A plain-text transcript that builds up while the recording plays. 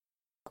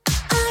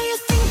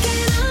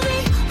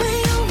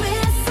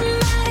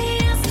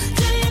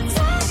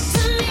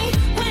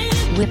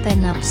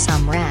whipping up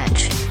some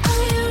ranch.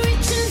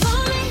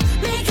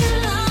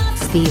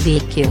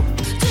 BBQ.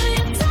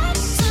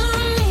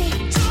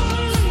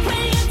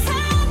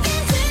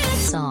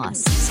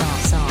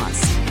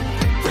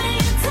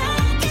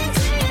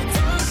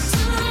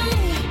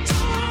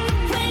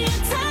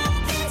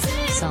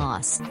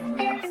 Sauce.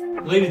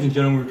 Ladies and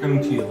gentlemen, we're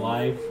coming to you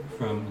live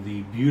from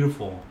the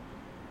beautiful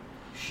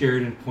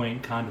Sheridan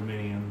Point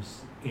condominiums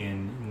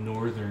in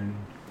northern.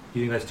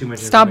 You think that's too much?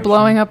 Stop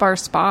blowing up our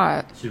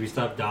spot. Should we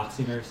stop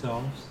doxing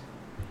ourselves?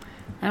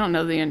 I don't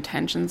know the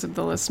intentions of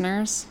the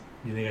listeners.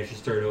 You think I should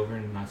start over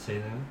and not say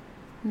that?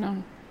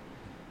 No.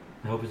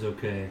 I hope it's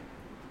okay.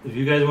 If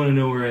you guys want to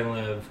know where I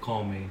live,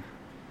 call me.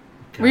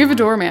 We have a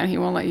doorman. He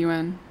won't let you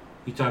in.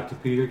 You talked to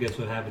Peter. Guess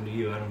what happened to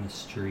you out on the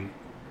street?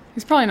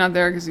 He's probably not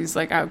there because he's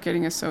like out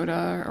getting a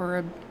soda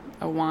or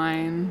a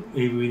wine.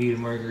 Maybe we need a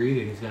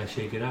margarita. He's got to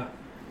shake it up.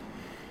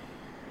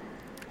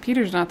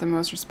 Peter's not the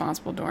most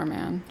responsible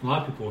doorman. A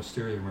lot of people will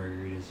stir their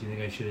margaritas. You think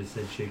I should have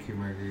said shake your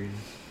margaritas?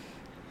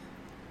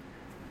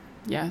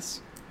 Yes.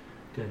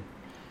 Good.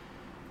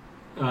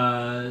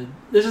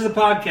 This is a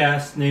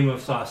podcast, name of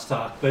Sauce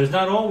Talk, but it's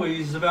not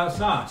always about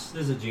sauce,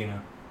 is it,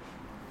 Gina?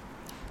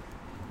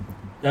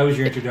 That was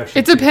your introduction.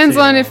 It depends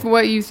on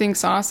what you think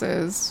sauce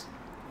is.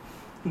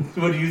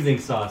 What do you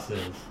think sauce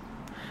is?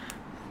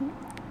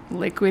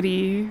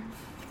 Liquidy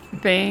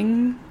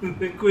thing.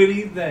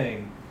 Liquidy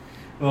thing.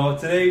 Well,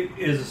 today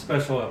is a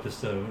special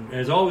episode.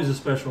 There's always a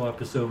special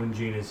episode when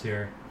Gina's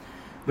here,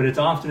 but it's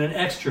often an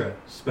extra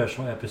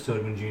special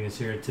episode when Gina's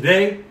here.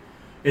 Today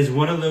is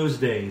one of those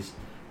days.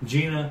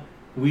 Gina,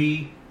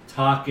 we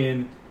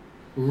talking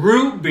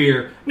root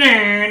beer. You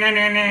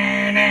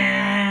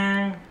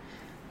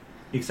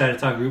excited to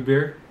talk root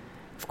beer?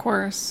 Of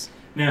course.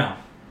 Now,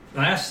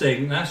 last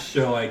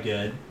show I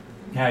did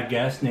had a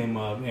guest named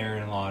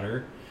Aaron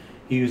Lauder.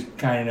 He was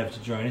kind enough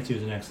to join us. He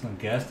was an excellent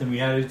guest. And we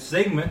had a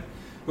segment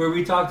where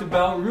we talked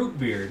about root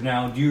beer.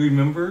 Now, do you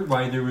remember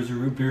why there was a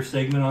root beer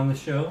segment on the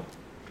show?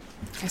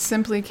 I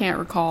simply can't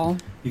recall.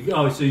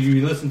 So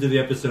you listened to the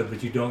episode,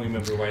 but you don't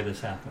remember why this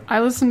happened.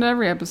 I listened to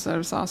every episode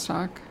of Sauce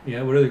Talk.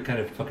 Yeah, what other kind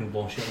of fucking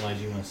bullshit lies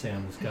you want to say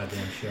on this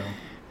goddamn show?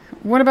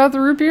 What about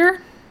the root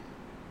beer?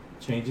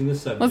 Changing the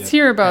subject. Let's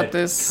hear about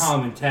this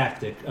common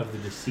tactic of the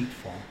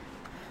deceitful.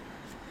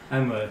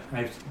 I'm a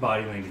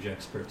body language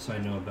expert, so I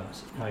know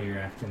about how you're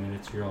acting, and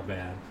it's real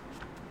bad.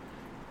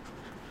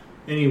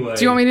 Anyway,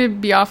 do you want me to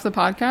be off the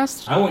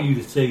podcast? I want you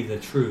to say the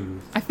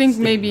truth. I think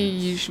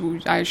maybe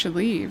I should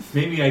leave.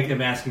 Maybe I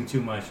am asking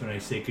too much when I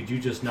say, could you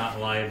just not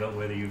lie about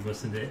whether you've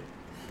listened to it?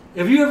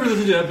 Have you ever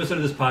listened to an episode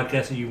of this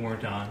podcast that you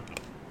weren't on?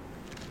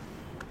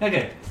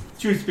 Okay,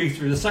 truth speaks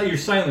for your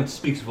silence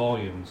speaks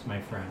volumes,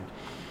 my friend.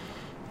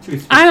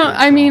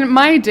 I mean,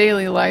 my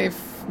daily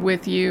life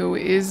with you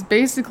is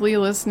basically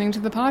listening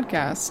to the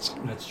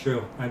podcast. That's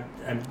true.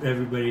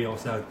 Everybody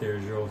else out there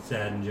is real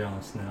sad and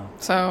jealous now.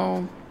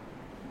 So,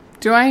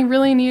 do I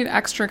really need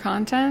extra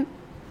content?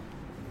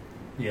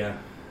 Yeah.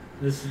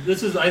 This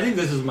is. I think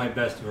this is my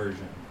best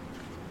version.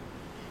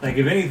 Like,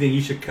 if anything,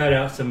 you should cut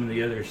out some of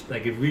the others.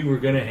 Like, if we were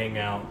going to hang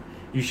out,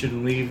 you should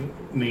leave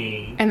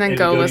me and then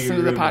go listen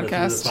to the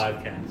podcast.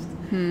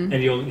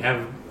 And you'll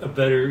have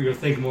you'll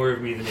think more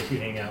of me than if you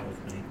hang out with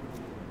me.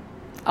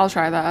 I'll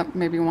try that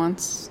maybe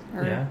once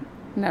or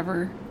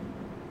never.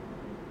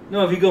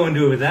 No, if you go and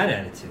do it with that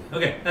attitude.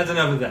 Okay, that's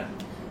enough of that.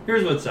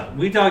 Here's what's up.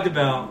 We talked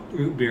about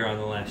root beer on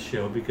the last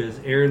show because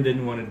Aaron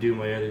didn't want to do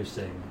my other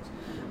segments.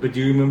 But do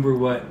you remember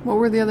what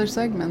were the other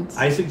segments?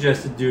 I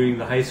suggested doing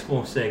the high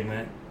school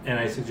segment, and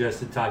I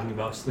suggested talking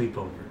about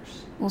sleepovers.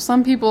 Well,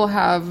 some people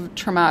have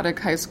traumatic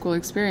high school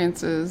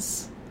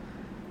experiences.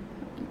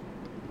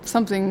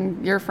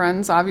 Something your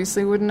friends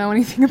obviously wouldn't know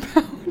anything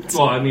about.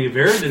 Well, I mean, if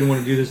Aaron didn't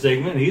want to do the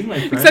segment, he's my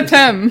friend. Except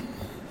him.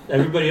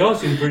 Everybody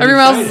else seemed pretty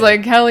Everyone excited. else is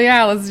like, hell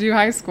yeah, let's do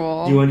high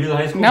school. Do you want to do the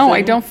high school No, segment?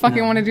 I don't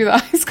fucking want to do the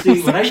high school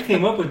segment. When I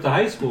came up with the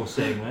high school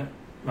segment,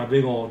 my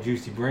big old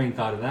juicy brain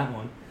thought of that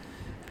one.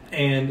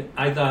 And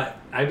I thought,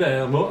 I bet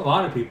a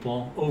lot of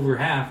people, over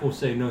half, will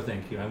say, no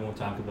thank you, I won't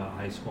talk about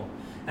high school.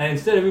 And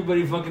instead,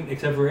 everybody fucking,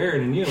 except for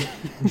Aaron and you,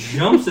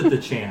 jumps at the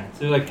chance.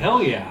 They're like,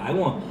 hell yeah, I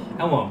want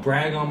to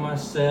brag on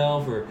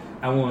myself, or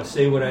I want to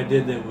say what I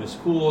did that was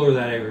cool or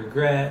that I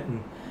regret,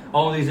 and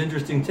all these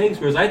interesting takes.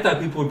 Whereas I thought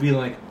people would be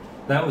like,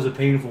 that was a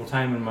painful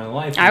time in my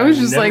life. I was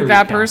just like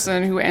that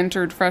person who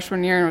entered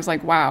freshman year and was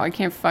like, wow, I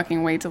can't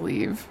fucking wait to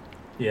leave.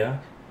 Yeah?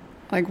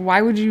 Like,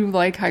 why would you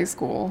like high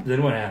school?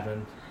 Then what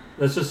happened?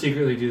 Let's just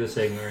secretly do the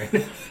segment right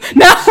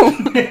now.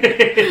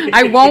 No!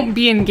 I won't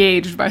be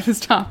engaged by this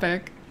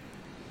topic.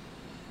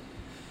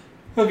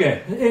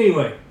 Okay,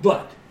 anyway,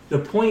 but the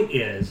point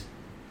is,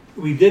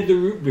 we did the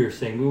root beer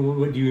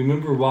segment. Do you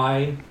remember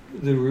why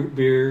the root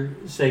beer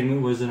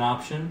segment was an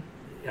option?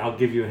 I'll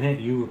give you a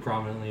hint. You were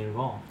prominently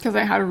involved. Because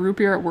I had a root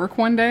beer at work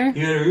one day.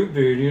 You had a root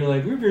beer, and you're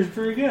like, root beer's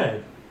pretty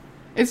good.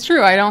 It's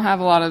true. I don't have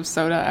a lot of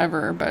soda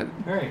ever, but...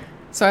 All right.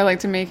 So I like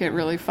to make it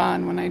really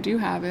fun when I do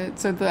have it.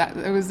 So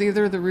it was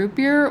either the root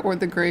beer or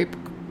the grape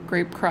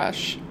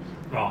crush.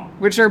 Oh.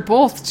 which are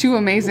both two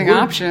amazing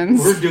options.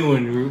 We're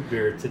doing root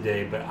beer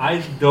today, but I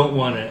don't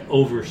want to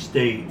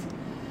overstate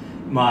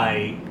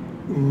my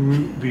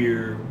root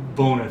beer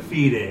bona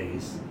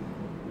fides.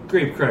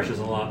 Grape Crush is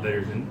a lot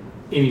better than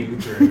any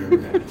root beer I've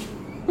ever had.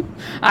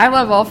 I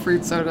love all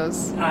fruit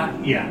sodas.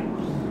 Yeah.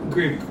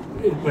 Grape,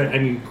 but I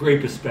mean,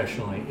 grape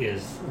especially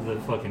is the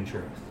fucking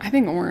truth. I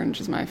think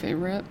orange is my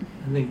favorite.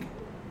 I think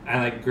I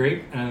like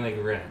grape and I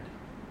like red.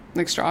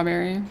 Like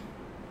strawberry.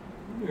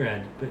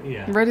 Red, but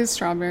yeah. Red is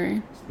strawberry.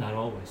 It's not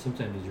always.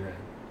 Sometimes it's red.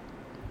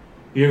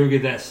 You ever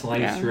get that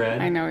sliced red?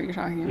 I know what you're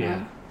talking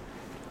about.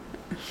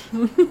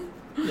 Yeah.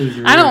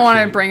 I don't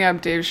want to bring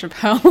up Dave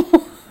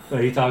Chappelle. Oh,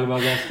 he talk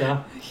about that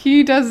stuff?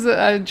 He does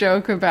a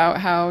joke about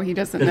how he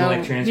doesn't know.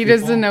 Like trans he people?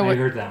 doesn't know what. I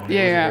heard that one.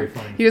 Yeah, It was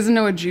very funny. He doesn't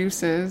know what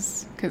juice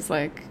is because,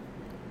 like,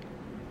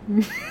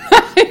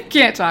 I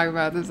can't talk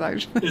about this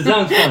actually. It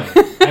sounds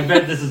funny. I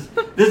bet this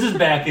is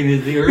back in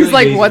the early. He's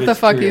like, days what of the his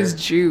fuck career. is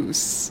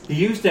juice? He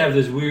used to have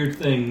this weird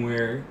thing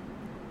where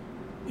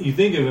you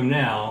think of him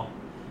now,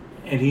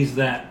 and he's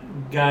that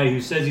guy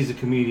who says he's a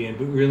comedian,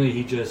 but really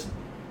he just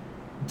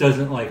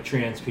doesn't like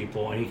trans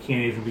people, and he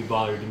can't even be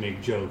bothered to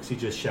make jokes. He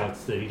just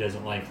shouts that he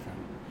doesn't like them.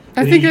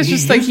 I But think he- it's he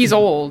just like used he's to-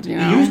 old, you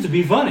know. He used to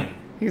be funny.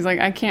 He's like,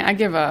 I can't. I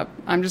give up.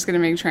 I'm just gonna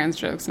make trans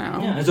jokes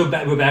now. Yeah, and so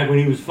back when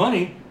he was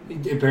funny,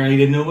 apparently he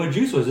didn't know what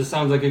juice was. This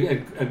sounds like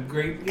a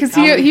great Because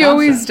comedy he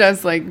always concept.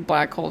 does like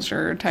black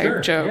culture type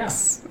Sure,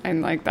 jokes,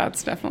 and like that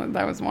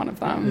was one of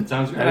them. It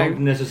sounds. that I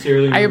don't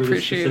necessarily I remember this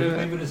appreciated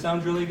specifically, it. but it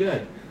sounds really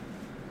good.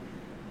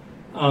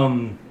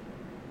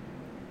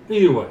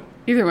 Either way,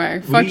 Either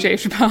way, fuck Dave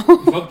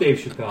Chappelle. fuck Dave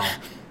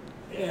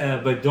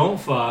Chappelle, but don't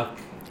fuck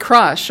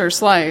Crush or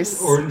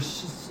Slice. Orange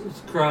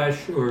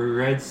Crush or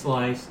Red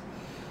Slice.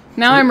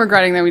 Now I'm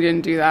regretting that we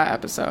didn't do that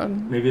episode.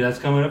 Maybe that's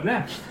coming up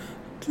next.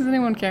 Does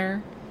anyone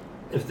care?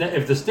 If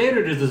the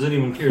standard is does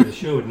anyone care, the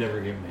show would never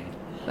get made.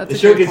 That's The a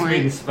show great gets made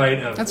in point. spite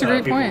of That's a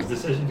great people's point.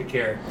 decision to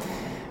care.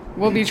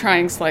 We'll be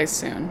trying Slice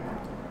soon.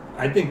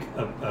 I think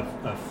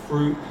a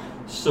fruit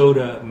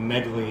soda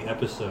medley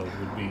episode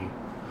would be.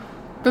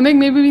 But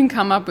maybe we can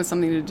come up with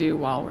something to do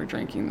while we're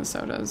drinking the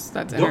sodas.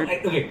 That's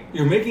Okay,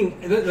 you're making.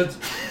 Let's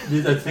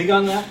think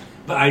on that.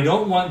 But I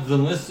don't want the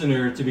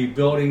listener to be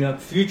building up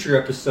future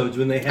episodes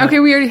when they have. Okay,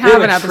 we already they have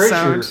a an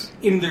episode. treasure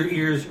in their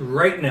ears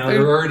right now.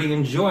 They're already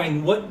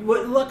enjoying. What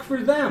luck for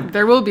them?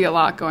 There will be a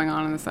lot going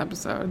on in this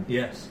episode.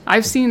 Yes.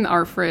 I've seen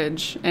our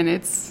fridge, and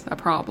it's a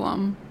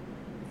problem.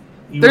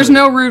 You There's are-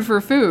 no room for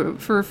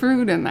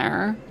food in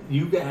there.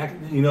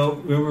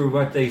 Remember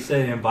what they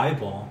said in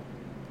Bible?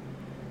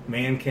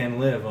 Man can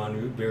live on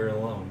root beer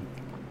alone.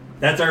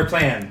 That's our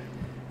plan.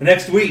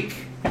 Next week,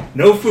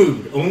 no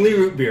food, only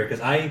root beer, because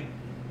I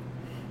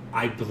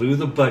blew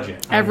the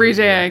budget. on Every root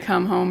day beer. I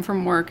come home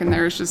from work, and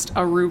there's just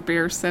a root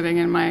beer sitting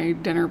in my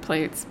dinner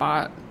plate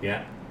spot.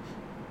 Yeah.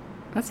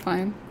 That's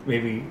fine.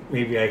 Maybe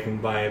I can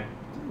buy a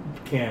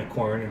can of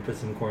corn and put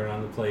some corn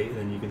on the plate, and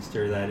then you can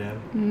stir that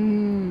in.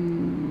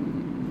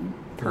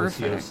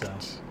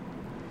 Perfect.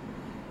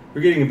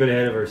 We're getting a bit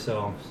ahead of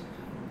ourselves.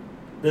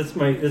 This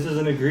is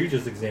an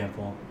egregious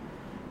example.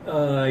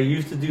 I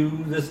used to do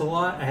this a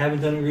lot. I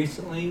haven't done it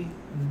recently.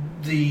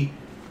 The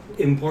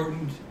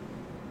important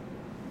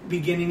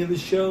beginning of the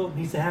show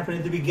needs to happen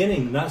at the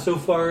beginning, not so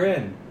far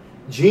in.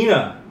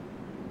 Gina,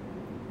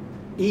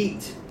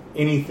 eat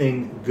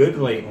anything good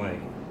lately?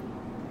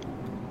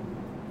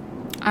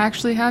 I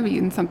actually have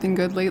eaten something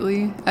good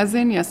lately, as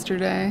in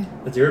yesterday.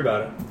 Let's hear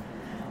about it.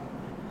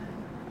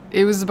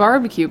 It was a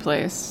barbecue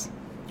place.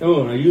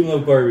 Oh, now you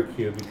love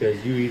barbecue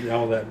because you eat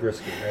all that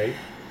brisket, right?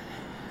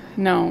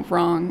 No,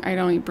 wrong. I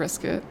don't eat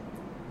brisket.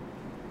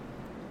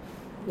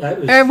 That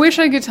was, I wish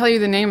I could tell you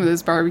the name of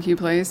this barbecue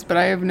place, but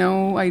I have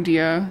no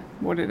idea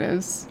what it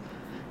is.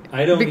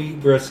 I don't eat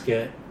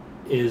brisket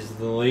is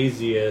the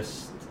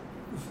laziest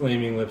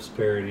Flaming Lips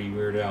parody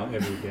Weird Al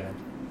ever did.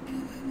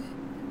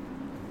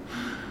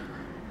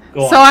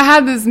 Go So on. I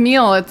had this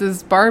meal at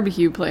this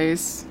barbecue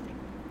place.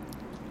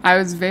 I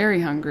was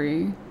very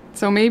hungry.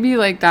 So maybe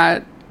like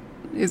that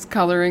is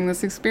coloring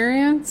this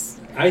experience.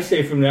 I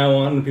say from now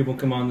on, when people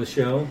come on the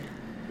show,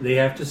 they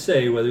have to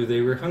say whether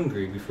they were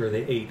hungry before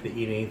they eat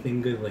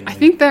anything good lately. I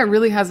think that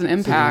really has an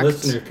impact. So the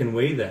listener can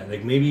weigh that.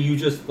 Like maybe you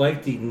just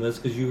liked eating this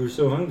because you were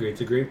so hungry.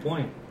 It's a great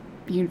point.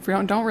 You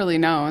don't really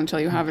know until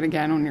you have it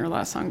again when you're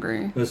less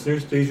hungry.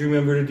 Listeners, please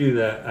remember to do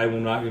that. I will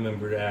not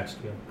remember to ask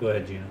you. Go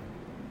ahead, Gina.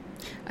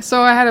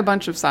 So I had a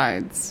bunch of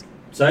sides.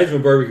 Sides of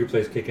a barbecue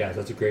place kick ass.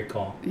 That's a great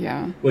call.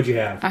 Yeah. What'd you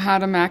have? I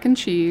had a mac and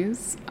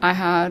cheese. I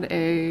had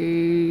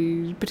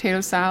a potato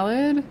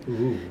salad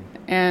Ooh.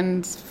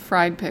 and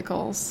fried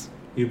pickles.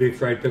 You a big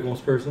fried pickles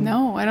person?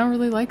 No, I don't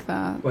really like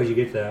that Why'd you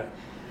get that?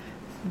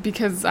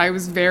 because I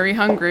was very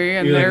hungry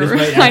and You're like,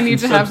 this might I add need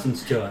to some have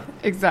substance to it.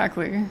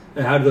 exactly.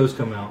 And how did those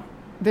come out?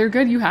 They're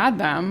good. You had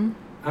them.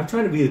 I'm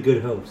trying to be a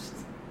good host.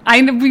 I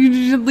know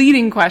you're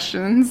leading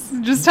questions.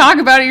 Just talk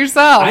about it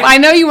yourself. I I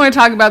know you want to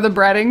talk about the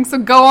breading, so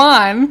go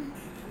on.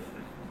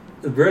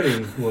 The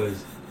breading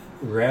was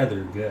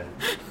rather good.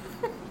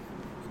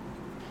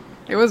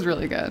 It was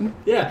really good.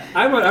 Yeah,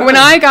 When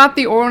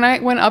I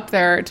went up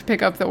there to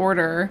pick up the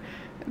order,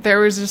 there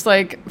was just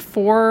like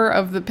 4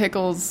 of the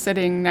pickles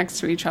sitting next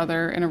to each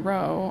other in a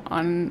row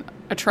on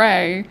a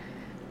tray.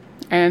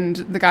 And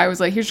the guy was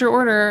like, "Here's your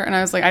order." And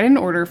I was like, "I didn't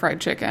order fried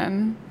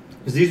chicken."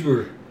 because these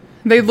were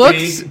They looked,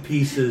 big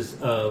pieces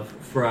of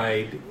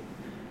fried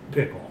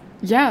pickle.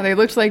 yeah, they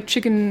looked like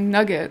chicken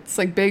nuggets,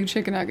 like big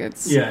chicken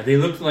nuggets. Yeah, they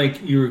looked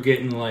like you were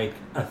getting like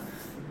a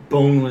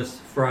boneless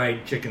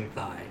fried chicken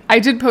thigh. I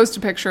did post a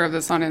picture of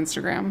this on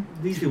Instagram.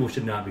 These people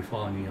should not be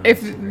following me on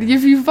If Instagram.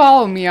 you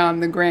follow me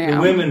on the gram,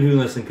 The women who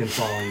listen can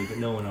follow you, but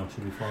no one else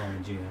should be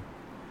following Gina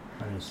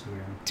on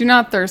Instagram. do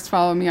not thirst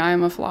follow me. I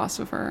am a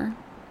philosopher.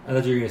 I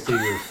thought you were going to say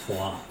you're a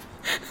flop.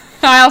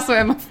 I also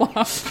am a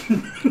flop.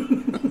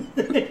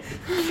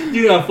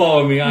 Do not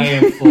follow me. I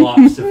am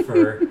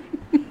philosopher.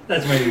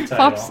 That's my new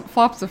title.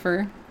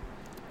 Flopsifer.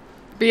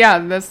 But yeah,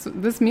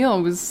 this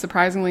meal was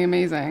surprisingly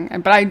amazing.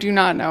 But I do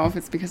not know if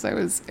it's because I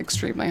was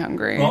extremely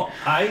hungry. Well,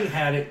 I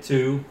had it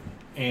too,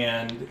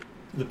 and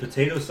the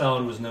potato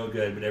salad was no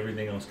good, but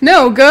everything else.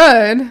 No,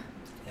 good.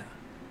 Yeah.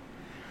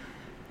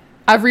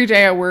 Every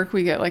day at work,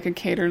 we get like a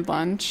catered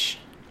lunch.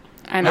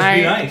 And Must I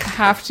be nice.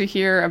 have to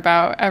hear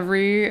about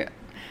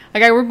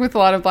like I work with a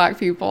lot of black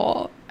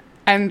people,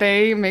 and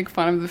they make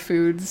fun of the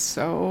food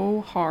so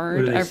What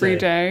hard do they every say?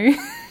 day.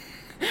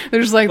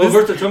 They're just like, Well,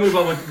 this, first, tell me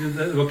about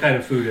what kind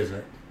of food is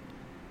it?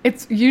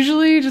 it's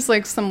usually just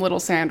like some little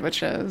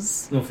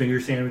sandwiches. Little finger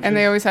sandwiches? And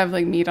they always have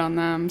like meat on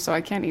them, so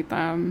I can't eat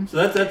them.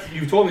 So that's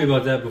you've told me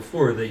about that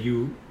before, that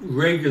you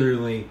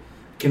regularly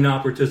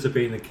cannot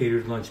participate in the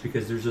catered lunch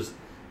because there's just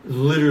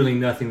literally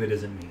nothing that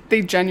isn't meat.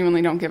 They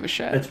genuinely don't give a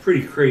shit. That's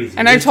pretty crazy.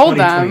 And I It's told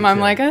them, 2022. I'm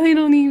like, I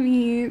don't eat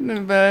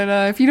meat,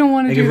 but if you don't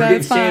want to Like, do if we're that, getting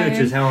it's fine.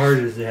 sandwiches, how hard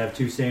is it to have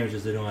 2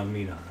 sandwiches that don't have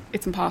meat on them?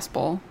 It's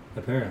impossible.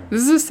 Apparently.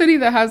 This is a city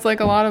that has like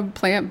a lot of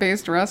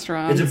plant-based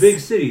restaurants. It's a big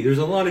city. There's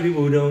a lot of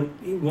people who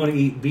don't want to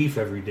eat beef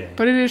every day.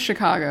 But it is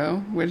Chicago,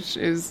 which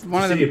is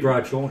one It's a of city the of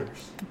broad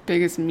shoulders.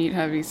 biggest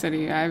meat-heavy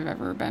city I've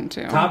ever been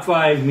to. Top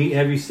 5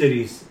 meat-heavy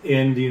cities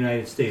in the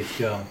United States.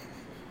 Go.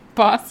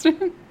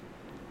 Boston,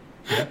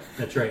 Yep,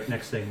 that's right.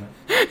 Next segment.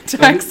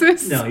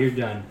 Texas. No, you're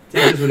done.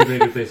 Texas would have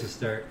been a good place to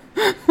start.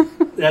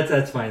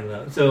 That's fine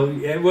though. So,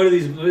 what are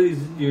these?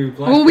 Your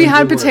black Well, we friends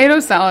had at work? potato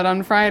salad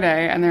on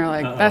Friday, and they're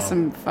like, "That's Uh-oh.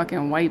 some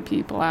fucking white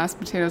people ass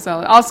potato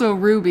salad." Also,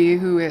 Ruby,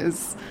 who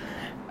is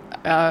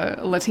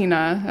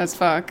Latina as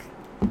fuck,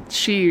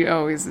 she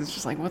always is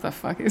just like, "What the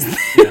fuck is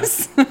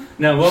this?"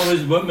 Now,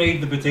 what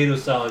made the potato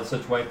salad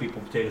such white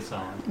people potato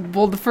salad?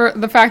 Well, the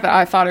fact that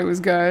I thought it was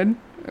good,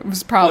 it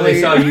was probably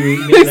they saw you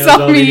eating it. they and that was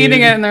saw all me they eating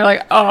needed? it, and they're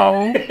like,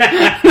 "Oh,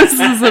 this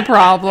is a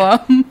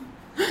problem."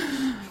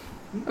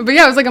 But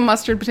yeah, it was like a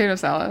mustard potato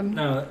salad.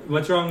 No,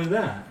 what's wrong with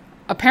that?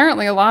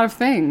 Apparently, a lot of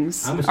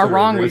things I'm gonna are start a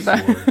wrong with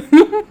race that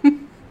war.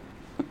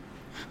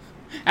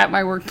 at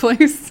my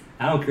workplace.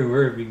 I don't care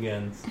where it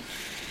begins.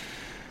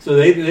 So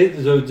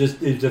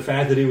it's the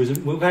fact that it was.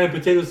 What kind of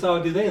potato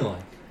salad do they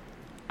like?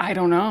 I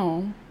don't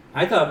know.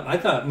 I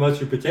thought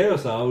mustard potato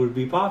salad would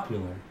be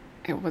popular.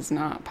 It was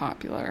not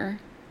popular.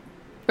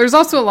 There's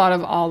also a lot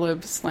of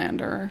olive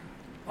slander.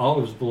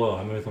 Olives below.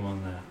 I'm with them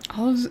on that.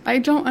 Olives, I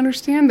don't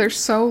understand. They're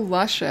so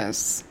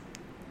luscious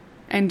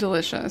and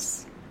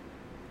delicious.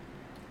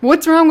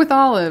 What's wrong with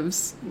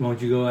olives?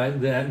 Won't you go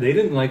at that? They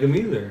didn't like them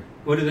either.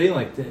 What do they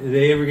like? Did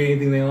they ever get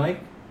anything they like?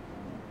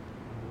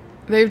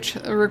 They've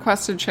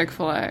requested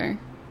Chick-fil-A.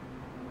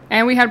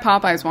 And we had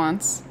Popeyes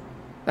once.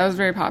 That was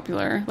very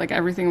popular. Like,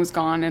 everything was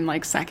gone in,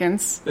 like,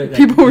 seconds. But,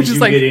 People were just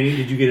like...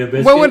 Did you get a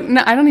biscuit? What would,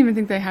 no, I don't even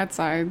think they had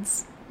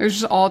sides. It was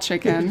just all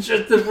chicken.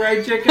 Just the fried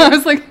I chicken?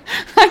 was like,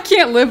 I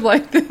can't live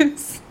like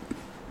this.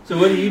 So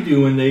what do you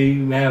do when they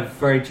have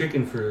fried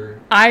chicken for...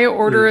 I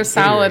order Yeah, a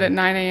salad catering.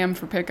 at 9 a.m.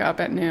 for pickup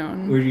at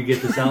noon. Where do you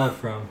get the salad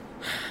from?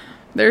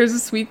 There's a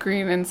Sweet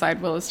Green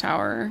inside Willis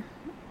Tower,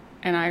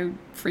 and I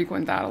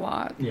frequent that a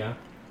lot. Yeah.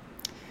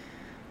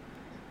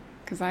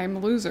 Because I'm a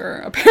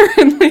loser,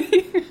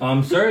 apparently.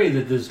 I'm sorry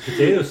that this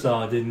potato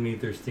salad didn't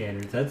meet their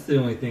standards. That's the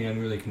only thing I'm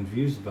really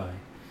confused by.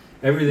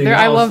 Everything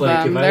I else, love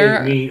like them. if I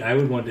They're- ate meat, I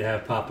would want to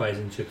have Popeyes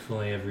and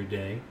Chick-fil-A every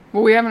day.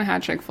 Well, we haven't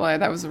had Chick-fil-A.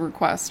 That was a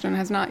request and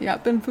has not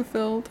yet been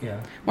fulfilled. Yeah.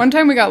 One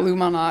time we got Lou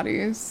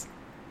Malnati's.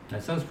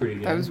 That sounds pretty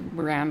good. That was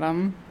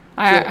random.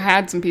 I So-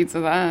 had some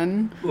pizza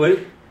then. What?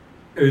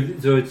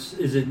 So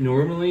is it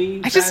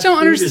normally? I just fast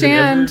don't food? Is it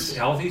ever understand.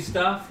 healthy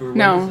stuff or what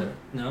No. is it?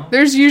 No.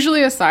 There's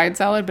usually a side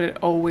salad, but it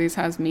always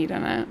has meat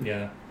in it.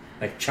 Yeah,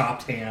 like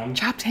chopped ham.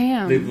 Chopped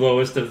ham. The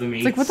lowest of the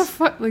meats. It's like, what the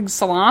fuck? Like,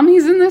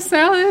 salami's in this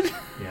salad?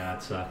 Yeah,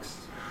 it sucks.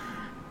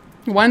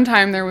 One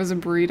time there was a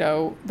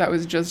burrito that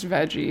was just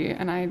veggie,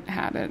 and I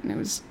had it, and it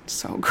was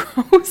so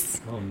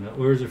gross. Oh no,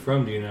 where is it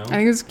from? Do you know? I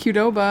think it was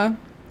Qdoba.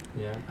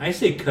 Yeah, I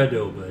say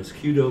Qdoba. Is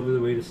Qdoba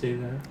the way to say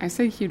that? I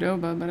say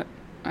Qdoba, but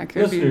I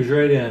could Listeners,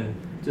 write in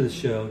to the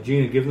show.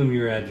 Gina, give them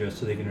your address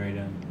so they can write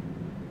in.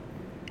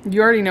 be.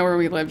 You already know where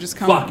we live. Just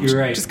come. Fuck, you're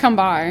right. Just come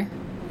by.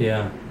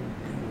 Yeah,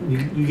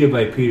 you get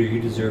by Peter.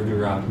 You deserve to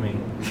rock me.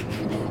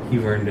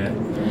 You've earned it.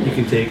 You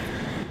can take.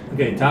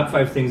 Okay, top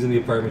 5 things in the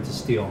apartment to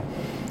steal.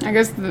 I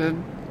guess the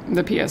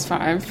The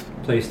PS5.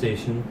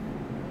 PlayStation.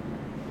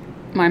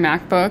 My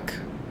MacBook.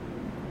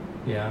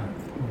 Yeah.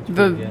 that's The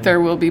pretty good.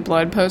 There Will Be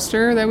Blood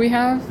poster that we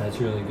have. That's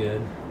really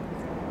good.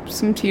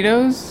 Some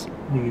Tito's.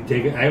 You can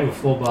take it. I have a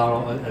full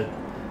bottle, a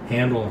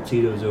handle of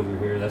Tito's over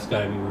here. That's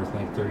got to be worth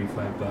like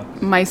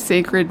 $35. My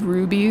Sacred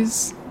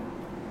Rubies.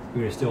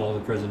 You're gonna steal all the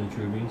President's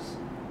rubies.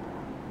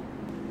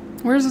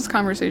 Where's this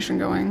conversation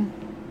going?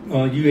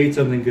 Well, you ate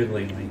something good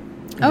lately.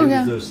 Oh, It was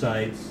yeah. those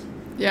sides.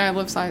 Yeah, I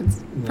love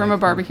sides. From Like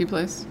a barbecue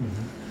place.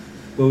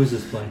 What was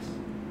this place?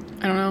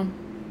 I don't know.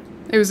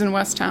 It was in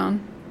West Town.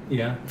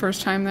 Yeah,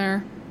 First time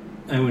there.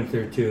 I went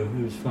there too.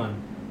 It was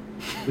fun.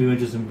 We went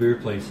to some beer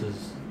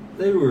places.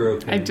 They were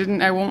okay.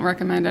 I won't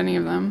recommend any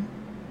of them.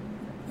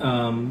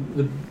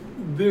 The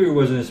beer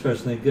wasn't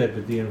especially good,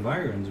 but the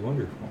environment's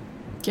wonderful.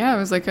 Yeah, it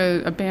was like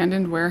a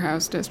abandoned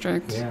warehouse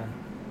district. Yeah,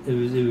 it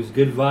was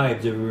good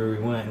vibes everywhere we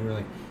went, and we were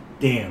like,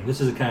 "Damn,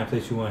 this is the kind of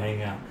place we want to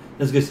hang out.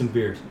 Let's get some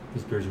beers."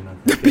 These beers are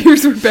not that good.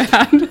 Beers were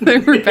bad. They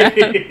were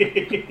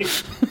bad.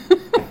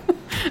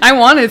 I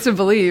wanted to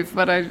believe,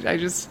 but I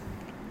just,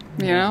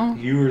 you know.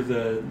 You were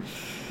the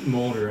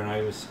molder, and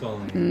I was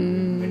sculling.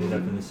 And we ended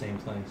up in the same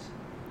place.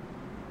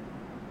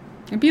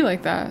 It'd be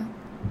like that.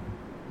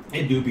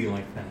 It do be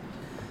like that.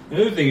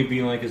 Another thing it'd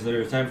be like is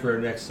there's time for our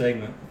next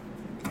segment.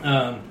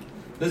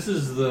 This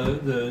is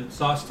the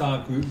Sauce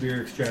Talk Root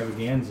Beer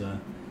Extravaganza.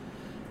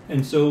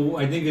 And so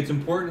I think it's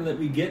important that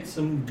we get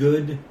some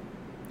good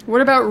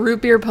What about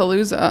Root Beer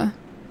Palooza?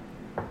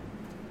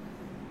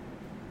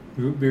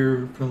 root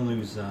beer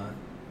palooza.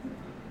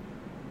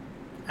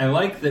 I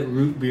like that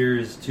root beer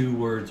is 2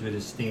 words but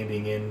is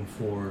standing in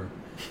for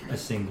a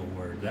single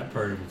word. That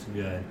part of it's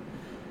good.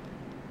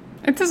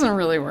 It doesn't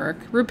really work.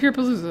 Root Beer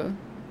Palooza.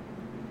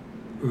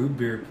 Root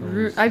beer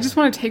palooza. I just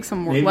want to take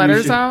some Maybe we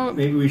letters should- out.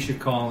 Maybe we should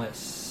call it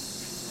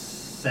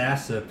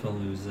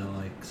Sassapalooza,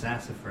 like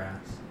sassafras.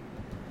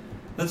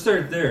 Let's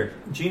start there.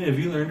 Gina, have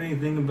you learned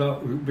anything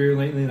about root beer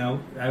lately?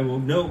 Now, I will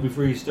note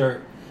before you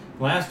start,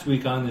 last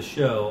week on the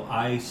show,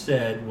 I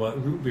said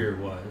what root beer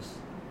was.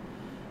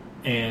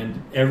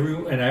 And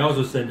I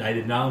also said I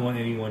did not want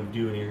anyone to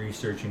do any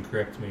research and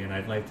correct me, and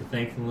I'd like to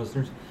thank the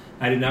listeners.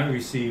 I did not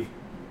receive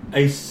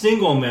a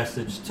single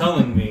message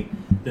telling me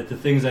that the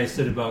things I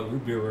said about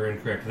root beer were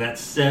incorrect. That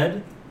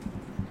said,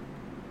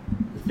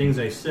 the things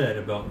I said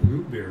about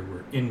root beer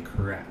were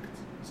incorrect.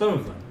 Some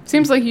of them.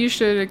 Seems like you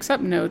should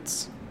accept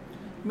notes.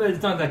 But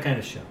it's not that kind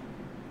of show.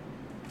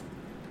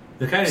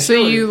 The kind of So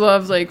show you is-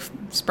 love like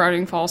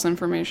sprouting false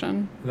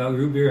information. about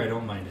root beer, I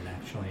don't mind it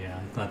actually. Yeah,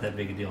 it's not that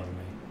big a deal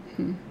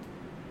to me.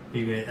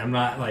 Even I'm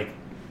not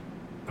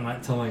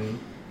telling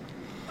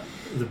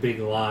the big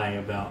lie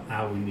about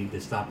how we need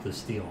to stop the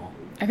steal.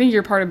 I think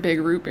you're part of Big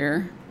Root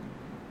Beer.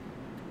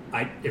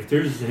 If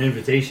there's an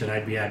invitation,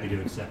 I'd be happy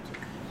to accept it.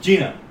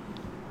 Gina,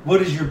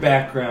 what is your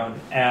background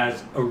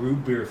as a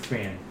root beer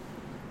fan?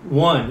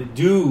 1,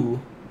 do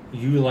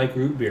you like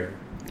root beer?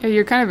 Yeah,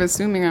 you're kind of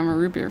assuming I'm a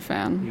root beer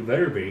fan. You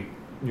better be.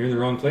 You're in the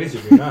wrong place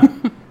if you're not.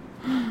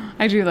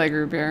 I do like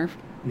root beer.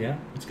 Yeah,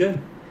 it's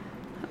good.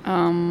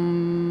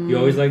 You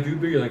always liked root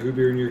beer? You like root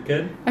beer when you were a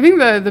kid? I think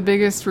the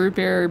biggest root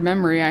beer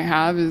memory I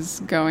have is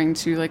going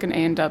to like an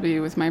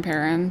A&W with my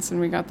parents, and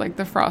we got like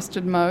the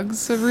frosted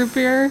mugs of root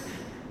beer.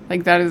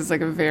 Like that is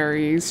like a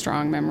very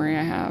strong memory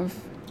I have.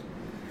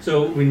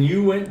 So when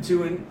you went to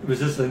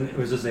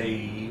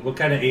what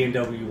kind of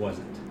A&W was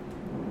it?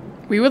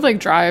 We would like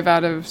drive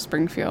out of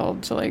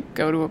Springfield to like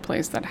go to a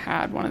place that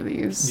had one of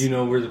these. Do you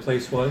know where the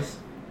place was?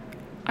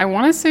 I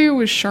want to say it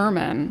was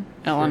Sherman,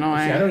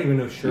 Illinois. See, I don't even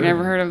know You Sherman.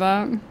 never heard of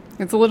that?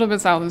 It's a little bit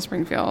south of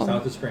Springfield.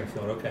 South of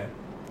Springfield, okay.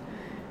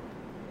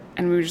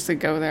 And we would just like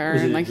go there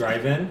Was it and a like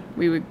drive-in?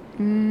 we would.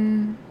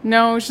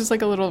 No, it's just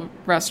like a little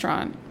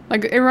restaurant.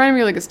 Like it reminded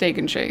me of like a Steak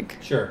and Shake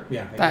Sure,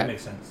 yeah, that That-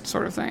 makes sense.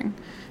 sort of thing.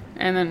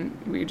 And then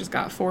we just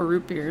got 4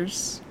 root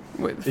beers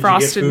with Did you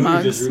frosted get food or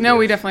mugs. just root No,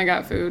 we beers? definitely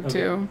got food Okay.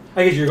 too.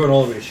 I guess you're going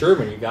all the way to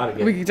Sherman. You got to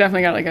get. We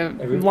definitely got like a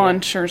Every-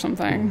 lunch or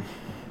something.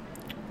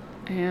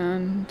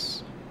 And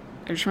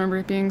I just remember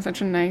it being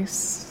such a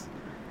nice,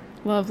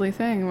 lovely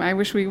thing. I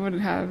wish we would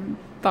have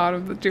thought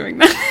of doing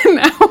that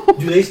now.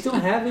 Do they still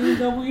have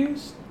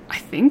A&Ws? I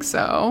think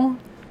so.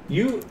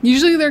 You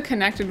Usually they're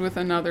connected with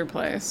another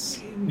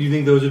place. do you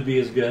think those would be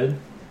as good?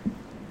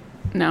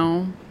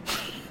 No.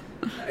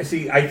 I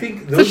see. I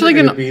think those Such are like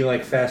going to an- be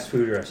like fast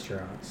food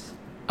restaurants.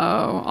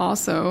 Oh,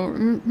 also,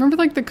 remember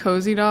like the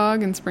Cozy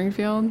Dog in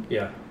Springfield?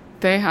 Yeah.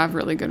 They have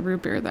really good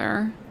root beer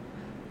there.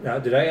 Now,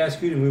 did I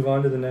ask you to move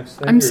on to the next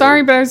thing? I'm or-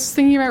 sorry, but I was just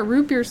thinking about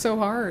root beer so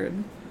hard.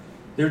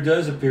 There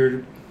does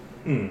appear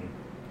to.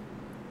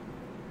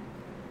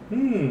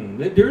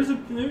 There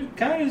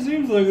kind of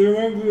seems like there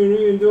might be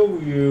an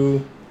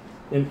A&W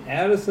in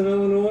Addison,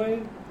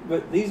 Illinois,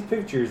 but these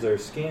pictures are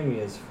scammy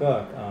as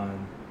fuck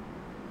on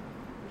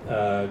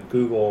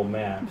Google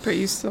Maps. But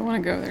you still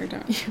want to go there,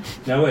 don't you?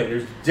 No, wait,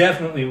 there's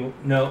definitely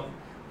no.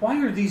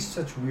 Why are these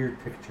such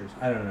weird pictures?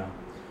 I don't know.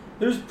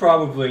 There's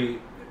probably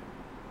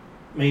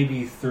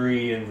maybe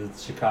 3 in the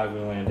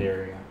Chicagoland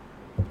area.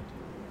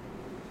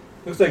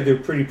 Looks like they're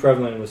pretty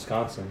prevalent in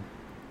Wisconsin.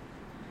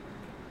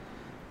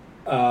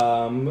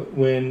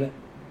 When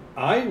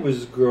I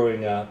was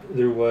growing up,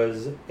 there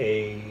was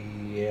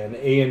an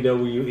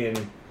A&W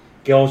in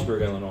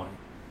Galesburg, Illinois,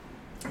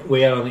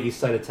 way out on the east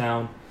side of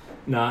town.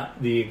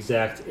 Not the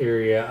exact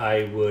area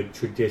I would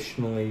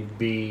traditionally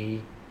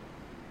be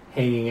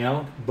hanging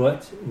out,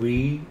 but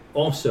we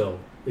also,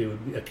 it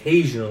would be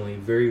occasionally,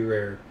 very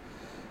rare,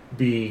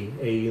 be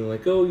we're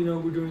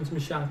doing some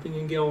shopping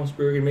in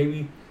Galesburg, and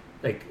maybe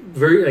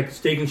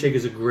Steak and Shake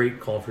is a great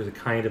call for the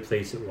kind of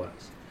place it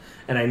was.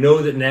 And I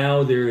know that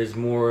now there is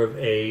more of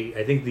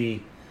I think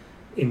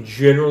in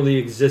general, the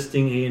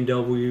existing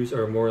A&Ws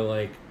are more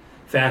like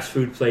fast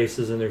food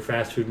places, and their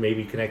fast food may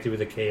be connected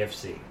with a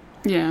KFC.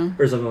 Yeah.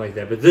 Or something like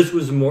that. But this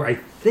was more, I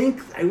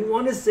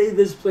want to say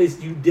this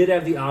place, you did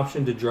have the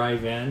option to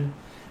drive in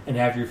and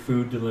have your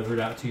food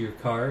delivered out to your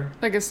car.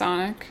 Like a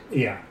Sonic.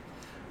 Yeah.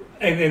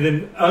 And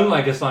then,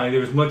 unlike a Sonic,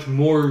 there was much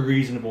more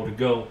reasonable to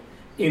go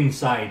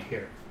inside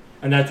here.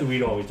 And that's what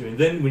we'd always do. And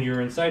then when you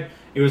were inside,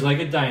 it was like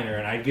a diner,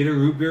 and I'd get a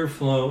root beer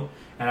float,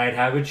 and I'd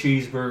have a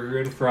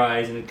cheeseburger and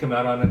fries, and it'd come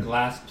out on a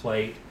glass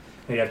plate,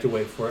 and you'd have to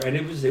wait for it. And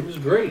it was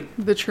great.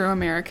 The true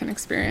American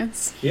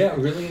experience. Yeah, I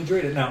really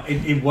enjoyed it. Now,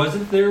 it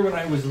wasn't there when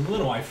I was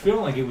little. I feel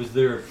like it was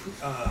there,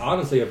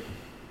 honestly,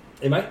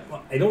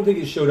 I don't think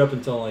it showed up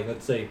until,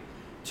 let's say,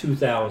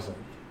 2000.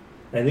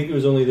 I think it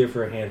was only there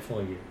for a handful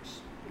of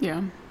years.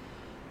 Yeah.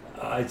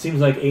 It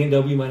seems like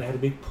A&W might have had a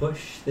big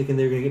push, thinking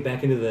they were going to get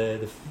back into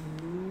the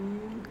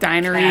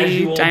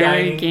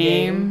dinery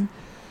game.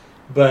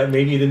 But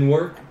maybe it didn't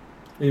work.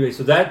 Anyway,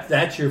 so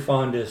that's your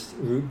fondest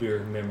root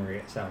beer memory,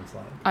 it sounds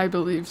like. I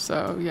believe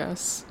so,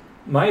 yes.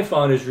 My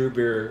fondest root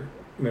beer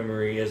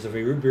memory is of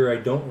a root beer I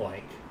don't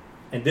like.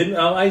 And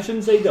I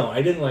shouldn't say don't.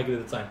 I didn't like it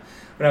at the time.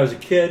 When I was a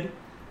kid,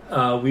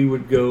 we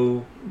would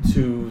go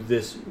to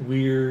this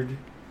weird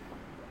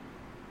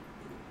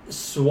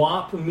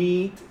swap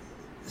meet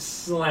 /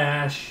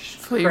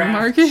 flea craft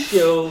market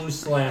show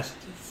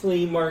 /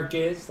 flea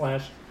market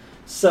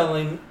 /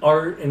 selling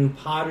art and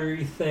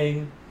pottery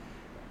thing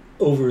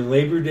over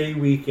Labor Day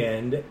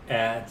weekend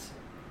at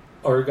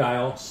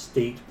Argyle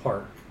State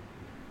Park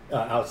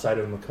outside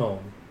of Macomb.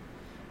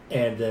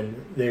 And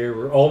then there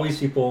were always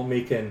people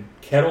making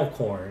kettle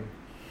corn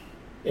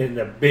in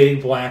the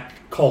big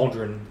black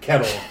cauldron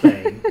kettle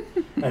thing.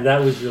 And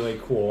that was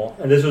really cool.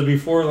 And this was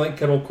before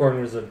kettle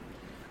corn was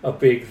a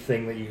big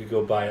thing that you could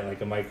go buy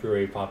a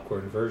microwave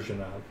popcorn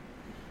version of.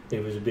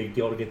 It was a big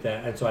deal to get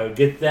that. And so I would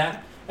get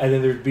that, and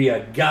then there'd be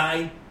a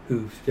guy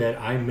who said,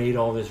 I made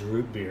all this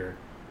root beer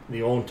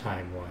the old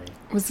time way.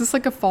 Was this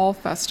like a fall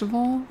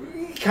festival?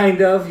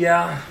 Kind of,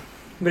 yeah.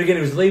 But again,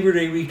 it was Labor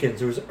Day weekend,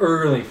 so it was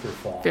early for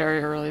fall.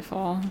 Very early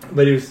fall.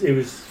 But it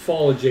was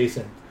fall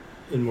adjacent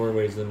in more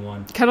ways than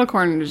one. Kettle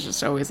corn is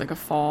just always like a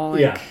fall.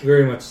 Yeah,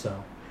 very much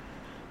so.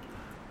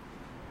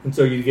 And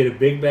so you'd get a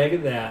big bag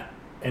of that,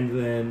 and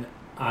then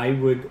I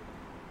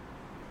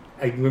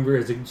remember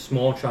as a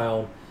small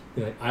child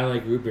being like, I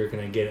like root beer,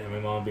 can I get it? And my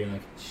mom being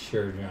like,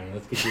 sure, Johnny,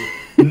 let's get you.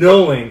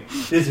 Knowing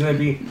this is going to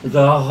be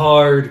the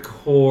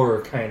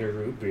hardcore kind of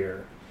root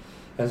beer.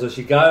 And so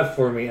she got it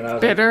for me, and I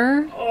was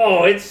bitter? like,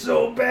 oh, it's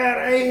so bad,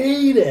 I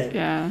hate it.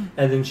 Yeah.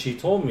 And then she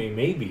told me,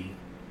 maybe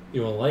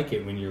you'll like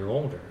it when you're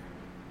older.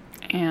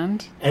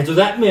 And so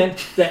that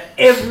meant that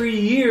every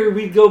year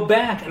we'd go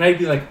back, and I'd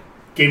be like,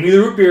 give me the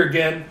root beer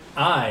again.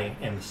 I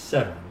am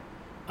 7.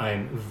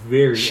 I'm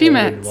very She old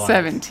meant and wise.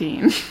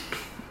 17.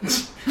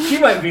 She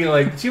might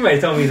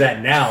tell me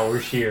that now.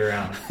 We're she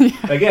around.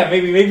 Yeah.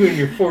 Maybe when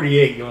you're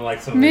 48, you'll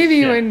like some.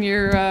 Maybe of this shit. when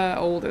you're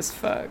old as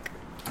fuck.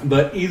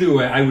 But either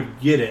way, I would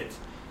get it.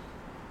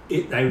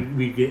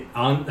 We'd get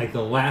on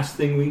the last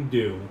thing we'd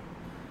do,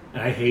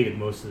 and I hated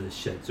most of this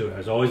shit. So I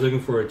was always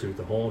looking forward to it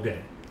the whole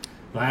day.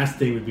 Last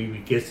thing would be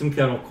we'd get some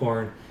kettle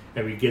corn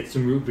and we'd get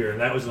some root beer, and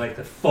that was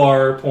the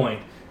far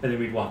point. And then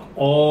we'd walk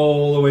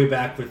all the way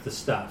back with the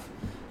stuff.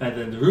 And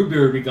then the root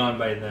beer would be gone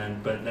by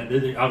then, but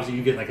then obviously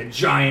you get a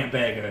giant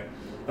bag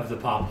of the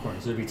popcorn.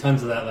 So there'd be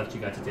tons of that left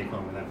you got to take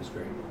home, and that was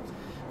great.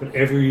 But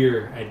every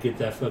year I'd get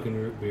that fucking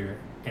root beer,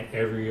 and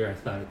every year I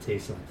thought it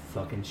tasted like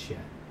fucking shit.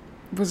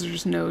 Was there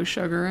just no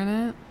sugar in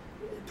it?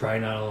 Probably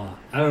not a lot.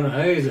 I don't know.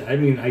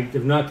 I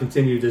have not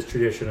continued this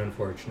tradition,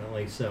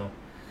 unfortunately. So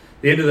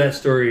the end of that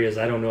story is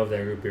I don't know if that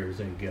root beer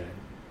was any good.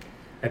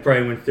 I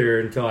probably went there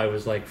until I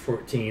was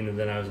 14, and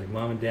then I was like,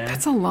 Mom and Dad.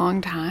 That's a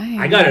long time.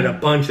 I got it a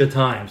bunch of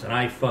times, and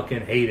I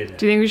fucking hated it.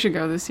 Do you think we should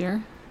go this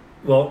year?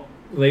 Well,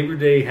 Labor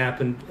Day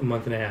happened a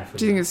month and a half ago.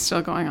 Do you think it's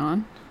still going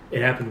on?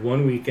 It happened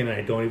one weekend, and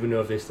I don't even know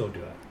if they still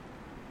do it.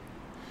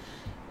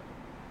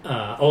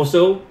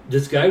 Also,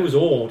 this guy was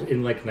old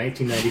in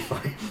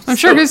 1995. I'm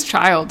sure his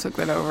child took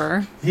that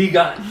over. He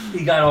got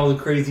all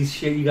the crazy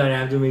shit you got to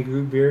have to make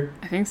root beer.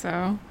 I think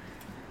so.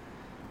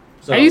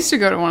 So, I used to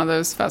go to one of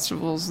those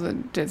festivals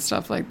that did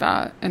stuff like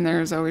that, and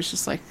there's always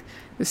just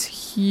this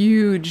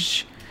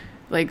huge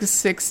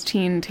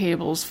 16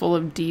 tables full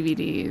of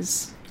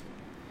DVDs,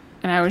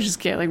 and I would just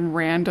get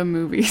random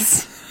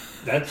movies.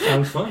 That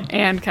sounds fun.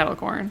 And kettle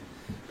corn.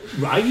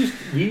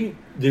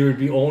 There would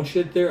be old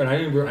shit there, and I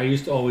remember I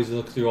used to always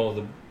look through all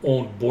the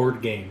old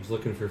board games,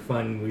 looking for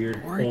fun,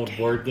 weird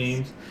board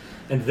games.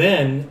 And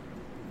then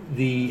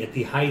at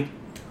the height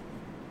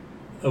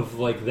of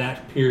like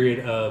that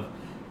period of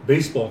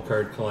baseball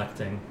card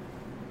collecting,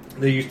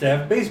 they used to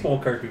have baseball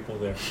card people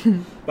there.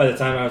 By the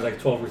time I was like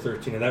 12 or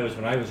 13, and that was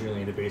when I was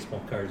really into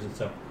baseball cards, and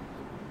so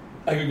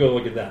I could go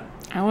look at that.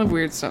 I love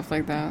weird stuff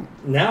like that.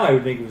 Now I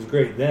would think it was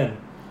great. Then,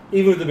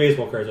 even with the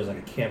baseball cards, I was like,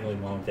 I can't believe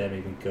Mom and Dad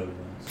made me go to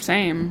those.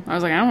 Same. I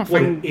was like, I don't want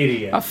What an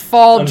idiot. a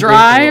fall Ungrateful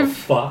drive.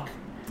 Fuck.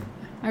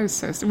 I was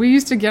so. We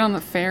used to get on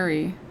the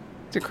ferry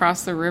to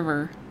cross the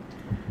river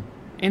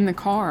in the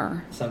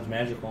car. Sounds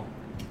magical.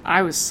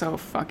 I was so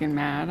fucking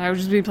mad. I would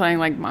just be playing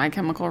like My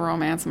Chemical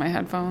Romance in my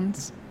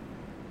headphones.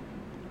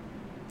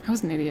 I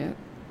was an idiot.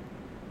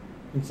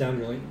 You sound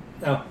really.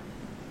 Now,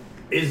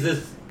 is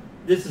this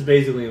is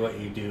basically what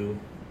you do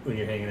when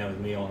you're hanging out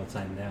with me all the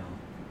time now?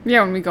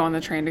 Yeah, when we go on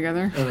the train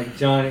together. I'm like,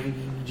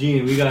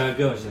 Jeannie, we gotta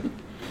go. She's like,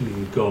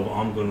 you go.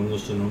 I'm gonna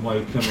listen to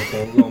My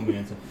Chemical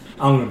Romance.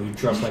 I'm gonna be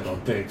dressed like a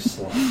big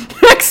slut.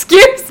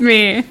 Excuse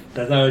me.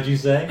 That's not what you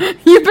say?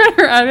 You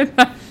better edit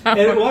that out.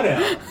 Edit what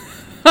out?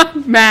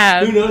 I'm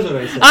mad. Who knows what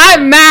I said?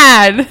 I'm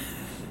mad.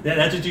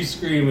 That's what you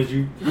scream as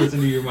you listen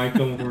to your My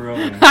Chemical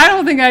Romance. I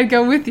don't think I'd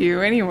go with you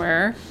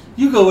anywhere.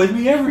 You go with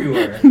me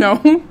everywhere. No,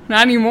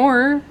 not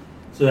anymore.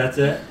 So that's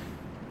it?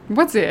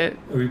 What's it?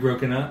 Are we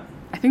broken up?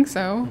 I think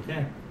so.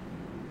 Okay.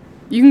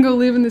 You can go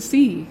live in the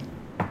sea.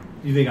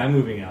 You think I'm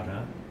moving out,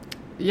 huh?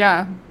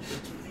 Yeah.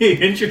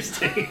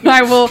 Interesting.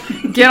 I will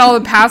get all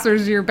the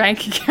passwords to your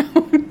bank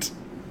account.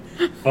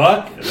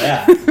 Fuck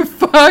that.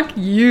 Fuck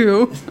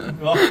you.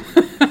 Well,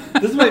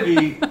 this might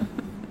be...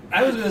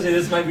 I was going to say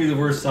this might be the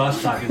worst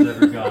sauce talk has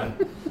ever gone.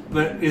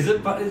 But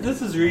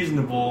this is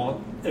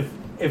reasonable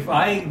if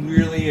I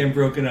really am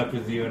broken up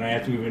with you and I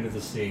have to move into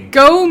the sea.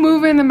 Go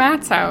move into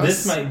Matt's house.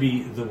 This might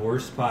be the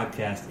worst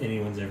podcast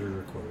anyone's ever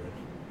recorded.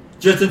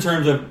 Just in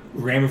terms of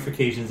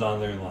ramifications on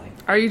their life.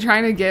 Are you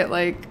trying to get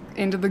like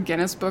into the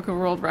Guinness Book of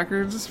World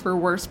Records for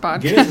worst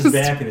podcast? Guinness is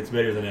back and it's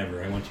better than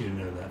ever. I want you to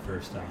know that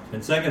first off.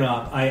 And second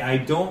off, I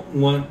don't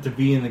want to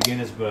be in the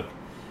Guinness Book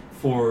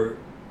for...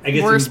 I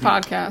guess worst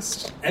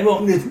podcast.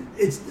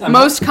 It's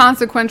most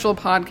consequential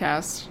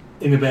podcast.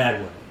 In a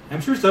bad way. I'm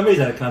sure somebody's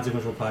had a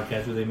consequential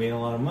podcast where they made a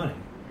lot of money.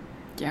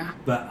 Yeah.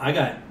 But I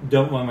got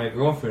dumped by my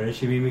girlfriend and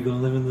she made me go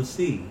live in the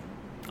sea.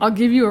 I'll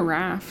give you a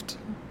raft.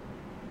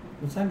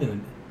 What's that gonna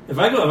do? If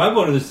I'm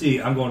going to the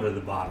sea, I'm going to the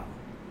bottom.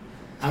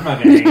 I'm not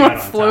gonna hang out on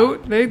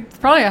float? top. It's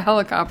probably a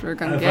helicopter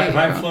gonna get If you.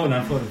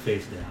 I'm floating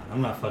face down.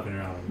 I'm not fucking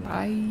around with that.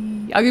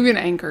 Bye. I'll give you an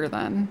anchor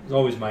then. It's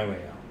always my way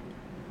out.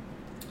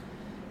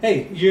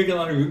 Hey, you get a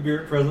lot of root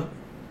beer at present?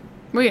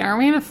 Wait, aren't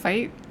we in a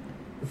fight?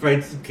 The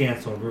fight's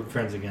canceled. We're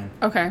friends again.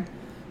 Okay.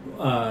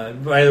 By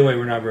the way,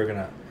 we're not broken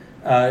up.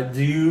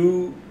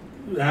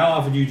 How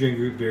often do you drink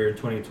root beer in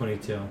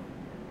 2022?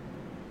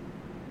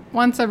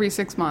 Once every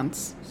 6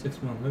 months.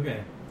 6 months,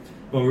 okay.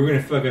 Well, we're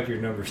going to fuck up your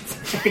numbers.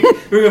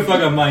 We're going to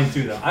fuck up mine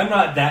too, though. I'm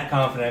not that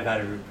confident I've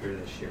had a root beer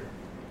this year.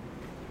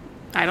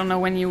 I don't know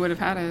when you would have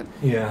had it.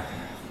 Yeah.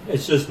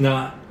 It's just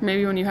not...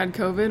 Maybe when you had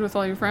COVID with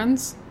all your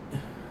friends?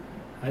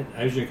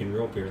 I was drinking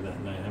real beer that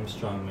night. I'm a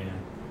strong man.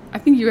 I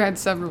think you had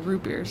several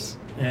root beers.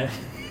 Yeah.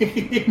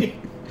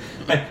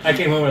 I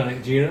came home and I was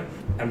like, Gina,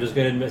 I'm just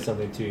going to admit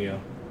something to you.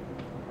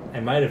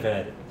 I might have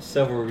had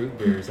several root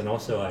beers, and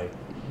also I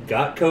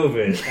got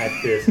COVID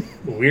at this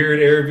weird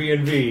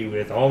Airbnb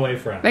with all my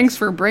friends. Thanks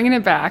for bringing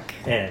it back.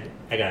 And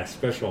I got a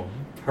special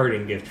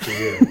parting gift for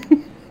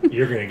you.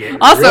 You're going to get real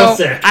Also,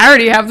 sick. I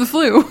already have the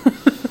flu.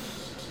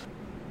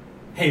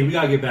 Hey, we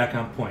got to get back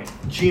on point.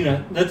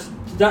 Gina, let's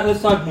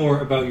talk more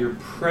about your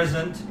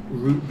present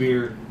root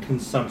beer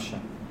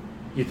consumption.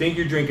 You think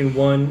you're drinking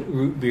one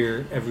root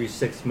beer every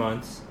 6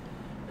 months.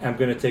 I'm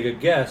going to take a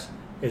guess.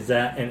 Is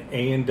that an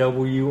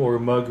A&W or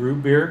mug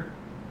root beer?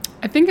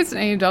 I think it's an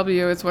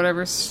A&W. It's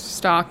whatever's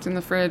stocked in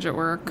the fridge at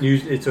work.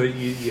 So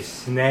you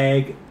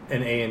snag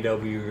an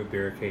A&W root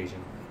beer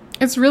occasionally.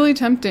 It's really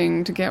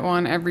tempting to get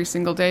one every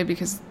single day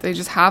because they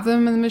just have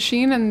them in the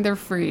machine and they're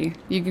free.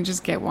 You can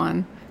just get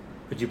one.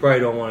 But you probably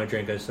don't want to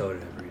drink a soda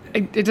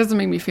every day. It doesn't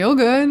make me feel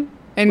good.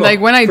 And Well,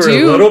 like when I for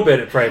do, a little bit,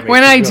 it probably makes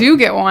when you I feel do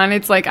get one,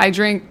 it's like I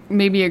drink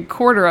maybe a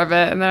quarter of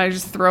it and then I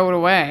just throw it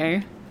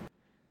away.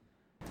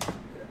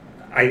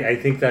 I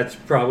think that's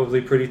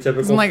probably pretty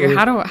typical. I'm like,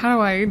 how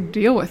do I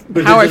deal with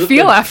But how I this is-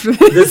 feel after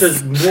this? This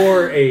is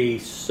more a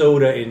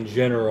soda in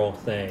general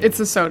thing. It's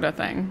a soda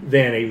thing.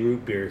 than a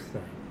root beer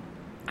thing.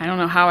 I don't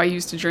know how I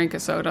used to drink a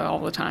soda all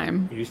the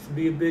time. It used to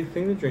be a big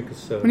thing to drink a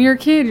soda. When you're a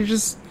kid, you're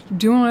just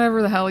doing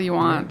whatever the hell you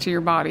want to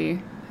your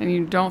body. And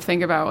you don't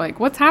think about, like,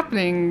 what's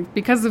happening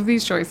because of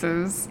these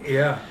choices.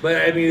 Yeah, but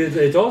I mean,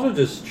 it's also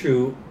just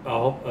true.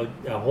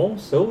 A whole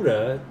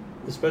soda,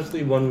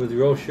 especially one with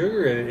real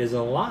sugar in it, is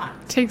a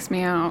lot. Takes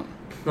me out.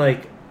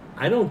 Like,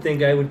 I don't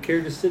think I would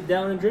care to sit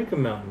down and drink a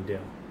Mountain Dew.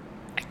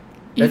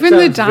 Even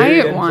the sounds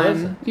very diet one.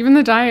 unpleasant. Even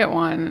the diet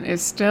one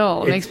is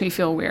still, It's- makes me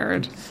feel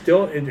weird.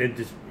 Still, it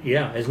just,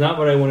 yeah, it's not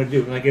what I want to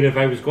do. Like, and if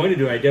I was going to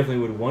do it, I definitely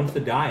would want the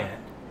diet.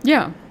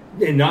 Yeah.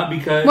 And not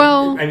because,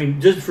 Well- I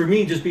mean, just for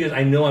me, just because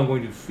I know I'm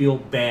going to feel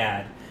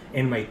bad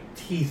and my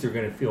teeth are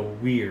going to feel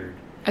weird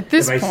At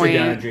this if I sit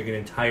down and point, drink an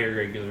entire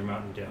regular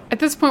Mountain Dew.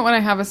 when I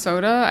have a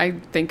soda, I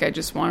think I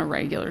just want a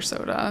regular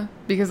soda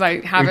because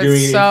I have You're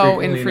doing it it so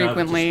infrequently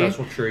infrequently enough, it's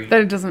a special treat.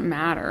 that it doesn't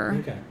matter.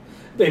 Okay.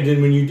 And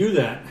then when you do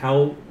that,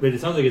 but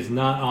it sounds like it's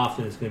not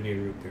often it's going to be a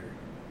root beer.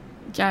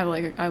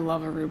 Yeah, I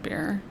love a root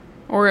beer.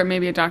 Or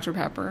maybe a Dr.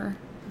 Pepper.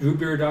 Root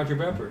beer or Dr.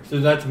 Pepper. So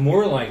that's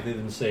more likely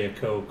than, say, a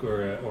Coke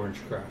or an Orange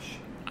Crush.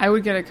 I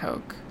would get a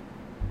Coke.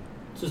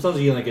 So it sounds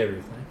like you like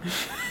everything.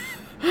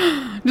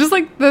 Just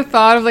like the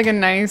thought of like a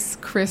nice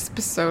crisp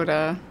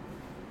soda.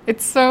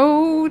 It's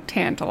so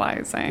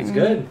tantalizing. It's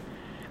good.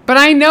 But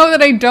I know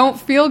that I don't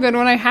feel good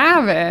when I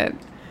have it.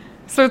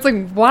 So it's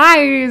like, why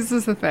is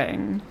this a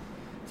thing?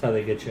 That's how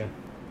they get you.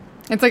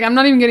 It's like I'm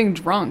not even getting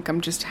drunk.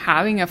 I'm just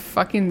having a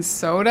fucking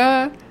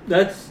soda.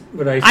 That's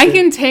what I I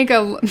can take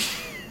a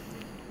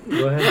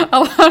Go ahead. a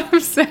lot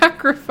of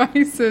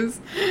sacrifices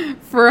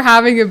for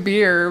having a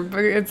beer,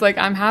 but it's like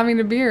I'm having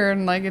a beer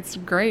and like it's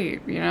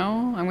great, you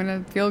know? I'm going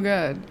to feel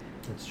good.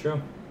 That's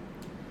true.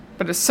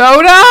 But a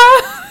soda?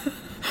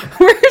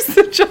 Where's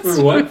the justification?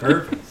 For what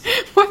purpose?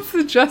 What's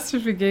the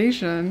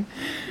justification?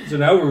 So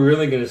now we're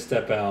really going to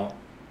step out.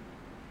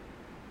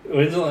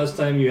 When's the last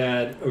time you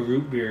had a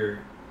root beer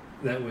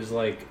that was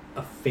like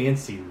a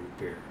fancy root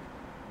beer?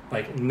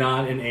 Like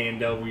not an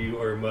A&W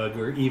or a Mug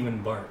or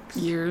even Barks.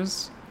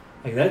 Years.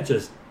 Like that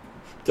just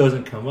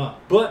doesn't come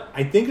up. But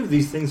I think of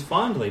these things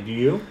fondly. Do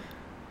you?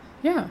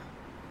 Yeah.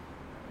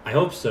 I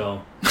hope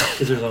so.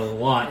 Because there's a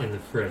lot in the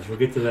fridge. We'll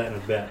get to that in a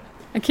bit.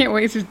 I can't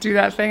wait to do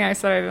that thing I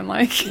said I didn't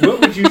like. What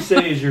would you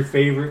say is your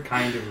favorite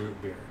kind of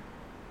root beer?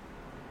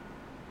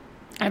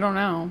 I don't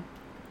know.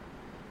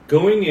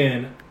 Going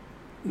in,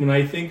 when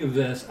I think of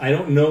this, I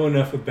don't know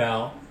enough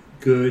about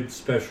good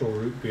special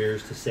root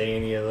beers to say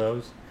any of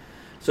those.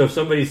 So if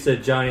somebody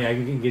said, Johnny, I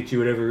can get you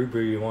whatever root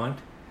beer you want,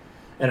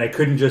 and I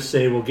couldn't just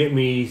say, well, get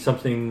me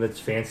something that's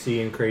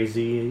fancy and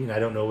crazy, and I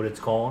don't know what it's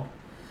called,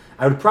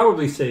 I would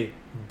probably say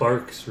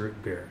Barks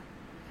root beer.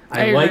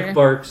 I agree. like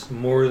Barks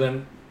more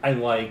than I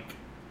like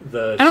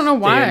the I don't know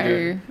why.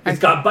 standard. It's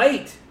got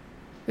bite.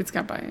 It's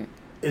got bite.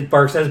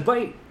 Barks has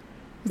bite.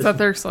 Is that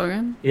their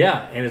slogan?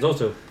 Yeah, and it's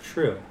also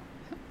true.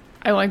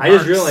 I like I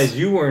just Barks. realized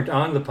you weren't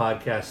on the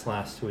podcast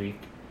last week,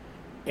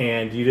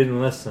 and you didn't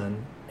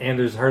listen, and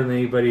there's hardly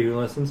anybody who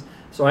listens,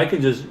 so I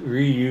can just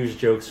reuse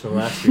jokes from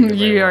last week. if I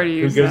You want. already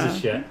used Who gives that. a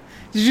shit?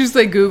 Did you just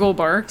like Google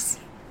Barks?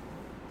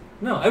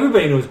 No,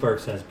 everybody knows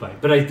Barks has bite,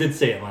 but I did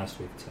say it last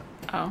week, so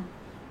Oh.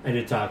 I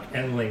did talk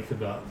at length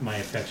about my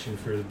affection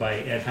for the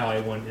bite and how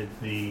I wanted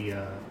the.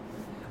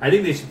 I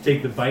think they should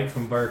take the bite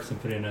from Barks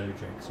and put it in other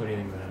drinks. What do you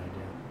think of that idea?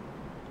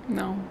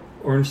 No.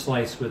 Orange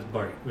slice with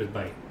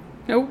bite.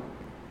 Nope.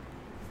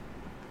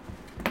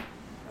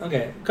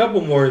 Okay, a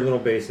couple more little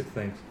basic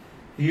things.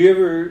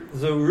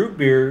 So root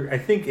beer, I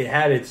think it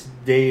had its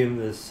day in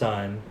the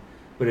sun,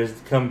 but has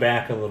come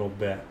back a little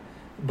bit.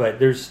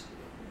 But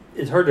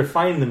it's hard to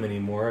find them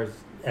anymore, as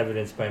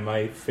evidenced by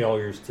my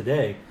failures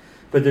today.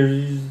 But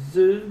there's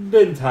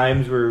been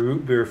times where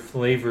root beer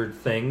flavored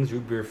things,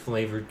 root beer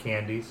flavored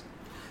candies,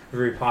 are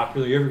very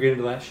popular. You ever get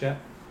into that shit?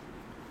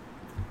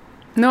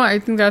 No, I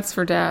think that's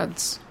for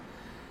dads.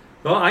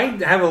 Well, I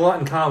have a lot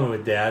in common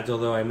with dads,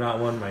 although I'm not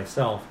one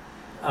myself.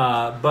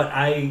 But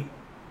I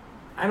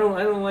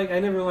never liked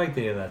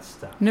any of that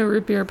stuff. No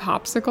root beer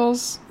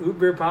popsicles. Root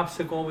beer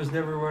popsicle was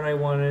never what I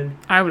wanted.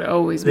 I would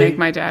always make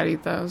my dad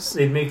eat those.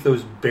 They'd make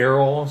those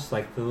barrels,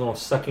 like the little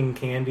sucking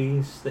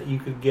candies that you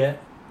could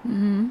get.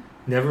 Mm-hmm.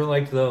 Never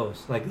liked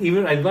those. Like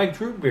even I liked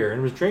root beer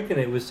and was drinking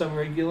it with some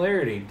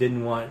regularity.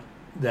 Didn't want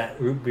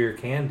that root beer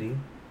candy.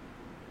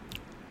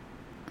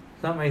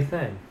 It's not my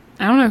thing.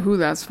 I don't know who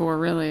that's for,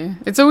 really.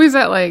 It's always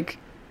at like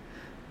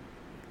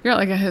you're at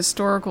like a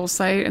historical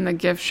site, and the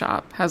gift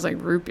shop has like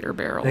root beer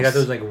barrels. They got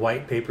those like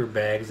white paper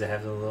bags that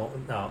have the little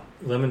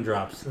lemon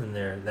drops in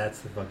there. That's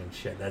the fucking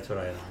shit. That's what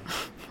I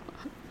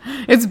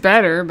like. It's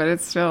better, but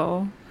it's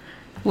still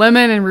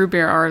lemon and root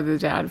beer are the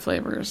dad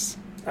flavors.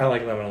 I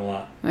like lemon a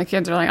lot. My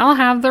kids are like, I'll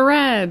have the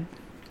red.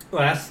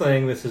 Last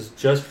thing, this has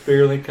just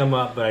barely come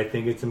up, but I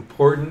think it's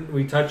important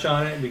we touch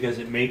on it because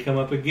it may come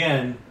up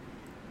again.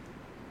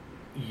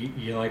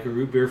 You like a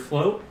root beer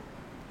float?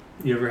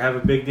 You ever have a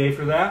big day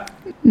for that?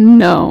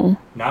 No,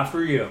 Not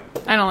for you.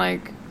 I don't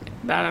like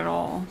that at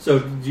all. So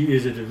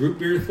is it a root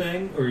beer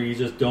thing, or you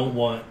just don't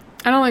want...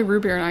 I don't like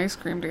root beer and ice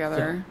cream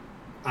together.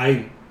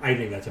 I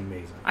think that's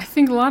amazing. I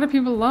think a lot of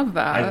people love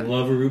that. I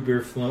love a root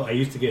beer float. I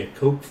used to get a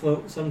Coke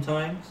float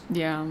sometimes.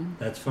 Yeah.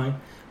 That's fine.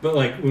 But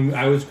like when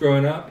I was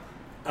growing up,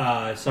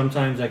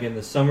 sometimes like in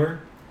the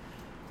summer,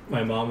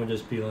 my mom would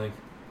just be like,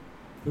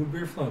 root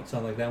beer float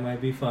sounds like that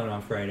might be fun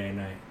on Friday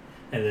night.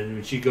 And then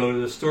when she'd go to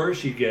the store,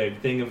 she'd get a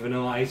thing of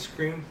vanilla ice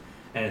cream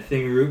and a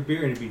thing of root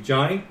beer, and it'd be,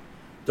 Johnny,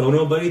 don't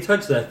nobody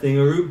touch that thing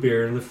of root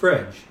beer in the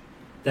fridge.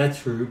 That's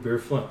for root beer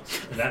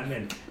floats. And that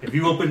meant if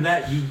you opened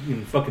that, you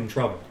in fucking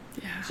trouble.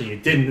 Yeah. So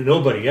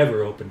nobody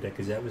ever opened it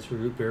because that was for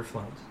root beer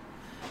floats.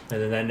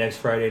 And then that next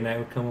Friday night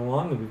would come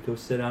along, and we'd go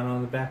sit out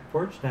on the back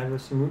porch and have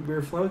us some root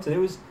beer floats, and it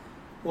was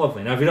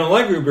lovely. Now, if you don't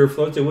like root beer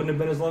floats, it wouldn't have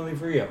been as lovely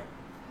for you.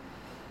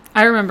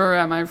 I remember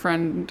at my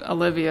friend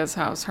Olivia's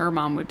house, her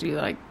mom would do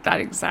like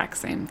that exact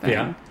same thing.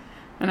 Yeah.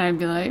 And I'd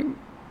be like,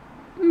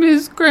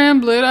 Miss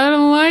Cramblett, I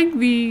don't like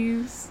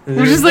these. And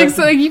Which is like, there's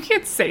so, like, you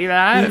can't say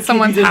that at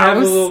someone's you just have a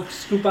house. little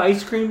scoop of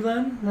ice cream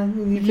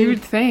then? You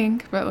would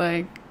think, but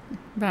like,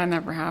 that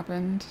never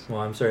happened.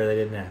 Well, I'm sorry that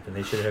didn't happen.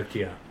 They should have hooked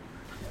you up.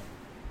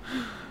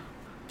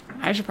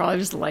 I should probably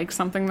just like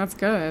something that's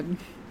good.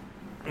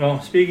 Well,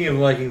 speaking of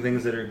liking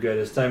things that are good,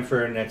 it's time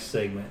for our next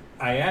segment.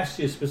 I asked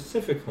you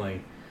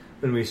specifically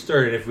when we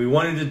started if we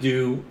wanted to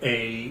do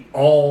a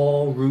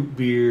all root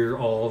beer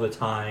all the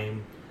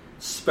time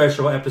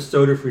special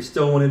episode, or if we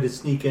still wanted to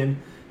sneak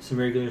in some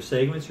regular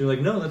segments. You're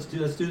like, no, let's do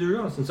the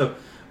roast. And so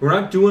we're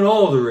not doing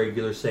all the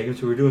regular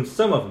segments, we're doing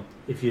some of them.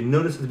 If you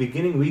notice at the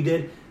beginning, we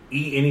did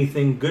Eat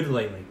Anything Good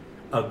Lately,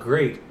 a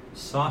great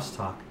Sauce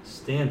Talk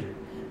standard.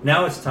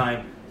 Now it's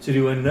time to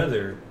do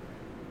another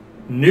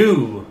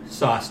new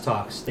Sauce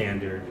Talk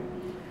standard.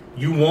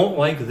 You won't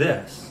like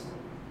this.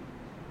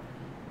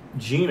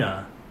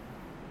 Gina,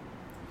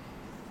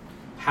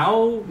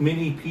 how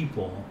many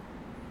people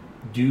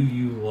do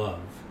you love?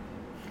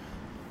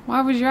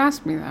 Why would you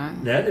ask me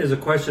that? That is a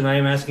question I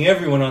am asking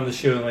everyone on the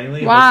show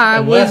lately. Why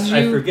unless would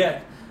I you-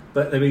 forget.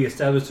 But let me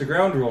establish the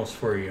ground rules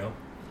for you.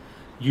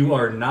 You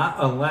are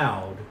not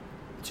allowed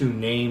to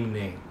name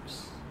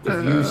names.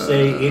 If you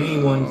say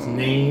anyone's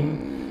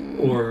name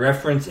or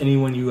reference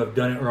anyone, you have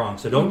done it wrong.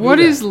 So don't. What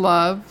do that. is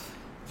love?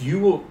 You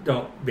will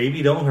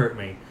don't hurt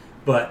me.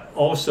 But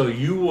also,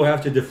 you will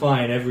have to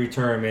define every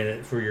term in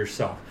it for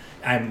yourself.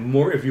 And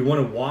more, if you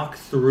want to walk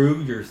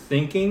through your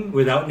thinking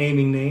without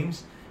naming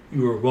names,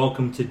 you are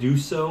welcome to do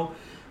so.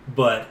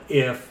 But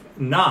if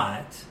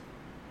not,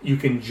 you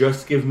can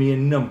just give me a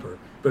number.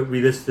 But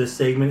this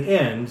segment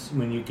ends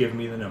when you give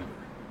me the number.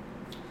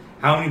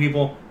 How many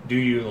people do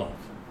you love?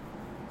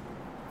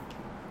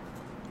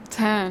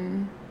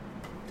 10.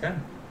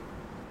 10.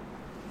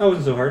 That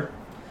wasn't so hard.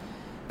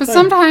 But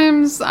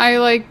sometimes I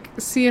like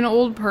see an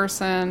old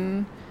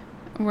person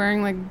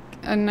wearing like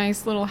a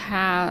nice little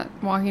hat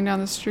walking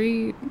down the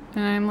street,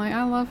 and I'm like,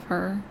 I love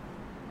her.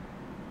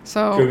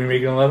 So, Should we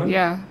make it 11?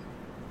 yeah.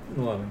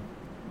 11.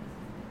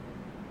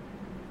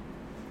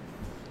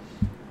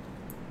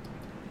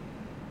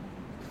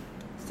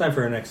 It's time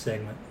for our next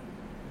segment.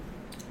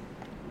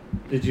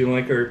 Did you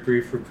like our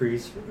brief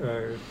reprieve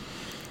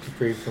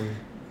from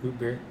root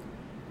beer?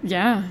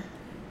 Yeah.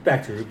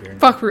 Back to root beer.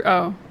 Fuck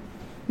oh.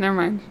 Never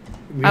mind.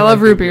 We I don't love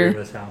like root beer. in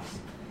this house.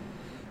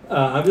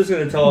 I'm just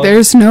going to tell.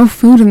 There's no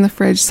food in the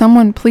fridge.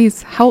 Someone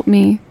please help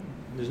me.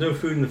 There's no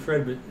food in the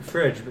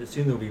fridge, but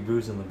soon there'll be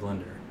booze in the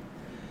blender.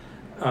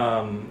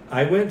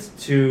 I went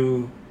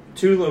to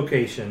 2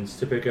 locations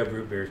to pick up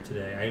root beer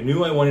today. I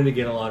knew I wanted to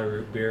get a lot of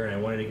root beer, and I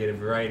wanted to get a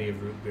variety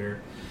of root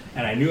beer.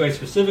 And I knew I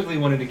specifically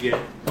wanted to get,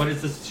 what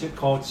is this shit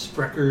called?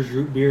 Sprecker's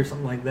root beer,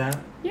 something like that?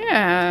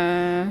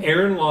 Yeah.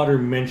 Aaron Lauder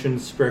mentioned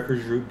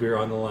Sprecker's root beer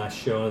on the last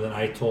show, and then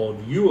I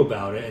told you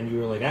about it, and you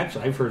were like,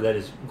 actually, I've heard that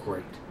is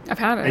great. I've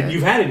had it. And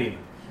you've had it even.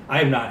 I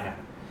have not had it.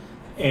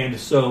 And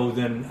so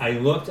then I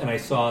looked and I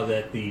saw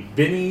that the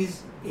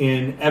Benny's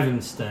in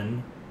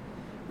Evanston,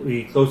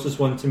 the closest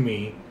one to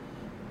me,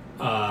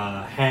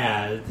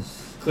 claimed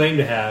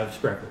to have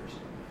Spreckers.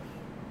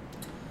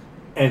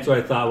 And so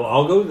I thought, well,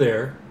 I'll go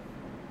there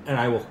and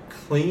I will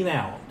clean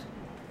out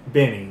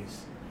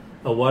Benny's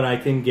of what I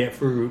can get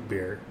for root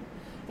beer.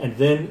 And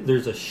then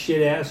there's a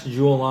shit-ass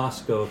Jewel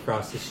Osco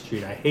across the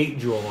street. I hate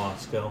Jewel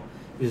Osco.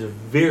 It is a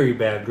very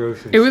bad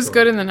grocery store. It was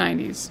good in the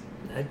 90s.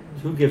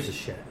 Who gives a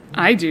shit?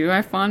 I do. I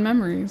have fond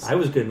memories. I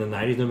was good in the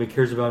 90s. Nobody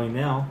cares about me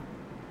now.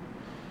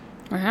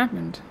 What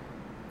happened?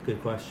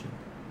 Good question.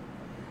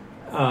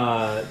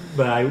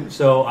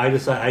 So I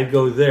decided I'd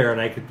go there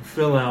and I could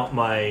fill out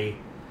my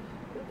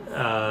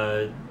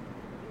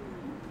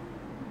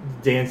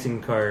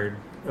dancing card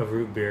of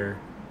root beer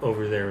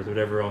over there with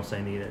whatever else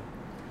I needed.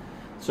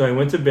 So I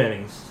went to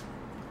Benny's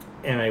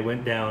and I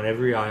went down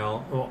every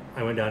aisle. Well,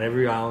 I went down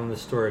every aisle in the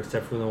store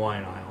except for the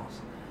wine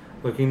aisles,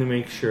 looking to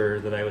make sure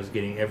that I was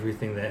getting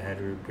everything that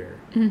had root beer.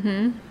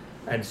 Mm-hmm.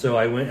 And so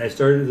I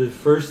started the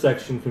first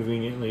section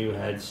conveniently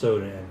had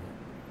soda in it.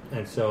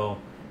 And so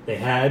they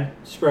had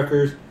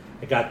Spreckers.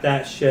 I got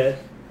that shit.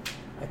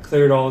 I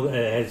cleared I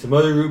had some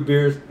other root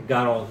beers. I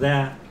got all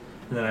that.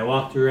 And then I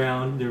walked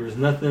around. There was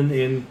nothing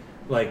in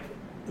like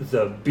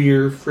the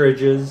beer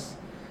fridges.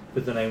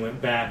 But then I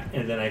went back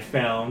and then I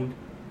found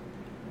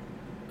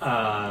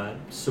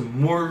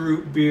some more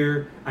root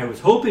beer. I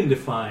was hoping to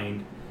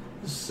find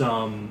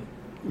some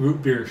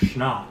root beer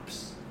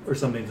schnapps or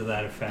something to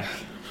that effect.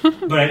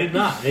 But I did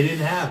not. They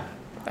didn't have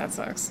it. That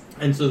sucks.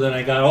 And so then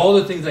I got all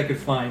the things I could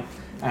find,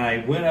 and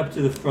I went up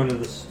to the front of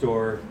the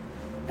store,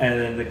 and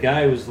then the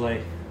guy was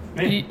like,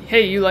 "Man,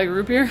 Hey, you like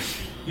root beer?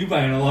 you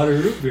buying a lot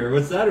of root beer.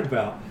 What's that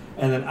about?"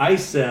 And then I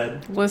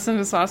said, Listen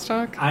to Sauce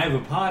Talk? "I have a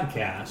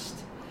podcast,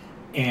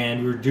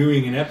 and we're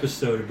doing an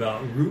episode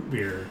about root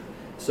beer,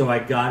 so I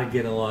got to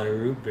get a lot of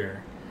root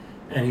beer."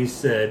 And he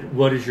said,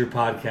 "What is your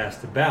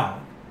podcast about?"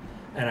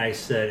 And I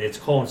said, "It's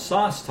called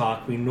Sauce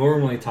Talk. We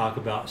normally talk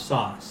about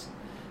sauce."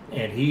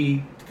 And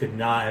he could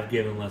not have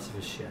given less of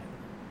a shit.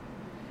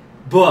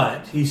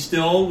 But he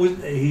still was.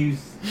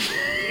 He's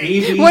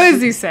ABC. What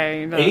does he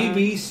say?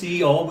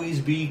 ABC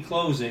always be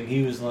closing.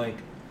 He was like,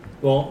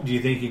 "Well, do you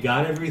think you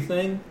got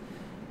everything?"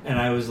 And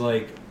I was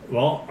like,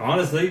 "Well,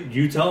 honestly,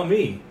 you tell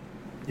me.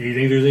 Do you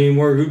think there's any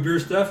more root beer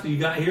stuff that you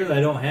got here that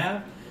I don't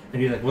have?"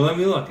 And he's like, "Well, let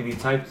me look." And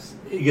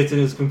he gets in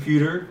his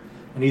computer,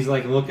 and he's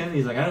like looking.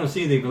 He's like, "I don't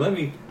see anything, but let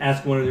me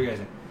ask one of the guys."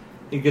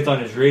 He gets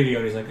on his radio,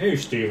 and he's like, "Hey,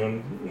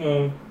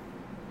 Steven,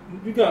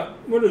 we got,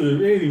 what is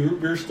it, any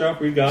root beer stuff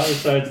we got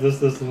besides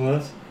this, and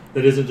this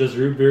that isn't just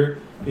root beer?"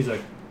 He's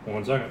like,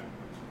 "1 second."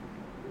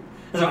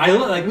 And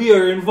so we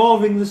are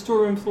involving the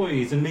store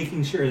employees and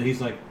making sure that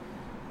he's like,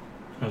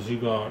 "Has you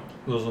got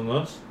this and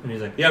this?" And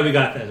he's like, "Yeah, we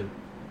got that."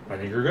 I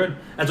think you're good.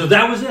 And so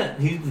that was it.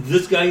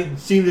 This guy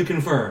seemed to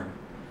confirm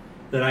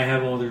that I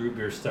have all the root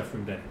beer stuff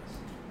from Benny's.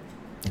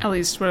 At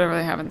least whatever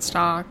they have in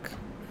stock.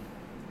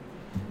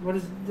 What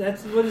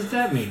does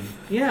that mean?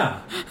 Yeah,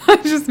 I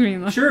just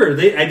mean, like, sure.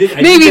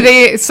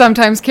 They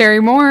sometimes carry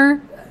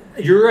more.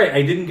 You're right.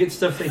 I didn't get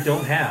stuff they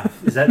don't have.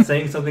 Is that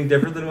saying something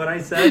different than what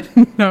I said?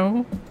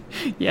 No.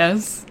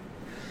 Yes,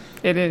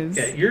 it is.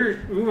 Yeah,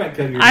 we might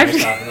cut your I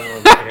mic off in a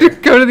little have to bit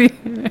here. go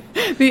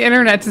to the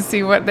internet to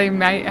see what they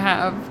might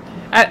have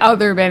at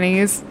other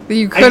Benny's that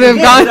you could have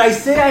gone. Did I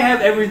say I have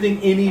everything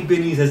any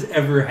Benny's has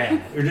ever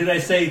had? Or did I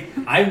say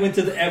I went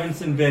to the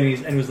Evanston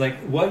Benny's and was like,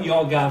 "What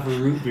y'all got for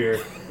root beer?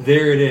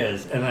 There it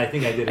is." And I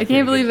think I did. I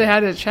can't believe they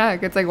had to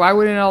check. It's like, why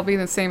wouldn't it all be in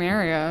the same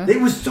area?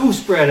 It was so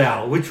spread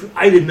out, which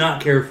I did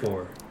not care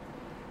for.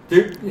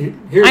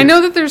 I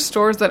know that there's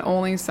stores that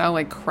only sell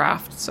like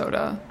craft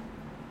soda.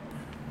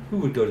 Who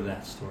would go to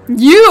that store?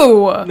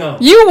 You! No.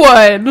 You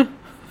would!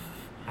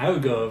 I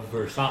would go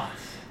Versace.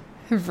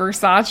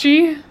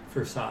 Versace?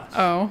 Versace.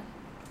 Oh.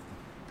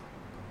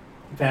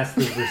 Past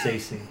the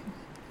Versace.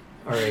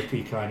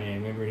 R.I.P. Kanye.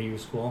 Remember he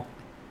was cool?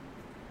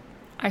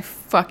 I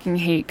fucking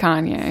hate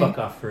Kanye. Fuck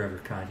off forever,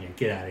 Kanye.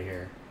 Get out of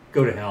here.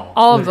 Go to hell.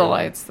 All of the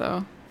Literally. lights,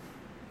 though.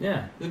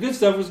 Yeah. The good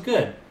stuff was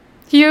good.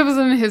 He was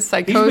in his He's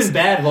psychosis. been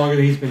bad longer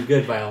than he's been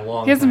good by a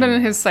long time. He hasn't been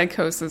in his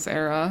psychosis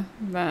era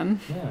then.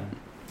 Yeah.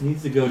 He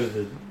needs to go to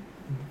the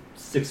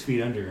 6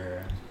 feet under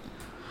era.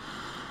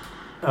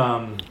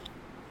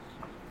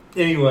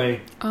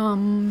 Anyway.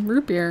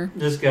 Root beer.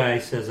 This guy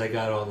says I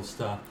got all the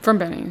stuff. From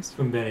Benny's.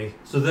 From Benny.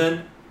 So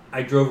then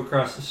I drove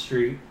across the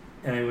street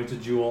and I went to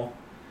Jewel.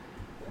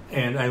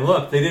 And I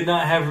looked. They did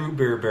not have root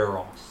beer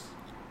barrels.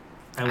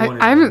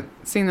 I haven't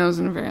seen those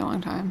in a very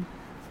long time.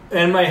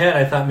 In my head,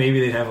 I thought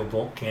maybe they'd have a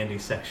bulk candy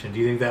section. Do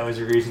you think that was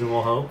a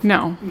reasonable hope?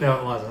 No. No,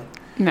 it wasn't.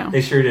 No.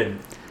 They sure didn't.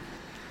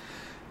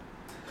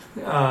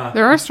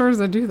 There are stores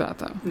that do that,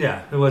 though.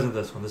 Yeah, it wasn't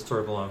this one. The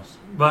store blows.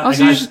 But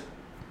Also,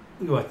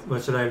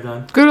 what should I have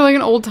done? go to like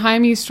an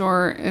old-timey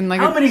store and like...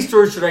 How many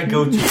stores should I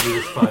go to for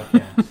this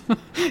podcast?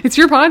 It's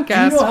your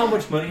podcast. Do you know how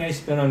much money I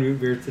spent on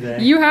root beer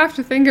today? You have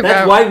to think about...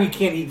 That's why we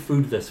can't eat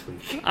food this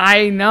week.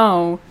 I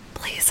know.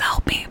 Please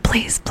help me.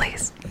 Please,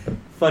 please.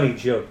 Funny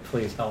joke.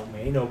 Please help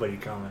me. Ain't nobody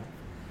coming.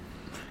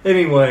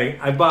 Anyway,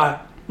 I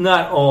bought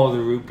not all the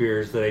root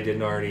beers that I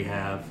didn't already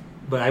have,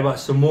 but I bought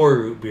some more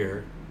root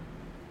beer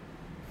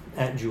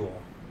at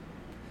Jewel.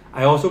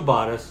 I also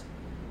bought us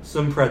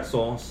some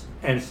pretzels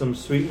and some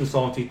sweet and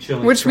salty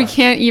chili Which we crunch.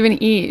 can't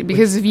even eat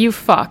because of you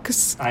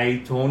fucks. I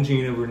told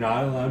Gina we're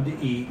not allowed to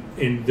eat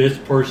in this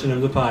portion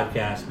of the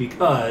podcast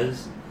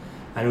because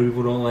I know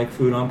people don't like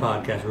food on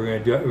podcasts. We're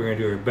gonna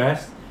do our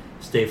best,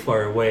 stay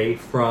far away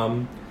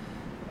from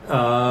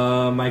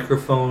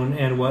microphone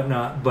and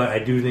whatnot. But I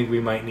do think we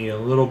might need a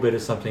little bit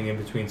of something in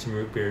between some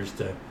root beers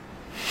to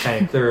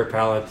kind of clear our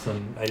palates.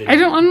 And I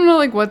don't know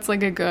like what's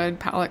like a good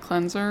palate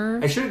cleanser.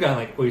 I should have gotten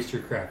like oyster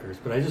crackers,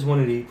 but I just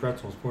wanted to eat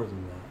pretzels more than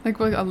that. Like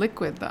a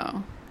liquid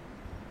though.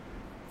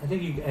 I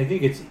think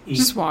it's eat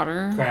Just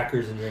water.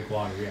 crackers and drink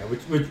water. Yeah,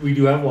 which we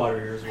do have water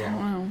here as I well.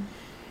 don't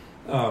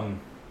know.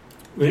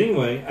 But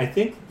anyway, I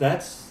think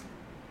that's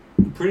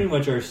pretty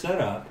much our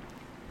setup.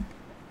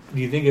 Do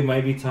you think it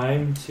might be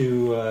time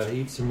to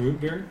eat some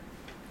root beer?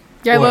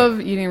 Yeah, What? I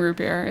love eating root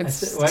beer. Why It's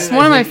did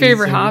one I of my say eat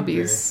favorite some root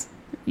hobbies.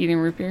 Eating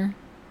root beer.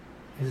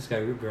 I just got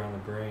root beer on the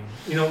brain.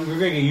 You know, we're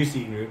going to get used to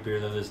eating root beer,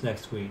 though, this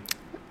next week.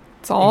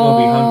 It's gonna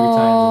be hungry times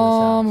in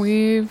all this house.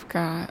 we've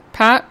got.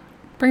 Pat,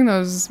 bring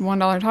those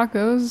 $1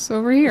 tacos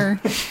over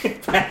here.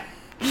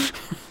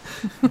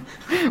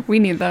 We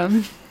need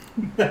them.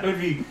 That would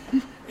be...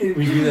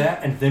 We do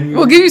that, and then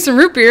We'll give you some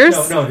root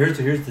beers. No,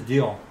 here's the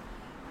deal.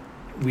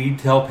 We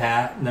tell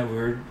Pat that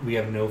we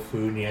have no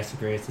food, and he has to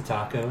bring us the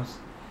tacos.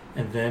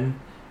 And then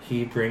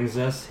he brings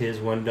us his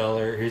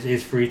 $1,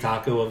 his free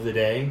taco of the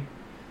day.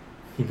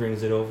 He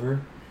brings it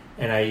over,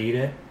 and I eat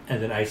it.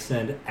 And then I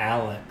send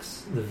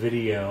Alex the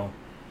video,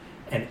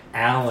 and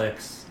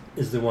Alex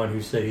is the one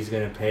who said he's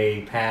going to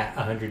pay Pat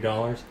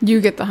 $100.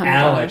 You get the $100.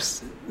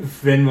 Alex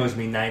Venmos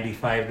me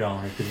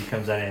 $95 because he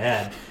comes out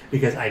ahead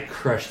because I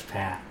crushed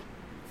Pat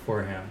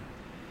for him.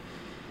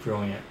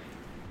 Brilliant.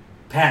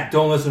 Pat,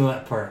 don't listen to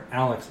that part.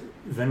 Alex,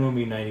 Venmo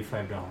me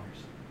 $95.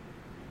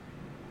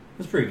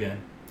 That's pretty good.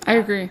 I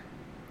agree.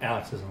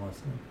 Alex isn't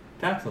listening.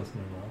 Pat's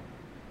listening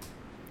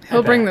though.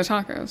 He'll Hey, bring the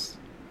Pat. tacos.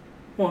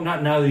 Well,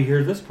 not now that you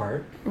hear this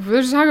part.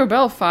 There's a Taco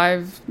Bell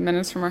 5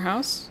 minutes from our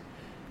house.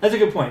 That's a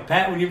good point.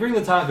 Pat, when you bring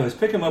the tacos,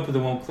 pick them up with the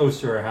one close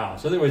to our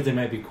house. Otherwise, they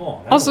might be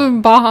cold. Also,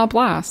 Baja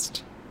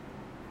Blast.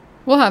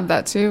 We'll have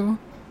that too.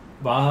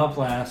 Baja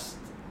Blast,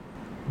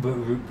 but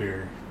root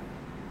beer.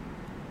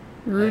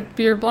 Root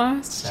beer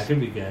blast? That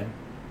could be good.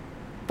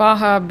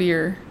 Baja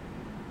beer.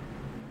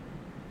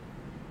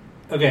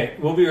 Okay,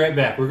 we'll be right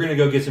back. We're going to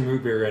go get some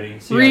root beer ready.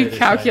 See you on the other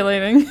side.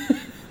 Recalculating.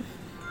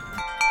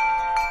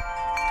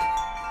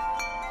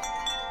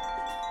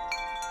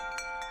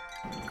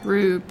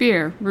 Root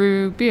beer,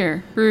 root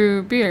beer,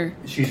 root beer.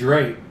 She's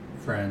right,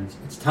 friends.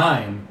 It's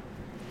time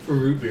for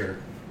root beer.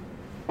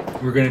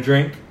 We're going to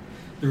drink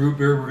the root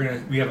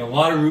beer. We have a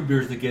lot of root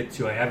beers to get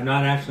to. I have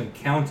not actually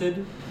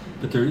counted,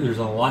 but there's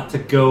a lot to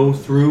go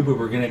through, but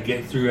we're going to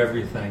get through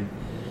everything.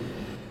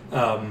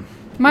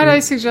 Might I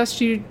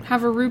suggest you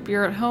have a root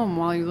beer at home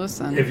while you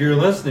listen? If you're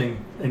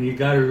listening and you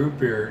got a root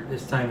beer,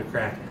 it's time to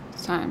crack it.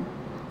 It's time.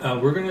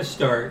 We're going to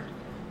start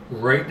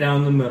right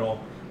down the middle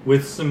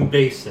with some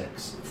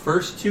basics.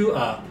 First two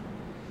up,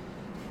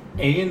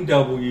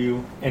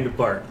 A&W and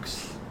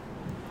Barks.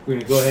 We're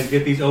going to go ahead and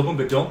get these open,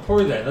 but don't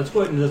pour that. Let's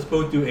go ahead and let's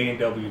both do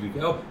A&W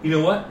together. Oh, you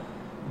know what?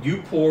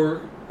 You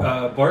pour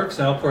Barks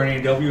and I'll pour an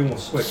A&W and we'll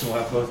switch and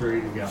we'll have both ready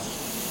to go.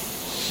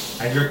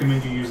 I'd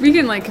recommend you use We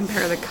can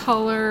compare the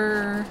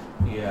color.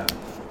 Yeah.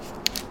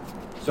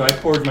 So I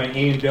poured my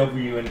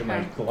A&W into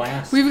my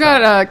glass. We've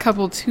got a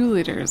couple 2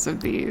 liters of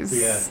these.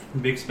 Yeah,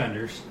 big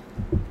spenders.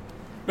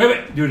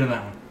 Wait, do it on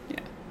that one. Yeah.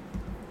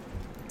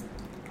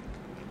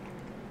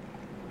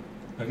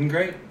 Looking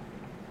great.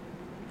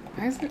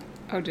 Why is it?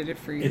 Oh, did it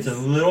freeze? It's a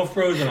little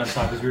frozen on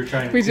top because we were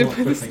trying to We cool did it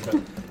put this quickly.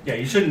 But yeah,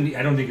 you shouldn't.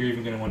 I don't think you're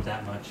even going to want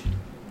that much.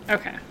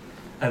 Okay.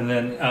 And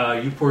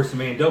then you pour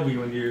some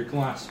A&W into your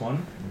glass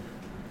one.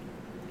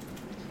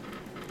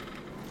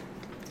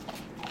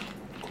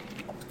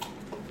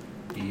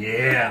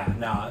 Yeah.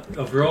 Now,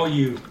 for all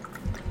you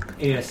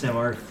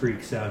ASMR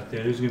freaks out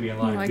there, there's going to be a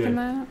lot You of liking good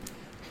that?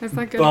 Is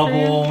that good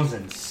bubbles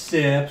and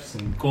sips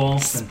and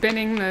gulps. for you? And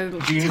Spinning the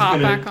Gina's top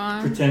gonna back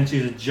on. pretend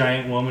she's a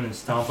giant woman and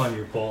stomp on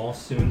your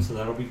balls soon, so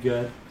that'll be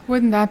good.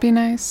 Wouldn't that be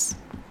nice?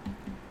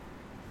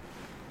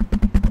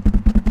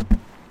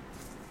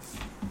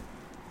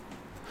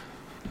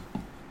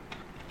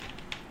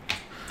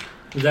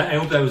 I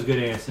hope that was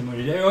good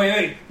ASMR. Oh,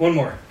 wait, one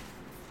more.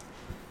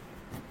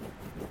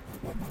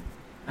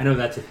 I know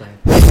that's a thing.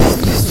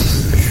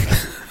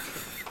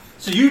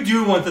 So you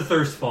do want the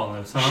thirst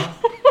follows, huh?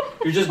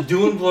 You're just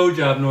doing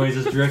blowjob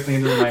noises directly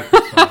into the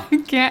microphone.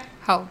 I can't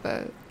help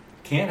it.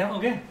 Can't help.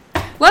 Okay.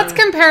 Let's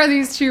compare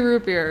these 2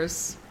 root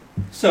beers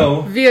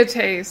So via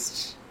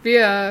taste,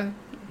 via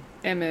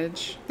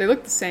image. They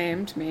look the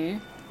same to me.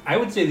 I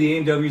would say the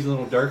A&W is a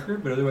little darker,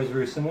 but otherwise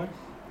very similar.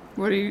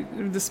 What do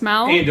you? The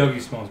smell? A&W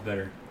smells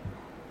better.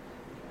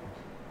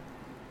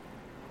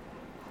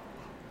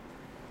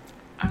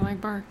 I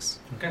like Barks.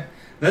 Okay.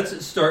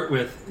 Let's start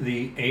with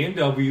the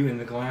A&W in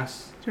the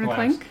glass. Do you want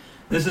to clink?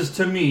 This is,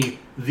 to me,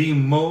 the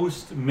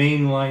most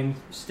mainline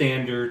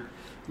standard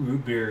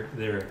root beer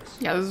there is.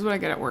 Yeah, this is what I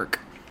get at work.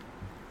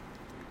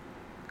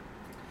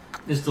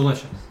 It's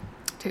delicious.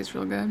 Tastes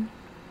real good.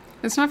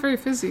 It's not very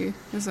fizzy,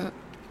 is it?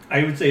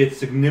 I would say it's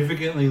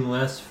significantly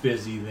less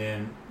fizzy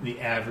than the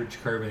average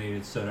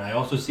carbonated soda. I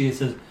also see it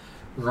says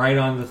right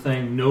on the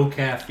thing, no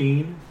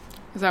caffeine.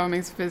 Is that what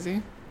makes it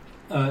fizzy?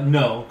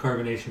 No,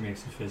 carbonation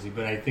makes it fizzy,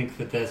 but I think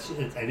I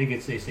think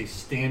it's a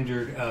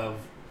standard of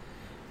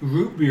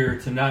root beer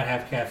to not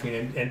have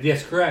caffeine. And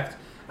yes, correct.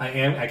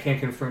 I can't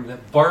confirm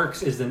that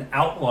Barks is an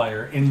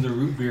outlier in the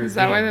root beer. Is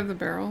that why game. they have the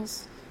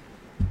barrels?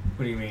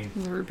 What do you mean?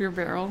 The root beer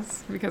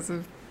barrels? Because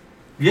of...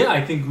 Yeah,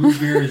 I think root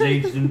beer is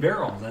aged in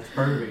barrels. That's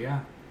part of it,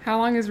 yeah. How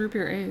long is root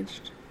beer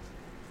aged?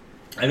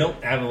 I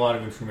don't have a lot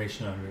of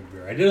information on root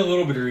beer. I did a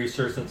little bit of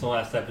research since the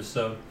last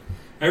episode.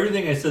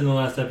 Everything I said in the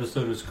last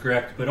episode was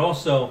correct, but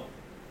also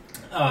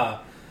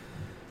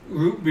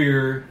root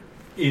beer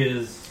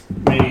is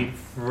made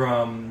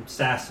from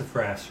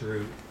sassafras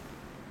root.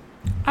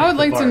 I would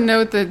like to bark.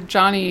 note that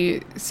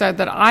Johnny said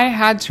that I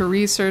had to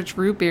research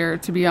root beer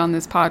to be on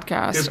this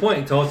podcast. Good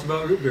point. Tell us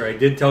about root beer. I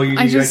did tell you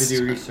I you had just, to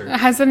do research.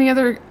 Has any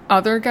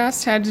other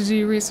guest had to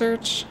do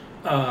research?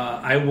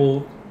 I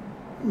will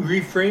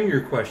reframe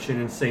your question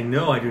and say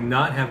no. I do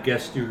not have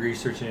guests do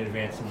research in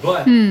advance,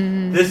 but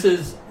this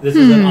is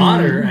an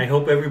honor. I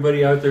hope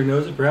everybody out there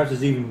knows it. Perhaps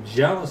is even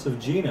jealous of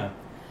Gina.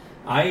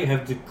 I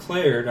have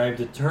declared. I've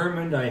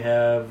determined.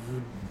 I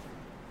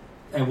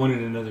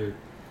wanted another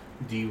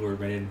D word,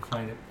 but I didn't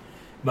find it.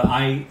 But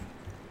I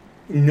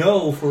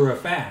know for a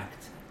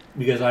fact,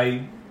 because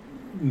I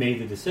made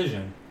the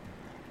decision,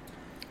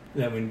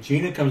 that when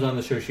Gina comes on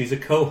the show, she's a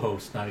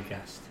co-host, not a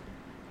guest.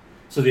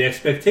 So the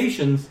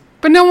expectations...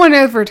 But no one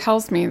ever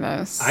tells me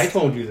this. I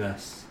told you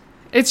this.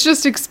 It's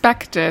just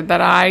expected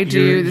that I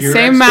do the Your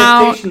same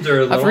amount expectations are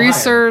a of little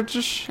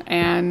research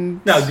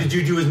and... Now, did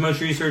you do as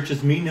much research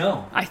as me?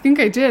 No. I think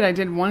I did. I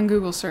did one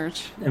Google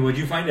search. And what'd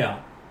you find out?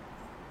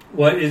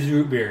 What is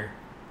root beer?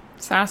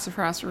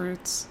 Sassafras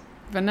roots.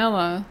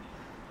 Vanilla.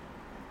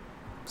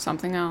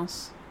 Something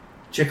else.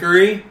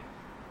 Chicory?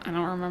 I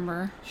don't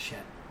remember. Shit.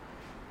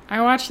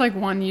 I watched like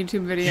one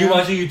YouTube video. Did you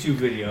watch a YouTube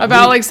video?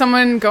 About like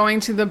someone going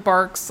to the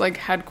Barks like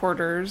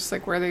headquarters,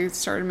 like where they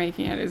started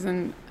making it. Is it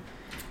in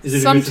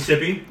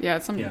Mississippi? Yeah,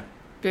 it's some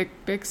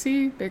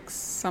Bixie? Bix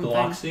something.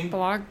 Biloxi?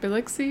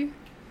 Biloxi?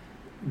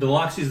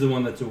 Biloxi's the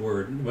one that's a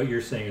word. What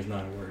you're saying is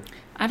not a word.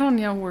 I don't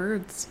know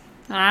words.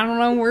 I don't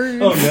know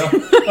words. Oh no.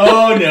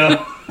 Oh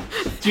no.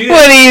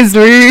 What is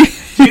root?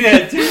 Gina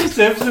had 2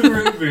 sips of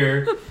root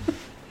beer.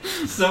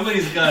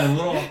 Somebody's got a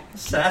little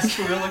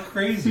sarsaparilla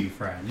crazy,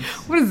 friends.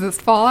 What is this,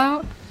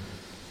 Fallout?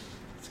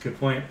 That's a good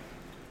point.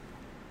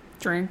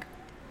 Drink.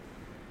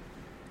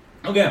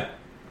 Okay.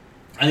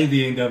 I think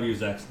the A&W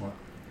is excellent.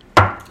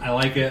 I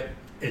like it.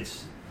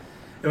 If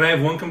I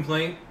have one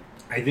complaint,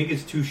 I think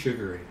it's too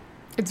sugary.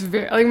 It's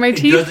very, like my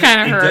teeth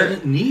kind of hurt. It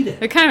doesn't need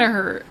it. It kind of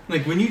hurt.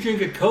 Like when you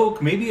drink a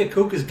Coke, maybe a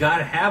Coke has got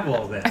to have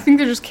all that. I think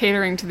they're just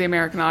catering to the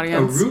American A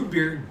audience. root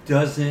beer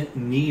doesn't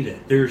need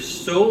it. There's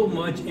so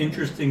much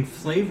interesting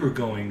flavor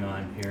going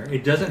on here.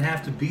 It doesn't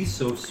have to be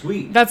so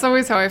sweet. That's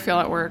always how I feel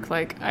at work.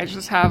 Like I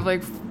just have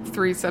like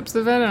 3 sips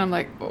of it and I'm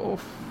like, oh,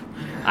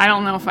 I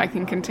don't know if I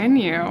can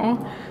continue.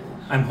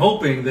 I'm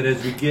hoping that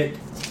as we get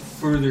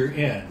further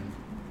in,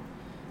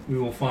 we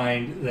will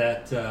find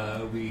that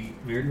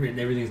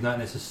everything's not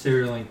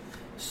necessarily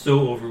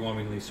so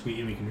overwhelmingly sweet,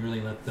 and we can really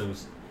let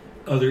those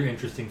other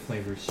interesting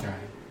flavors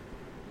shine.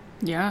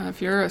 Yeah,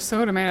 if you're a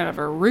soda made out of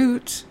a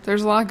root,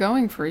 there's a lot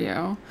going for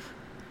you.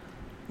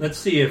 Let's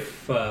see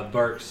if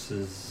Barks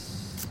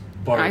is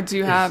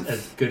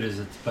as good as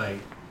its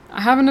bite.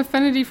 I have an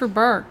affinity for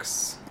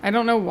Barks. I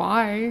don't know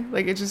why.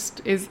 Like it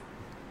just is.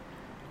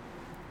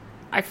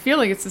 I feel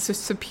like it's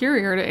just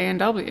superior to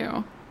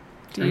A&W.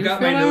 Do you got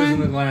feel my that nose way? in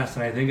the glass,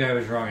 and I think I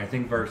was wrong. I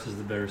think Barks is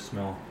the better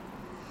smell.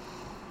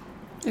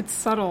 It's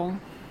subtle.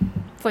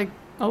 It's like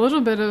a little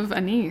bit of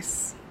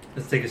anise.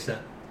 Let's take a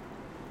sip.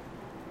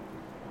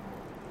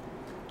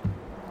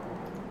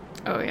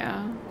 Oh,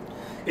 yeah.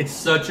 It's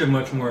such a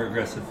much more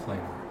aggressive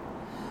flavor.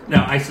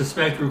 Now, I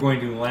suspect we're going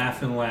to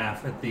laugh and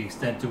laugh at the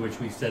extent to which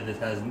we said this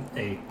has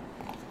a,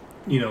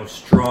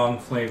 strong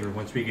flavor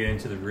once we get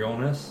into the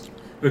realness.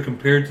 But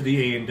compared to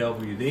the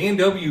A&W, the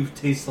A&W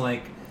tastes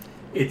like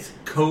it's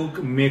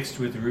Coke mixed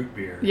with root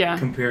beer. Yeah.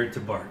 Compared to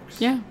Barks.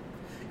 Yeah.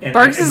 And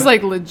Barks is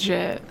like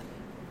legit.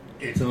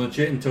 It's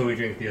legit until we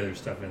drink the other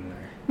stuff in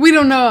there. We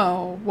don't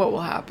know what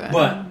will happen.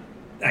 But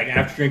like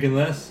after drinking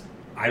this,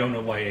 I don't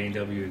know why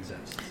A&W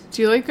exists.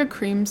 Do you like a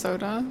cream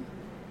soda?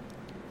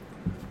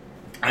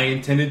 I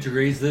intended to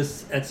raise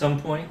this at some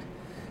point,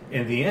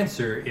 and the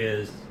answer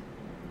is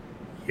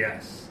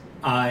yes.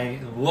 I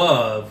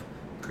love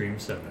cream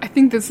soda. I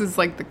think this is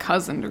like the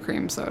cousin to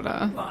cream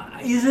soda.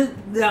 Is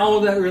it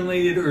all that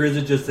related, or is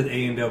it just that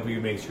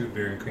A&W makes root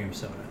beer and cream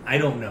soda? I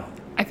don't know.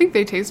 I think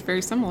they taste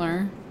very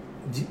similar.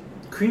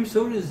 Cream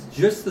soda is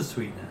just the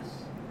sweetness.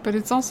 But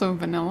it's also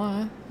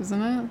vanilla,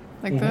 isn't it?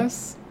 Like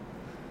this?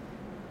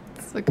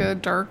 It's like a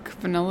dark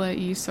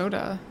vanilla-y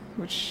soda,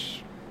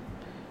 which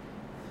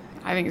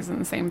I think is in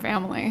the same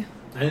family.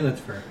 I think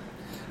that's fair.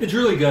 It's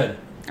really good.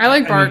 I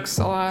like Barks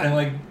a lot.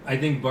 I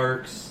think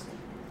Barks...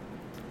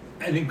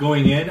 I think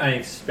going in, I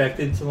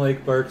expected to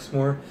like Barks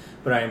more,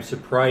 but I am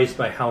surprised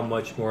by how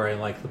much more I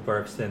like the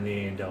Barks than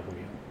the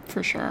A&W.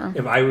 For sure.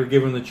 If I were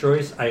given the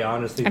choice, I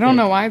honestly I don't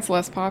know why it's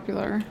less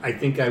popular. I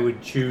think I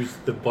would choose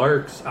the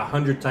Barks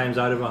 100 times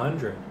out of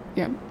 100.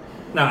 Yep.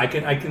 Now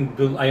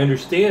I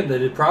understand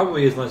that it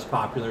probably is less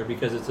popular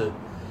because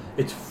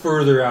it's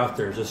further out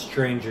there. It's a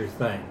stranger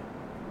thing.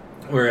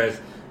 Whereas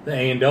the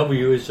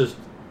A&W is just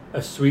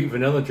a sweet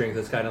vanilla drink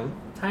that's got a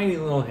tiny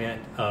little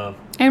hint of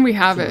and we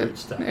have it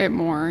stuff. It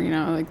more,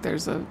 like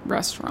there's a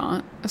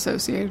restaurant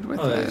associated with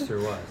it. Oh, yes, there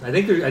was. I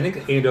think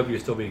A&W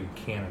is still big in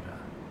Canada.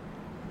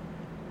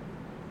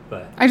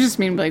 But I just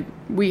mean like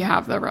we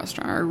have the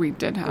restaurant, or we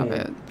did have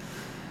it.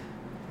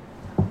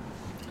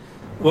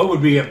 What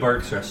would be at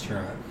Barks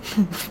restaurant?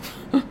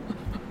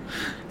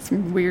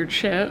 Some weird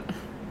shit.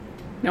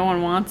 No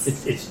one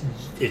wants. It's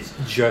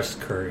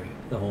just curry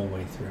the whole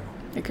way through.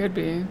 It could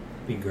be.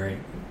 Be great.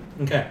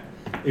 Okay,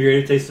 are you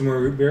ready to taste some more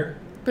root beer?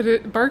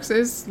 But Barks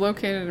is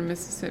located in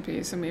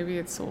Mississippi, so maybe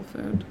it's soul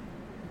food.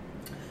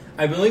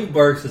 I believe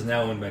Barks is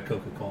now owned by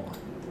Coca-Cola.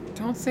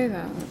 Don't say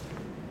that.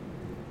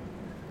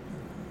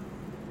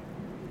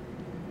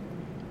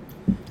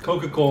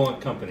 Coca-Cola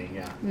Company,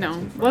 yeah.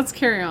 No, let's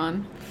carry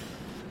on.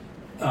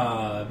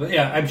 But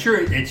yeah, I'm sure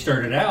it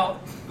started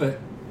out, but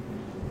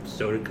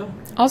so did Coke.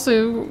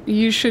 Also,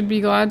 you should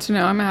be glad to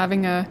know I'm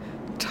having a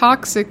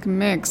toxic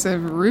mix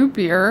of root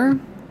beer,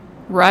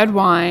 red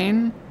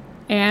wine,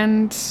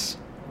 and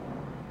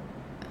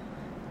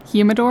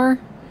Humidor.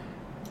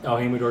 Oh,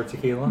 Humidor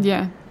tequila?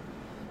 Yeah.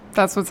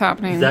 That's what's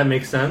happening Does that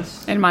make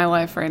sense? in my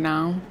life right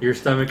now. Your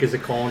stomach is a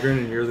cauldron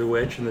and you're the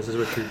witch and this is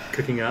what you're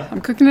cooking up? I'm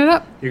cooking it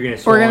up. You're going to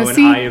We're swallow gonna an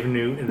see. eye of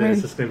newt and then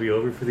it's just going to be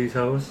over for these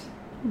hoes?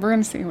 We're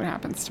going to see what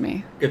happens to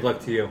me. Good luck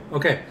to you.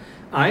 Okay,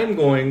 I am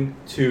going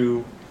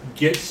to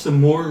get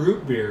some more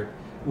root beer.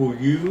 Will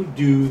you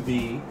do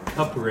the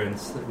cup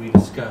rinse that we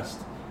discussed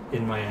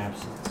in my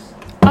absence?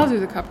 I'll do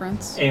the cup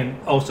rinse. And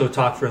also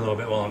talk for a little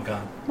bit while I'm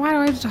gone. Why do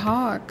I have to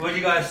talk? What do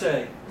you guys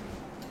say?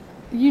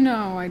 You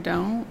know I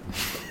don't.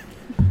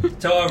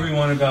 Tell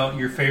everyone about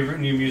your favorite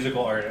new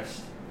musical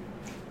artist.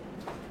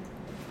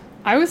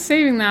 I was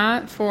saving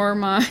that for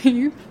my...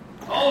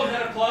 Oh, is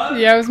that a plug?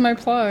 Yeah, it was my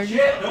plug.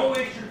 Shit, don't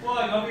waste your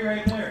plug. I'll be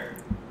right there.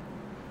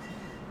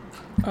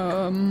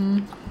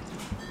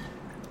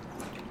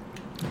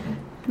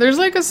 There's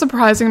like a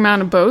surprising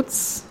amount of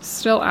boats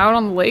still out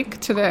on the lake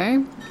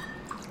today,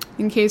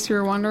 in case you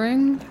were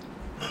wondering.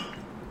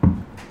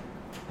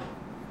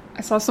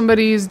 I saw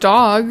somebody's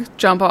dog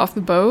jump off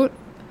the boat,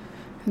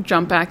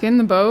 jump back in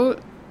the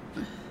boat,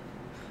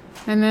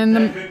 and then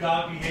Is that good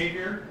dog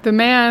behavior? the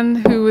man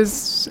who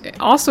was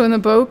also in the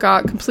boat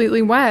got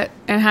completely wet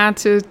and had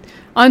to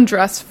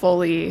undress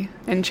fully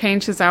and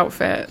change his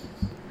outfit.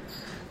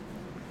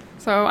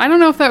 So I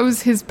don't know if that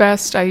was his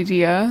best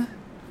idea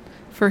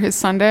for his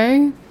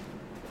Sunday,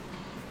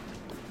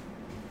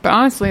 but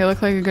honestly, it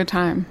looked like a good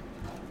time.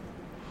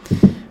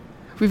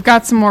 We've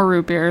got some more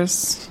root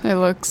beers, it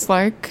looks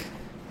like.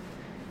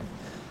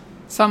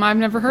 Some I've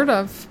never heard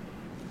of.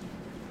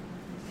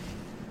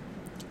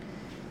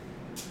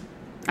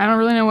 I don't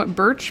really know what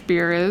birch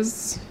beer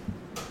is.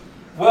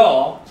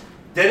 Well,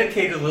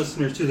 dedicated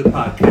listeners to the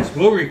podcast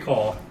will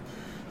recall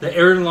that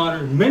Aaron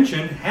Lauder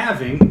mentioned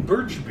having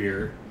birch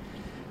beer.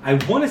 I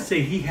want to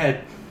say he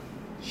had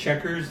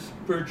Checkers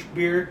birch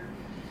beer.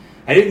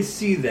 I didn't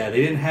see that.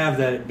 They didn't have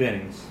that at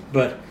Benny's.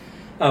 But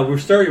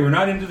we're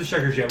not into the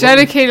Checkers yet.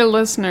 Dedicated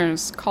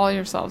listeners, call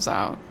yourselves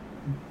out.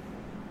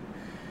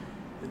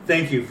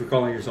 Thank you for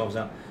calling yourselves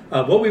out.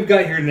 What we've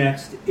got here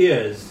next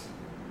is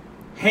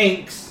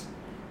Hank's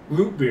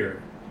root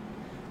beer.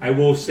 I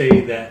will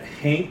say that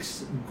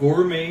Hank's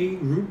gourmet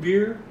root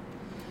beer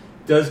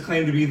does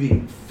claim to be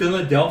the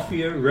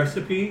Philadelphia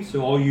recipe.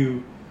 So all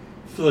you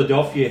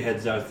Philadelphia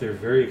heads out there,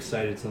 very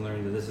excited to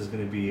learn that this is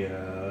going to be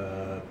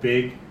a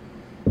big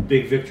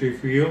victory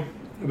for you.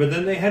 But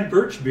then they had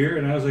birch beer,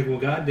 and I was like, well,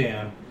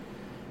 goddamn.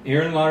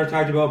 Aaron Lauder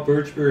talked about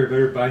birch beer. I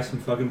better buy some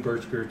fucking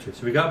birch beer too.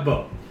 So we got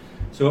both.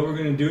 So what we're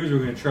going to do is we're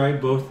going to try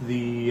both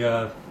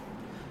the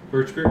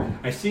birch beer.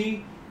 I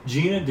see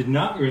Gina did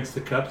not rinse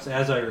the cups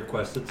as I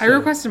requested. I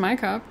requested my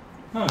cup.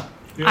 Huh.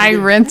 I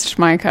rinsed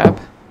my cup.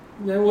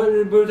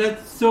 But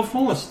that's still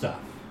full of stuff.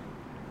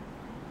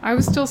 I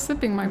was still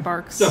sipping my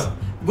barks. So,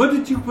 what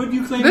did you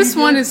claim? This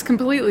you one did? is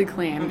completely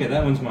clean. Okay,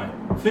 that one's mine.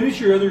 Finish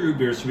your other root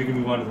beer so we can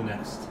move on to the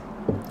next.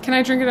 Can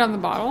I drink it out of the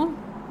bottle?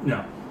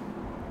 No.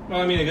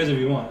 Well, I mean, I guess if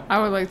you want. I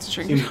would like to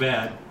drink Seems it.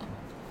 bad.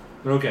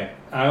 But okay.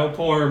 I'll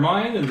pour her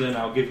mine and then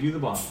I'll give you the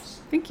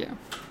bottles. Thank you.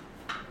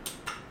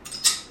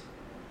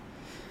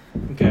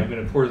 Okay, I'm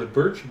going to pour the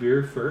birch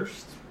beer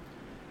first.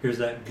 Here's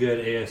that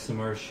good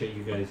ASMR shit,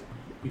 you guys.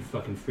 You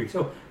fucking freaks.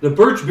 Oh, the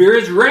birch beer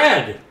is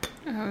red!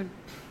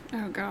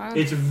 Oh God.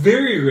 It's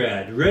very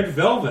red. Red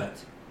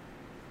velvet.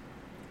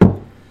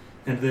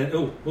 And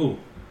then,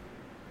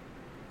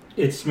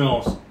 it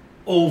smells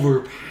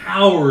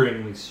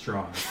overpoweringly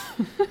strong.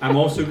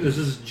 This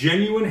is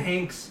genuine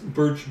Hank's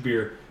birch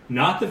beer,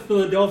 not the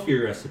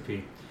Philadelphia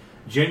recipe.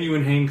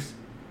 Genuine Hank's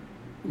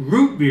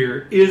root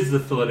beer is the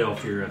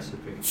Philadelphia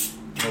recipe.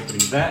 I'm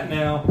opening that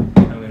now.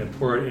 I'm going to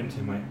pour it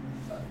into my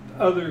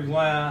other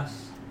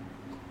glass.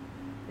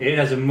 It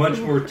has a much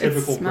more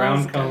typical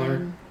brown color.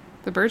 Good.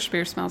 The birch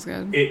beer smells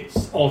good. It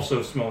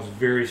also smells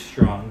very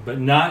strong, but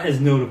not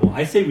as notable.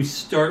 I say we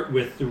start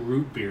with the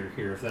root beer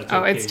here, if that's okay.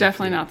 Oh, it's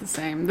definitely not the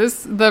same.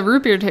 The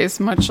root beer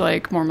tastes more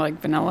like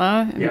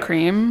vanilla and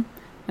cream,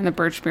 and the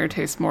birch beer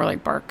tastes more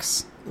like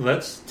barks.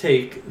 Let's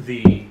take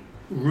the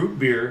root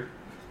beer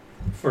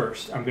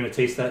first. I'm going to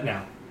taste that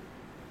now.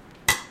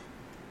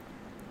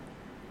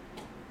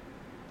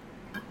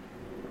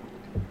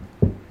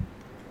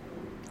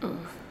 Ugh,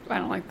 I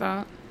don't like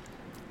that.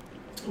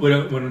 What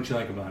don't you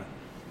like about it?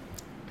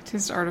 It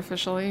tastes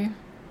artificially.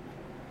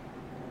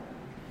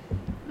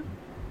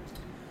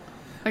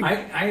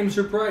 I am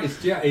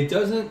surprised. Yeah, it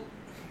doesn't...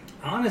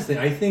 Honestly,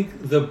 I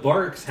think the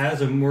Barks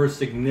has a more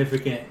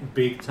significant,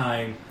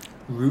 big-time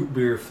root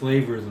beer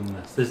flavor than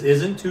this. This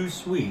isn't too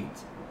sweet.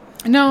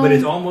 No. But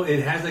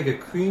it has like a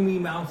creamy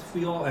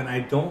mouthfeel, and I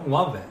don't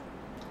love it.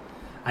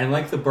 I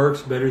like the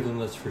Barks better than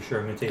this for sure.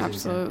 I'm going to taste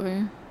it again.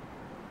 Absolutely.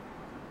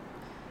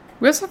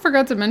 We also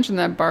forgot to mention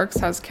that Barks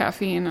has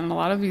caffeine, and a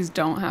lot of these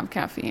don't have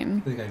caffeine.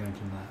 I think I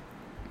mentioned that.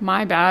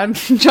 My bad.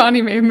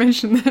 Johnny may have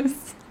mentioned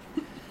this.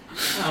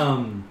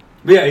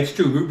 But yeah, it's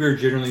true. Root beer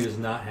generally does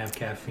not have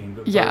caffeine,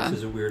 but Yeah. Barks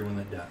is a weird one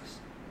that does.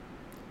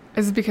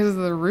 Is it because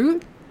of the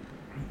root?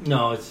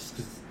 No, it's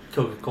just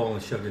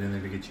Coca-Cola shoved it in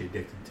there to get you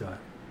addicted to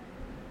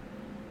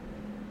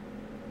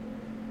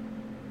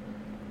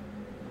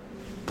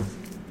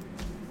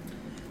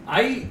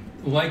it.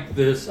 like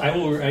this.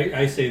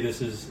 I say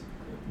this is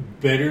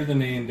better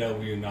than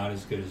A&W, not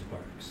as good as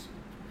Barks.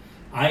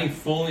 I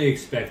fully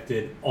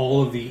expected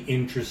all of the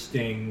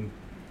interesting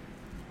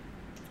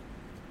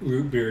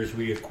root beers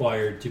we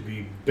acquired to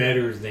be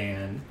better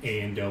than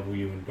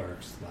A&W and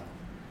Barks level.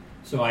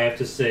 So I have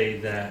to say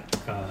that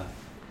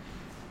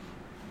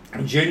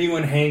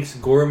Genuine Hank's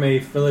Gourmet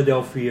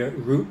Philadelphia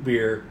root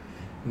beer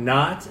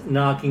not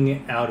knocking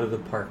it out of the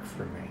park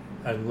for me.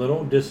 I'm a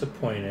little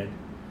disappointed.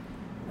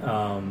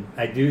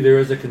 There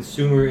is a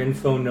consumer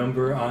info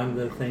number on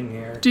the thing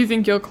here. Do you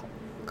think you'll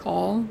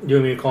call? Do you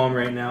want me to call him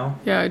right now?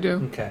 Yeah, I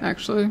do. Okay.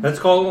 Actually. Let's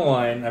call the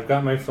line. I've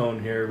got my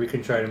phone here. We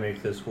can try to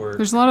make this work.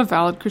 There's a lot of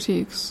valid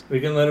critiques. We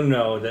can let them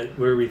know that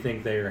where we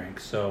think they rank.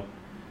 So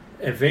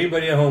if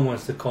anybody at home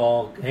wants to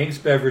call, Hank's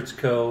Beverage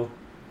Co.,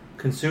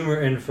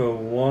 consumer info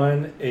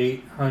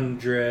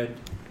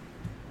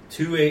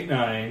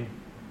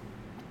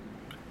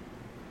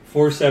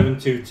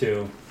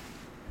 1-800-289-4722.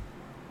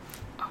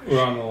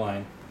 We're on the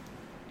line.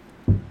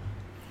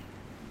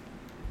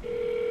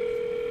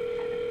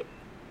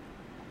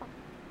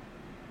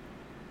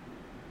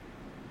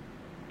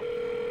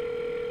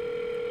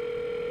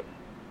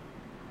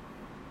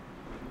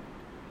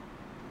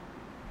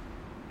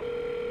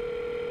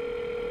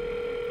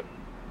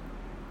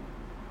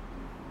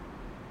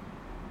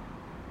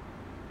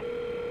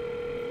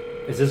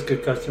 Is this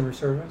good customer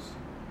service?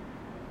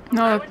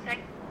 No. I would thank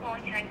you for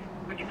calling Hank's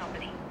Beverage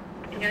Company.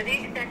 To know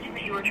the extension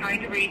that you are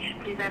trying to reach,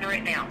 please enter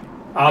it now.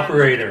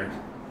 Operator.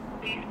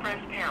 Please press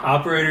pound.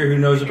 Operator who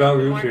knows about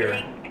root beer.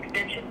 Marketing,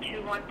 extension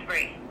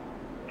 213.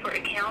 For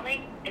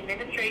accounting,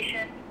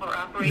 administration, or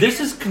operation. This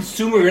is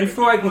consumer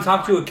info. I can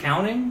talk to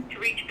accounting. To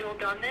reach Bill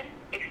Dunman,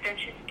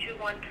 extension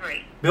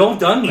 213. Bill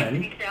Dunman.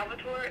 Anthony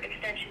Salvatore,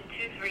 extension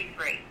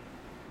 233.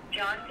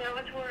 John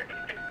Salvatore,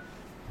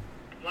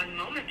 one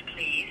moment,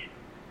 please.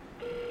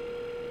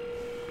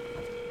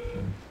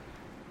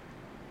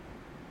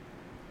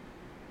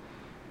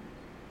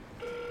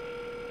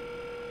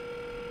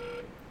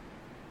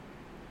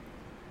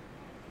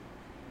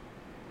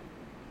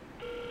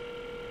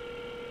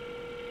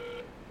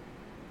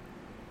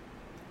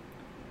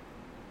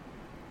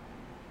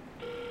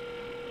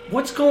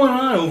 What's going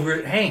on over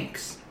at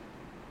Hank's?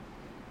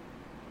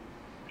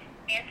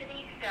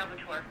 Anthony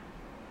Salvatore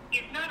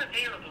is not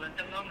available at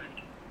the moment.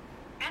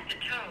 At the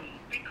tone,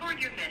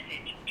 record your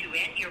message. To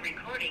end your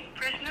recording,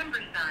 press number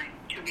sign.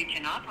 To reach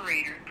an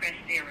operator, press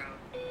 0.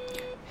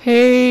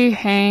 Hey,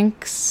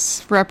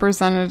 Hank's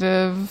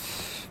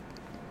representative.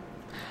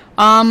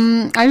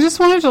 I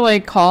just wanted to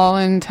call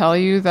and tell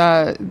you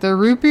that the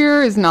root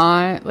beer is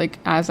not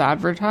as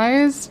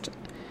advertised.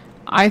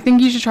 I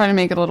think you should try to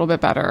make it a little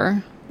bit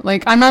better.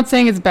 I'm not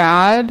saying it's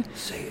bad.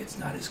 Say it's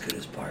not as good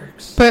as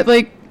Barks. But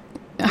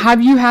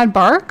have you had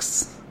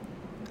Barks?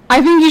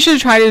 I think you should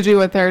try to do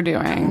what they're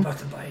doing. About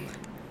the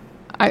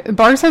bite.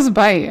 Barks has a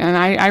bite, and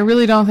I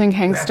really don't think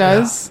Hank's Wrap it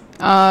does.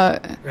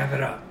 Wrap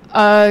it up.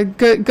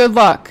 Good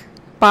luck.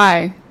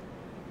 Bye.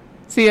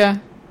 See ya.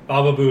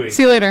 Baba Booey.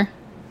 See you later.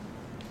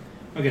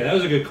 Okay, that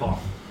was a good call.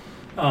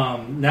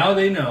 Now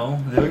they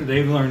know.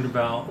 They've learned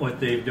about what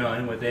they've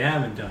done, what they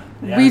haven't done.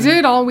 We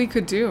did all we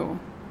could do.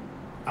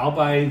 I'll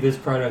buy this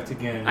product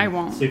again I in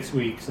won't. 6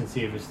 weeks and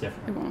see if it's It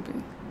different. won't be.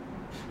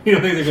 You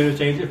don't think they're going to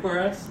change it for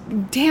us?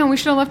 Damn, we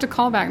should have left a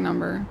callback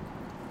number.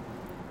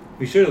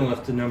 We should have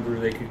left a number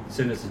they could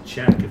send us a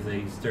check if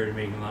they started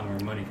making a lot more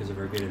money because of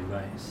our good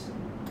advice.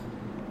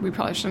 We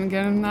probably shouldn't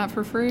get them that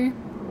for free.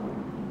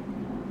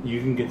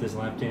 You can get this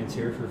lap dance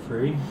here for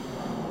free.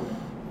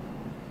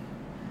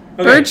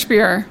 Birch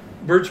beer.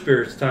 Birch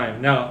beer, it's time.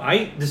 Now,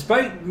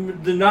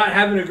 despite the not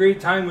having a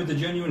great time with the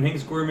Genuine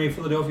Hank's Gourmet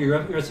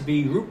Philadelphia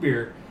recipe root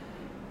beer,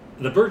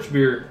 the birch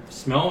beer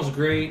smells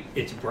great.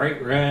 It's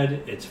bright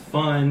red. It's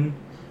fun.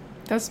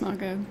 Does smell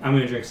good. I'm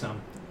going to drink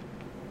some.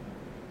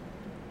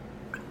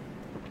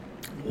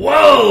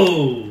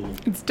 Whoa!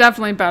 It's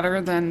definitely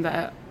better than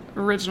the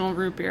original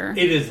root beer.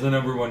 It is the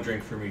number one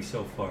drink for me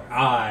so far.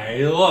 I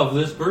love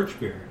this birch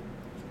beer.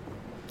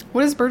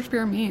 What does birch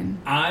beer mean?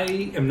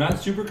 I am not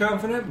super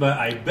confident, but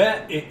I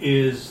bet it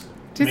is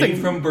Tastes made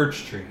like- from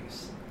birch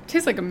trees. It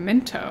tastes like a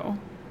Minto.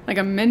 Like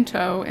a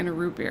Minto in a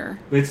root beer.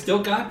 But it's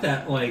still got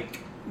that,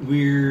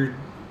 weird,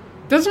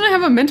 Doesn't it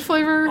have a mint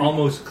flavor?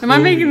 almost Am I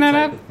making clovey that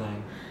type up? of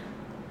thing.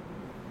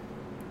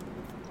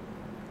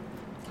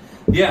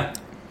 Yeah.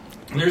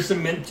 There's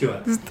some mint to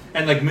it.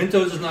 And,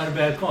 Mentos is not a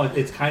bad call.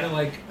 It's kind of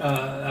like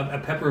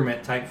a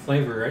peppermint type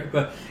flavor, right?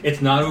 But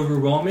it's not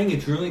overwhelming.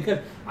 It's really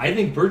good. I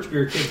think birch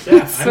beer kicks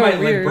ass. So I might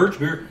weird. like birch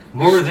beer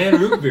more than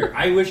root beer.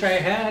 I wish I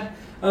had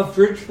a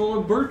fridge full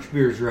of birch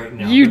beers right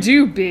now. You But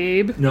do,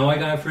 babe. No, I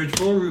got a fridge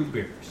full of root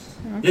beers.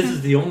 Okay. This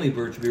is the only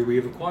birch beer we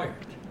have acquired.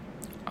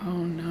 Oh,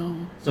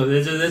 no. So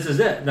this is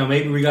it. Now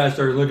maybe we gotta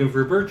start looking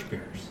for birch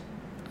beers.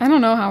 I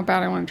don't know how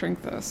bad I want to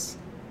drink this.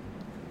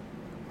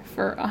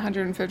 For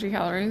 150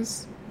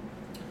 calories.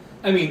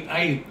 I mean,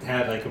 I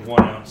had a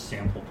 1 ounce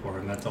sample pour,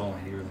 and that's all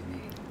I really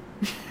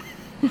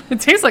need. It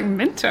tastes like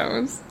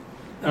Mentos.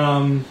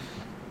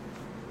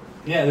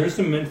 Yeah, there's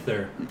some mint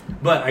there,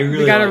 but I really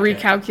We gotta like it.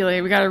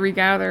 recalculate. We gotta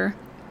regather.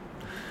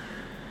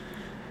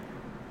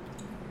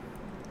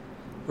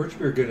 Birch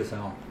beer good as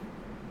hell.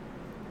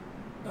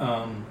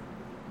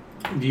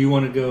 Do you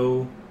want to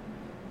go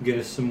get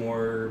us some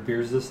more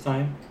beers this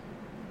time?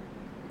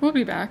 We'll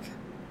be back.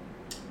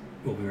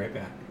 We'll be right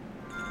back.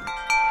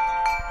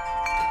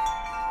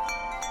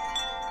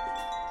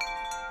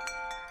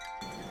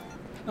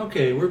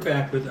 Okay, we're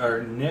back with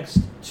our next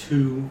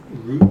two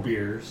root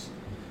beers.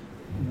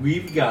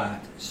 We've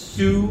got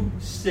Sioux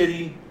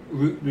City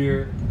root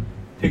beer,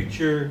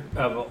 picture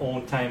of an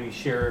old-timey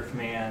sheriff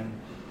man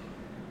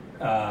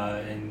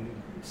in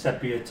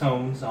sepia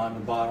tones on the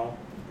bottle.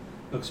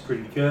 Looks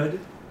pretty good.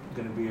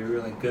 Going to be a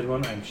really good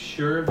one, I'm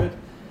sure of it.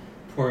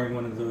 Pouring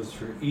one of those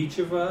for each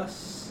of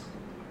us.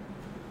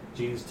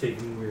 Jean's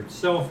taking weird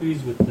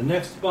selfies with the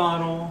next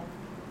bottle.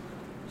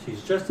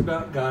 She's just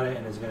about got it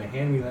and is going to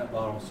hand me that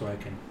bottle so I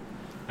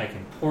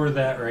can pour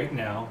that right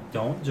now.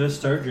 Don't just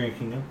start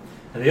drinking it.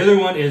 And the other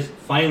one is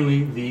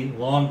finally the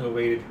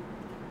long-awaited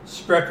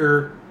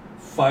Sprecher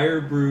Fire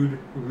Brewed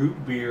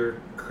Root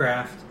Beer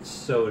Craft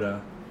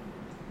Soda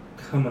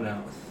coming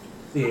out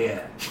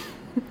thick.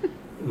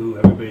 Ooh,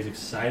 everybody's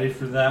excited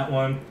for that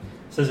one. It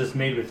says it's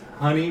made with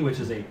honey, which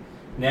is a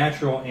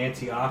natural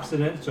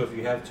antioxidant. So if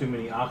you have too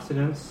many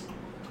oxidants,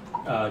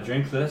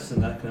 drink this,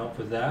 and that can help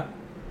with that.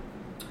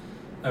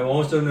 I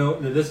also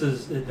note that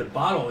the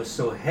bottle is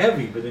so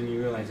heavy, but then you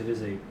realize it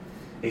is a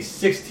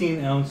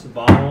 16-ounce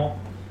bottle.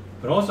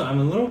 But also, I'm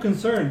a little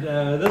concerned.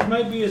 This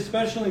might be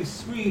especially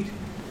sweet.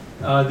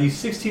 The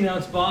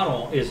 16-ounce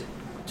bottle is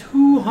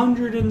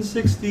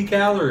 260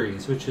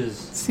 calories, which is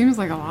Seems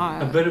like a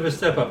lot. a bit of a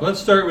step up. Let's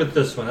start with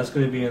this one. That's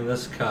going to be in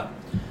this cup.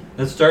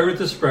 Let's start with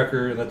the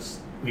Sprecher.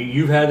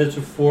 You've had it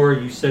before.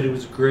 You said it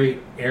was great.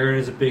 Aaron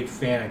is a big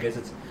fan. I guess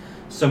it's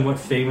somewhat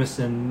famous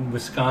in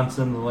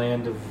Wisconsin, the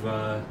land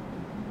of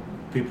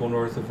people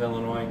north of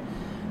Illinois.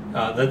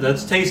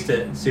 Let's taste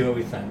it and see what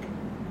we think.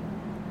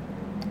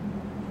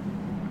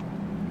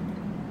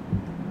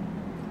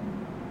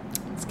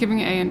 It's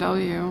giving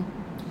A&W.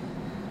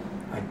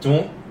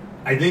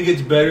 I think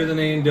it's better than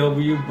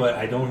A&W, but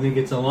I don't think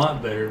it's a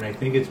lot better, and I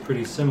think it's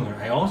pretty similar.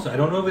 I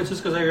don't know if it's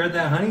just because I read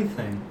that honey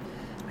thing.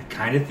 I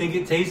kind of think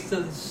it tastes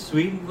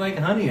sweet like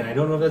honey, and I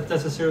don't know if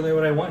that's necessarily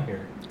what I want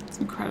here. It's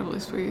incredibly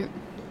sweet.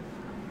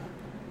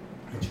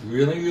 It's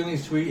really, really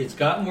sweet. It's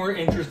got more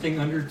interesting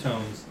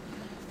undertones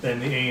than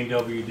the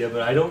A&W did,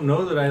 but I don't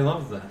know that I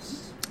love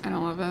this. I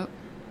don't love it.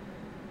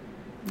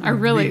 I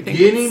really think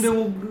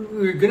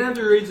We're going to have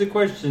to raise the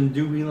question,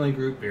 do we like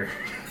root beer?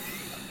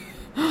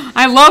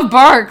 I love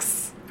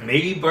Barks.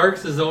 Maybe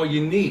Barks is all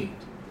you need.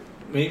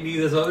 Maybe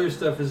this other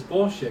stuff is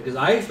bullshit, because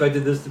I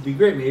expected this to be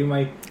great. Maybe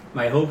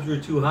my hopes were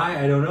too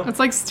high. I don't know. It's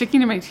like sticking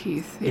to my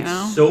teeth, you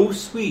know? It's so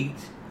sweet.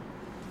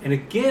 And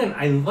again,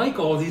 I like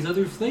all these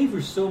other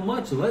flavors so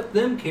much. Let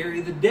them carry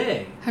the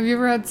day. Have you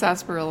ever had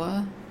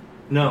sarsaparilla?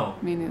 No.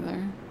 Me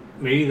neither.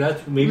 Maybe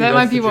that's That that's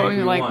might be the what drink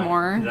we like want.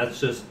 more. That's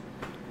just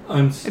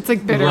It's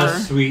like bitter.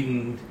 less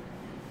sweetened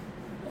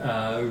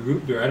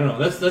root beer. I don't know.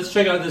 Let's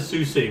check out this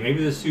Sioux City.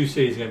 Maybe this Sioux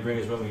City is going to bring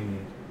us what we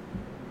need.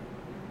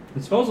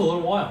 It smells a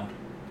little wild.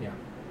 Yeah.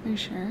 Are you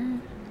sure?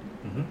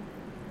 Mm-hmm.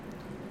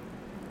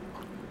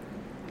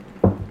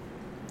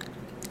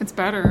 It's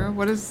better.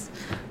 Where is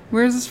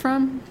this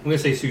from? I'm going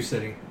to say Sioux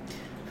City.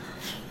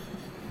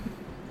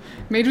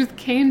 Made with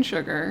cane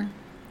sugar.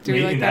 Do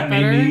we like that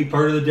may better? be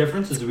part of the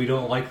difference is we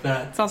don't like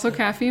that. It's also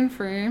caffeine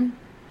free.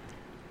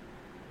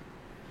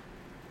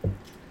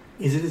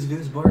 Is it as good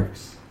as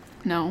Barks?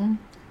 No.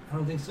 I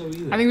don't think so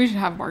either. I think we should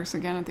have Barks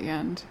again at the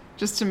end,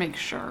 just to make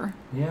sure.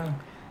 Yeah.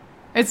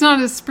 It's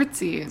not as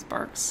spritzy as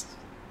Barks.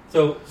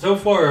 So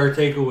far our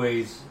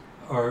takeaways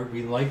are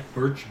we like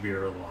birch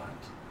beer a lot.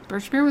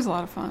 Birch beer was a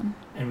lot of fun.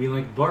 And we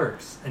like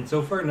Barks. And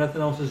so far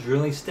nothing else is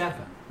really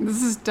stepping.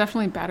 This is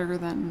definitely better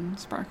than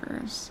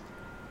Sparkers.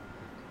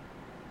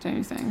 Don't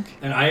you think?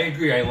 And I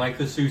agree, I like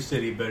the Sioux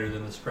City better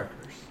than the Spreckers.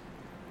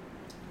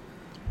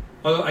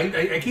 Although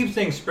I keep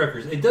saying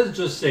Spreckers. It does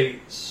just say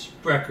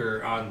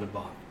Sprecher on the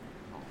bottle.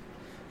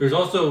 There's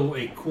also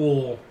a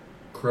cool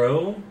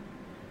crow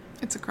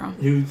It's a crow.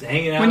 who's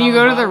hanging out When on you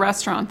go to the bottle.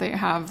 restaurant, they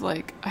have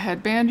like a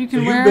headband you So can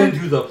you've wear. been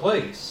to the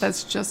place.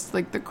 That's just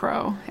like the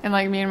crow. And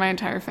like me and my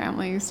entire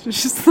family used to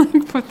just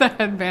like put the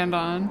headband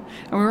on.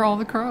 And we were all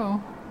the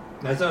crow.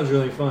 That sounds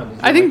really fun.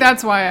 I think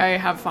that's why I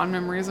have fond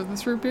memories of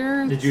this root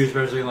beer. Did you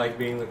especially like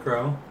being the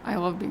crow? I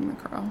love being the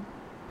crow.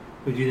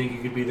 Would you think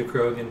you could be the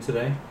crow again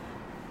today?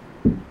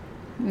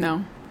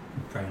 No.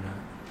 Probably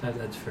not.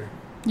 That's fair.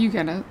 You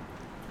get it.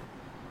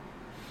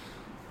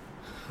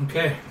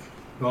 Okay.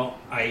 Well,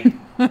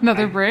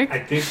 Another break? I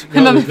think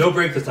no, there's no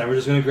break this time. We're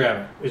just going to grab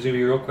it. It's going to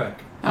be real quick.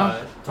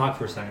 Oh. Talk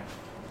for a second.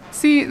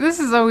 See, this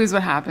is always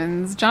what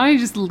happens. Johnny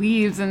just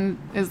leaves and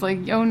is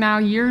like, yo, now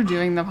you're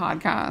doing the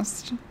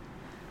podcast.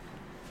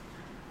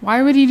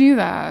 Why would he do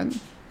that?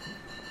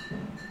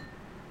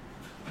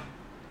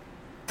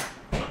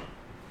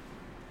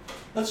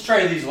 Let's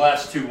try these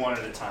last two one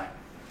at a time.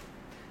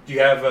 Do you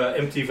have an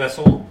empty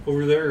vessel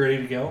over there ready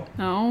to go?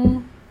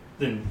 No.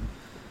 Then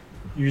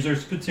use our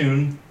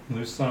spittoon,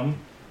 lose some.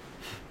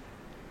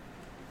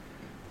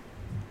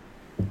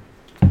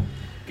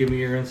 Give me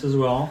your rinse as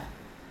well.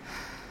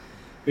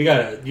 You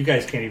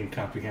guys can't even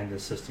comprehend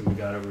this system we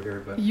got over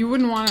here, but You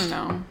wouldn't want to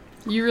know.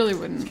 You really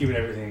let's wouldn't. keep it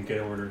everything in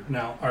good order.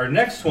 Now, our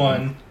next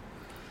one,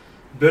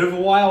 bit of a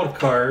wild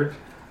card.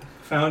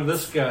 Found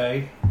this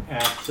guy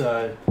at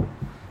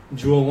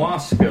Jewel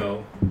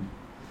Wasco.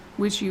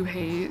 Which you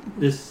hate.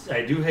 This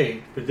I do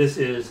hate, but this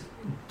is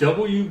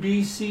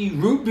WBC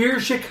Root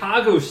Beer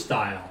Chicago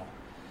style.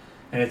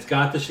 And it's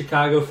got the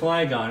Chicago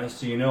flag on it,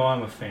 so you know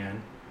I'm a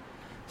fan.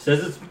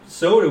 Says it's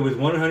soda with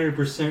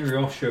 100%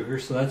 real sugar,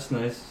 so that's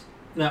nice.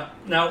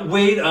 Now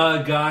wait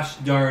a gosh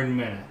darn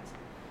minute.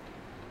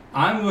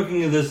 I'm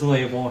looking at this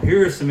label.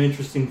 Here are some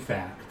interesting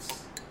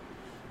facts.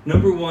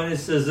 Number one, it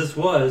says this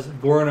was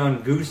born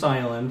on Goose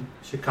Island,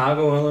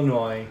 Chicago,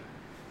 Illinois,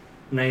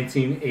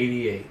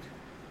 1988.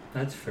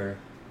 That's fair.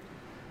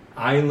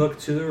 I look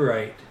to the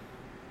right.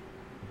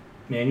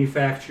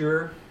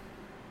 Manufacturer,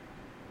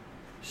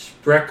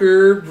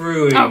 Sprecher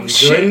Brewing, Oh,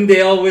 shit.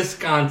 Glendale,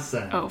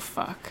 Wisconsin. Oh,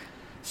 fuck.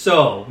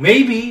 So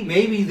maybe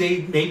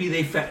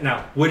they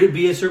now would it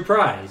be a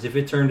surprise if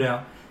it turned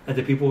out that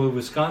the people of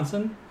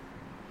Wisconsin,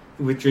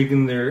 with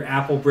drinking their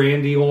apple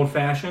brandy old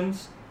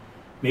fashions,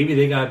 maybe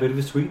they got a bit of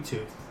a sweet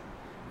tooth,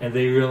 and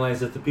they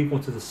realized that the people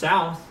to the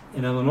south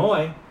in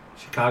Illinois,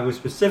 Chicago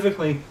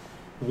specifically,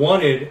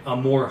 wanted a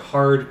more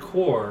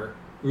hardcore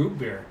root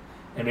beer,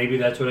 and maybe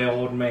that's what I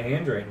hold in my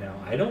hand right now.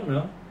 I don't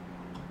know.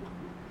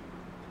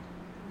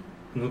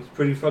 It looks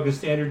pretty fucking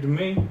standard to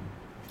me.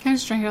 Can I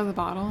just drink it out of the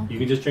bottle? You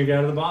can just drink it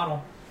out of the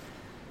bottle.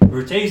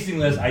 We're tasting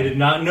this. I did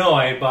not know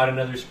I had bought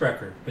another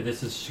Sprecher, but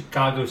this is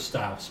Chicago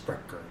style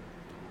Sprecher.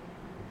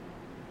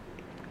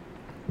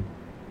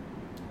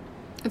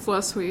 It's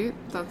less sweet,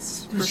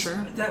 that's for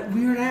sure. That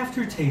weird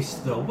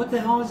aftertaste, though. What the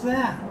hell is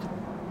that?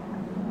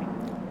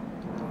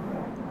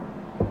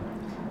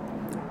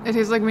 It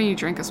tastes like when you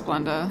drink a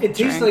Splenda. It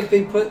tastes drink. like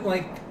they put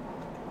like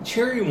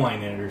cherry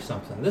wine in it or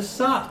something. This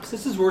sucks.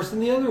 This is worse than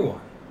the other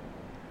one.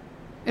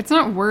 It's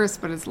not worse,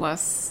 but it's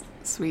less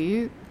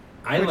sweet.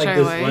 I Which like I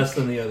this like. less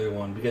than the other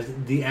one because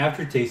the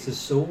aftertaste is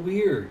so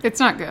weird. It's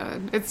not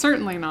good. It's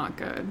certainly not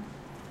good.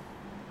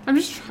 I'm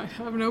just trying to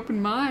have an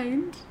open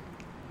mind.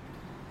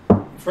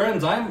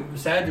 Friends, I'm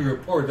sad to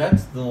report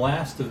that's the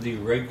last of the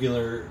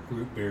regular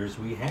root beers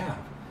we have.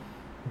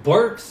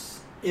 Barks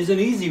is an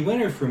easy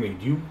winner for me.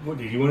 Did you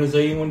want to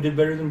say anyone did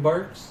better than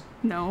Barks?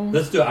 No.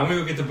 Let's do it. I'm going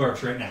to go get the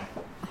Barks right now.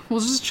 We'll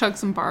just chug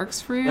some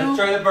Barks for you. Let's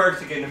try the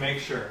Barks again to make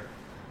sure.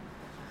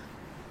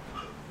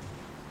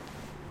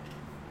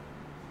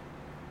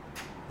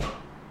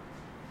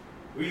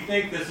 We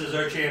think this is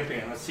our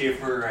champion. Let's see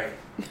if we're right.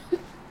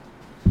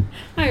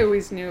 I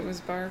always knew it was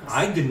Barks.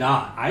 I did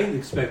not. I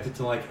expected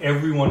to like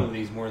every one of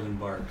these more than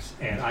Barks,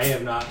 and I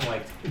have not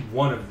liked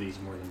one of these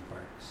more than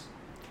Barks.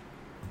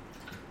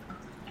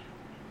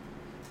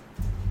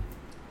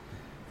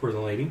 For the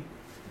lady.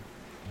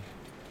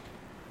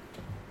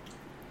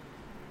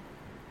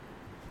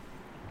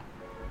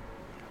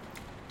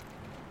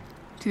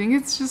 Do you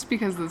think it's just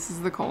because this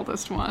is the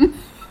coldest one?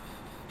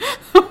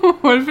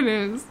 What if it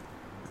is?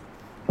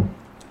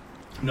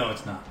 No,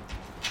 it's not.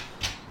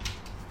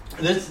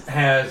 This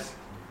has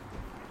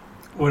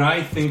what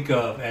I think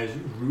of as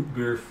root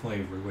beer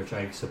flavor, which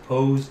I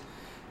suppose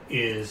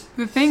is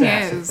The thing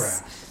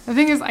sassafras.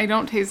 is, I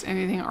don't taste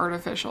anything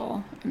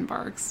artificial in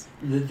Barks.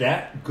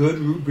 That good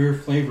root beer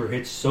flavor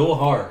hits so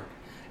hard.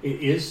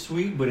 It is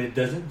sweet, but it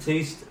doesn't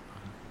taste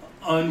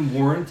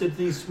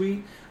unwarrantedly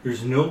sweet.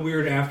 There's no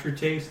weird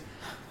aftertaste.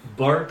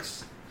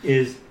 Barks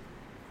is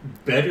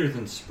better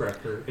than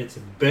Sprecher. It's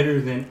better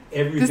than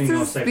everything This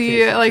else is I've the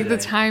tasted like today.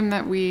 the time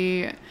that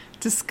we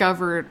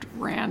discovered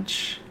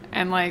Ranch,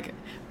 and like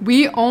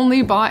we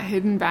only bought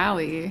Hidden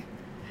Valley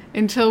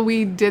until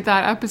we did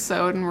that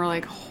episode, and we're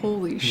like,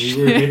 holy We shit!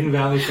 were a Hidden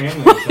Valley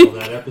family until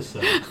that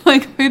episode.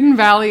 Like Hidden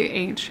Valley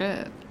ain't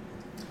shit.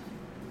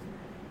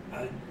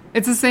 I-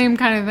 It's the same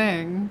kind of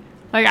thing.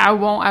 Like I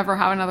won't ever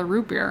have another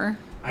root beer.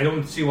 I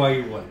don't see why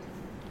you would.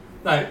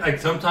 Like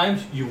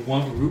sometimes you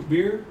want root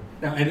beer.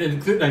 Now,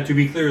 and to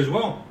be clear as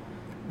well,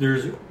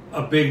 there's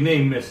a big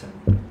name missing.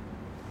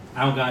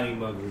 I don't got any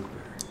mug root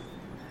beer.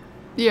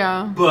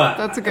 Yeah, But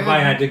that's a good if I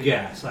had to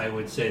guess, I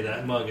would say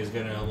that mug is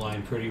going to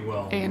align pretty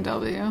well.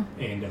 A&W.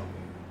 A&W.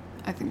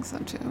 I think so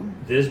too.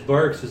 This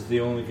Barks is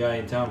the only guy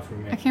in town for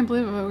me. I can't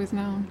believe I've always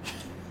known.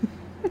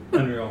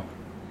 Unreal.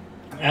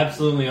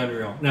 Absolutely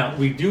unreal. Now,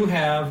 we do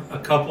have a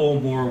couple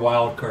more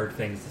wild card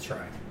things to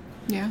try.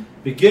 Yeah.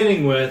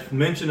 Beginning with,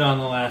 mentioned on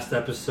the last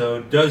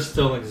episode, does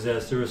still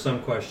exist. There was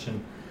some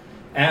question.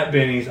 At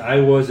Benny's, I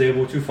was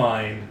able to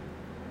find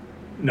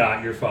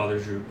Not Your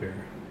Father's Root Beer.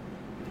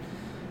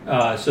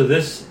 So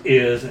this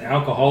is an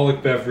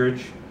alcoholic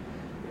beverage.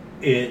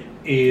 It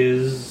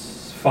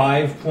is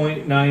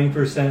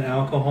 5.9%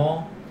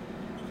 alcohol.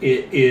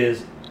 It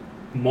is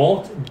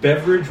malt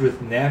beverage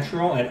with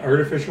natural and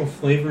artificial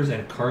flavors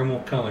and caramel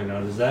color.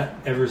 Now, does that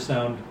ever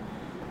sound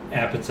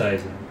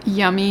appetizing?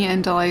 Yummy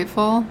and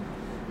delightful.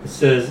 It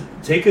says,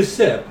 take a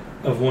sip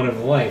of one of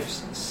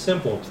life's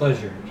simple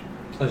pleasures.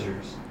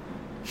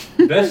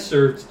 Best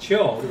served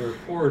chilled or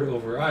poured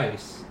over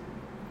ice.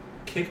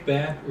 Kick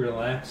back,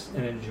 relax,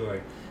 and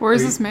enjoy. Where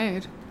is this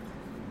made?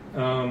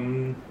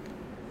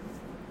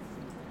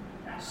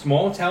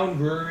 Small town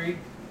brewery,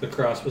 La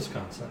Crosse,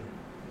 Wisconsin.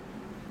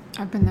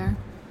 I've been there.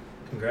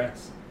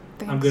 Congrats.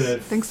 Thanks. I'm going to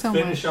Thanks so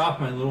finish much. off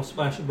my little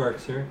splash of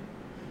barks here.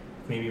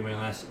 Maybe my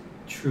last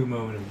true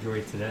moment of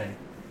joy today.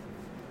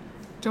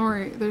 Don't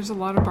worry, there's a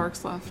lot of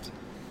barks left.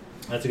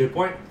 That's a good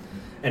point.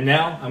 And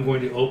now I'm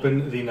going to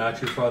open the Not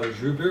Your Father's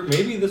root beer.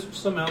 Maybe this will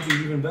somehow be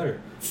even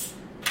better.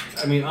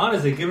 I mean,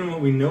 honestly, given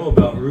what we know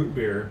about root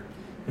beer,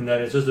 and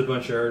that it's just a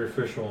bunch of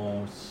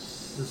artificial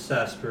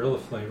sarsaparilla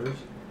flavors,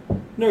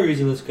 no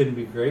reason this couldn't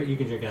be great. You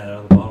can drink it out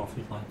of the bottle if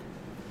you'd like.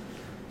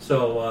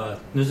 So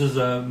this is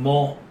a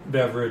malt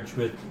beverage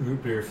with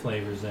root beer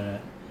flavors in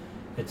it.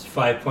 It's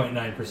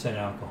 5.9%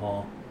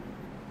 alcohol.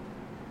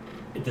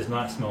 It does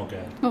not smell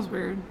good. Smells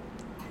weird.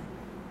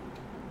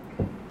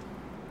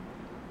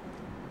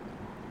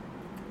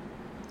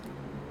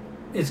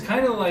 It's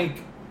kind of like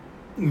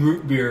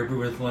root beer, but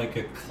with like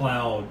a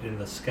cloud in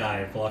the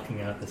sky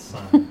blocking out the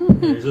sun.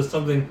 There's just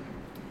something.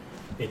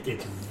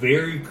 It's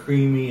very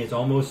creamy. It's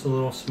almost a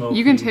little smoky.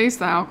 You can taste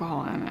the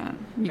alcohol in it.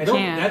 You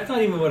can't. That's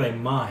not even what I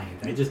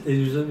mind.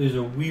 There's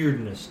a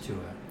weirdness to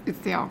it. It's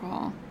the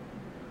alcohol.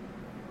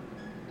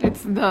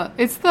 It's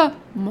the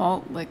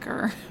malt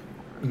liquor.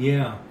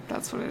 Yeah.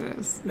 That's what it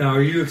is. Now,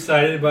 are you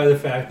excited by the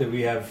fact that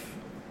we have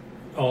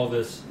all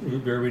this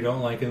root beer we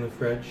don't like in the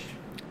fridge?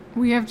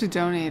 We have to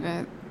donate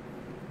it.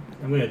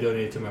 I'm going to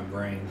donate it to my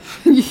brain.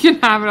 You can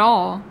have it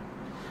all.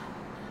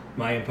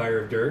 My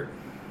Empire of Dirt.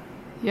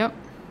 Yep.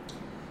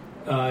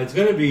 It's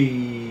going to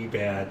be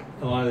bad.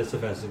 A lot of this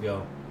stuff has to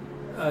go.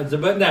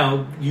 But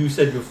now, you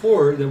said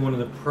before that one of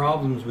the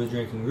problems with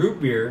drinking root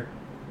beer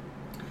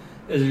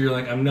is that you're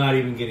like, I'm not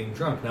even getting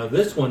drunk. Now,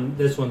 this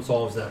one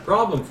solves that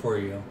problem for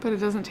you. But it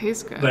doesn't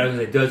taste good. But I was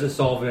like, does it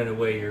solve it in a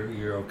way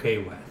you're okay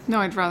with? No,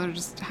 I'd rather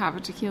just have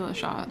a tequila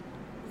shot.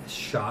 A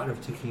shot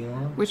of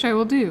tequila? Which I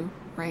will do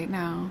right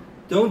now.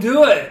 Don't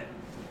do it!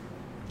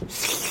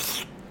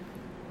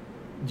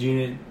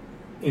 Gina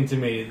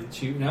intimated that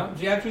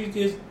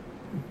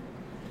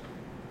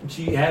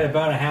she had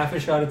about a half a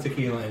shot of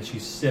tequila and she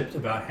sipped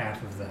about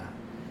half of that.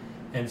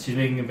 And she's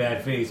making a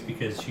bad face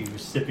because she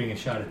was sipping a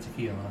shot of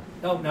tequila.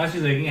 No, now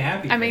she's making a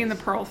happy face. I'm making the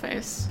pearl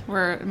face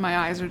where my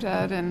eyes are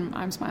dead and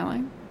I'm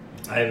smiling.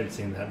 I haven't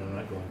seen that and I'm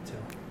not going to.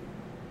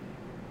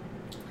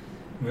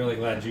 I'm really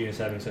glad Gina's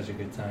having such a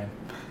good time.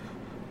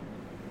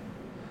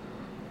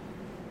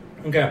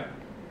 Okay.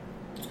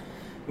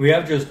 We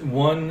have just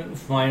one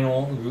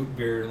final root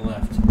beer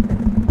left.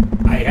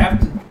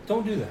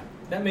 Don't do that.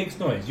 That makes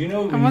noise. You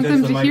know, when I want you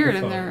touch them the to hear it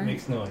in microphone, there. it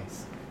makes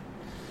noise.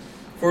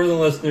 For the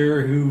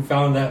listener who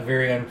found that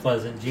very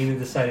unpleasant, Gina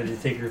decided to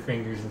take her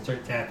fingers and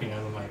start tapping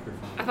on the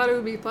microphone. I thought it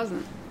would be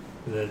pleasant.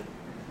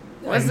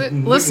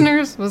 I'm-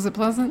 Listeners, was it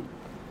pleasant?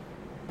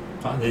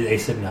 They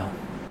said no.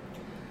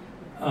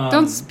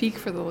 Don't speak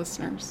for the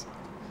listeners.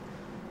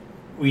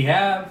 We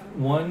have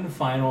one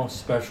final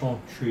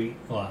special treat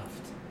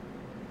left.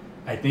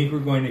 I think we're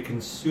going to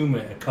consume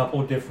it a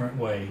couple different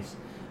ways,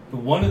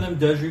 but one of them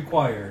does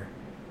require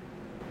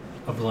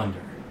a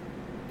blender.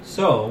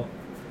 So,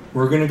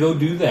 we're going to go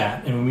do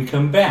that, and when we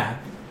come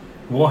back,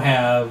 we'll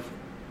have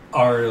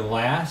our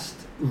last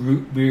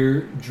root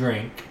beer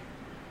drink,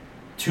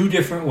 2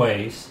 different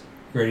ways,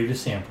 ready to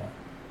sample.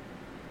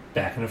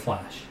 Back in a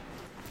flash.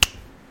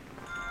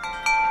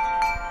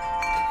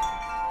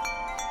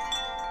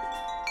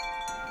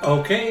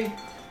 Okay,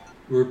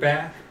 we're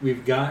back.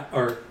 We've got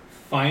our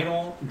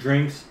final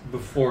drinks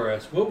before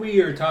us. What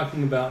we are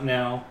talking about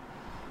now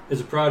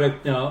is a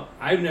product. Now,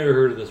 I've never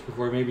heard of this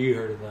before. Maybe you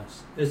heard of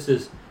this. This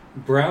is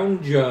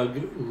Brown Jug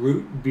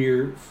Root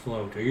Beer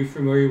Float. Are you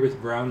familiar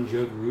with Brown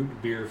Jug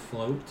Root Beer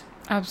Float?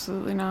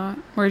 Absolutely not.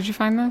 Where did you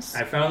find this?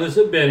 I found this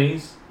at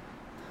Benny's.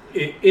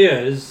 It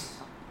is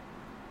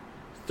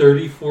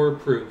 34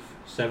 proof,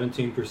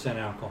 17%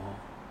 alcohol.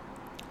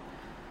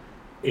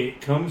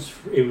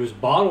 It was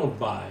bottled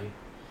by...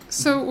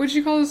 So, would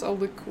you call this a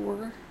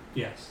liqueur?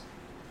 Yes.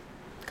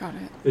 Got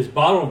it. It was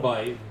bottled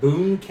by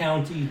Boone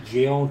County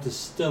Jail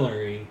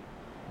Distillery,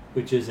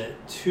 which is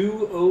at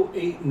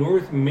 208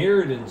 North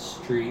Meriden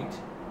Street,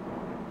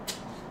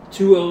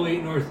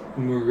 208 North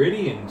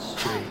Meridian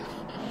Street,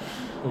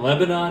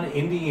 Lebanon,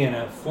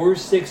 Indiana,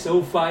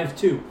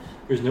 46052.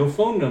 There's no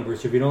phone number,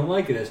 so if you don't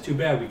like it, that's too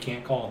bad. We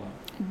can't call them.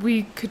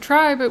 We could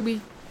try, but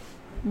we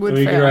would So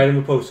we fail. can write them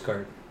a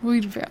postcard.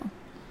 We'd fail.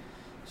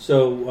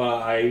 So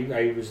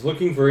I was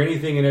looking for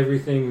anything and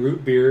everything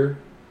root beer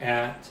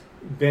at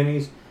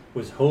Benny's.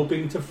 Was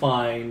hoping to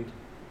find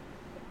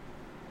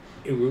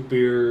a root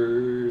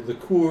beer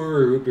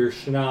liqueur or root beer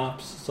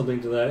schnapps, something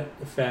to that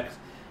effect.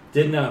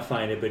 Did not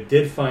find it, but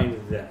did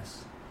find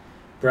this.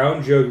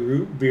 Brown Jug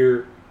Root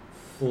Beer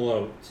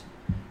Float.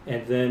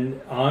 And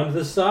then on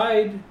the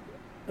side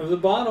of the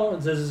bottle,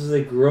 it says this is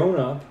a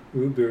grown-up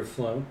root beer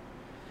float.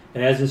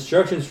 And has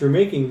instructions for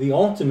making the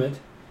ultimate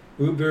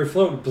root beer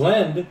float.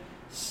 Blend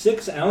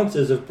 6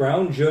 ounces of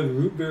brown jug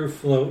root beer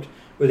float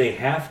with a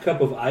half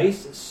cup of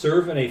ice.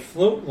 Serve in a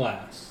float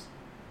glass.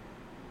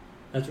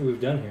 That's what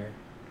we've done here.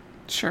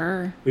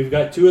 Sure. We've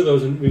got 2 of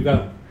those, and we've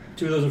got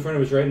 2 of those in front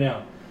of us right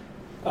now.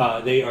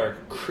 They are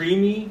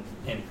creamy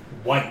and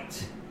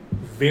white,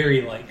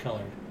 very light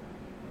colored.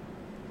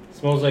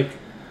 Smells like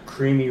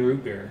creamy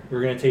root beer.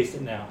 We're gonna taste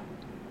it now.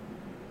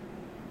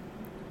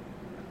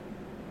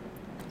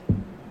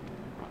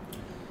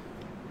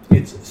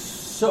 It's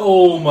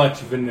so much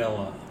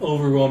vanilla,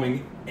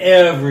 overwhelming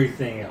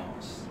everything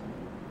else.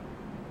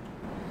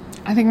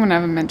 I think I'm gonna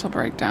have a mental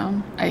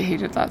breakdown. I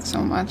hated that so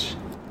much.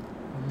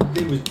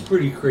 It was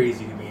pretty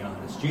crazy, to be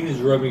honest. Gina's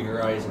rubbing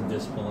her eyes in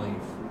disbelief.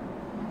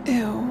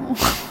 Ew.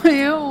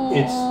 Ew.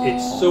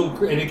 It's so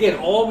and again,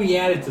 all we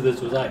added to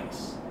this was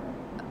ice.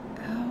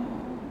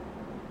 Ew.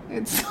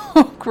 It's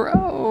so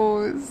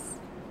gross.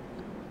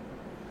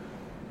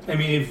 I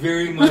mean, it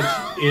very much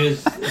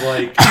is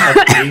like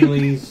a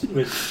Bailey's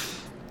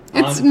with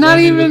It's not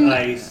even with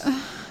ice.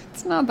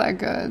 It's not that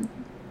good.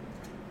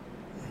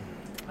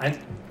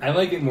 I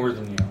like it more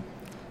than you,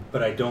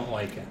 but I don't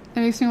like it.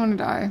 It makes me want to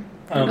die.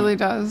 It really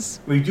does.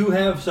 We do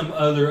have some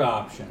other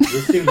options.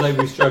 This seems like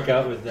we struck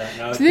out with that.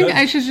 Now, Do you think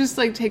I should just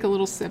like take a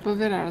little sip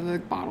of it out of the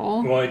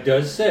bottle? Well, it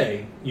does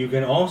say you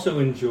can also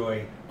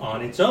enjoy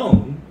on its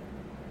own.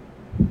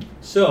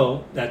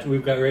 So that's what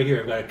we've got right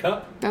here. I've got a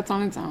cup. That's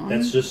on its own.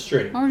 That's just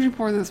straight. Why would you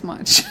pour this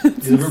much?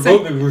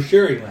 We're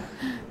sharing that.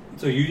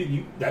 So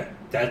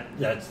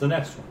that's the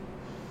next one.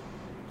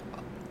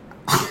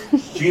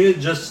 Gina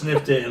just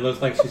sniffed it and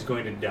looks like she's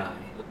going to die.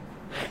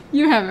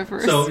 You have it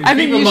first. So keep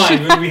in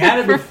mind, when we had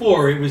it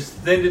before, it was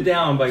thinned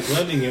down by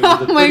blending it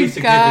with a pretty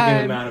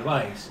significant amount of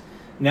ice.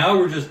 Now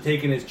we're just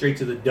taking it straight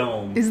to the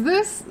dome. Is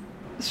this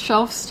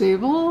shelf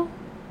stable?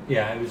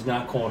 Yeah, it was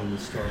not cold in the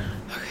store.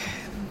 Okay.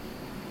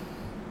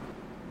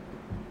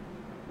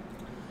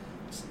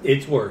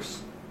 It's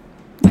worse.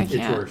 I can't.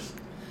 It's worse.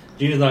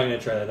 Gina's not going to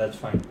try that. That's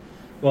fine.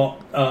 Well,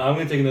 I'm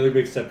going to take another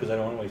big step because I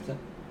don't want to waste it.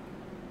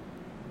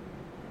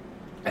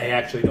 I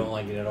actually don't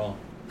like it at all.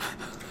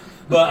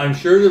 But I'm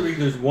sure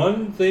there's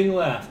one thing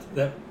left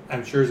that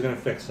I'm sure is going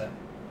to fix it.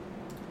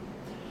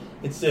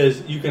 It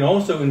says you can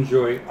also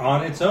enjoy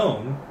on its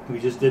own. We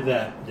just did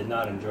that. Did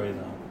not enjoy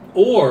though.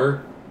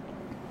 Or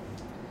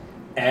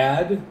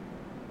add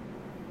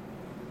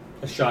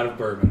a shot of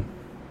bourbon.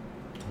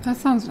 That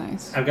sounds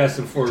nice. I've got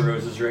some Four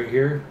Roses right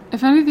here.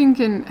 If anything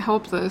can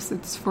help this,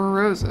 it's Four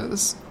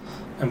Roses.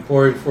 I'm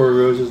pouring Four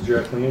Roses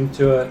directly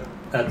into it.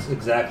 That's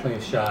exactly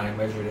a shot. I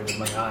measured it with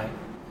my eye.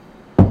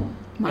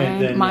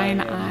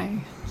 Mine eye.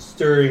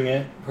 Stirring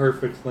it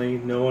perfectly.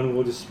 No one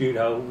will dispute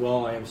how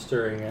well I am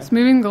stirring it. It's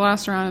moving the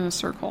glass around in a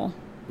circle.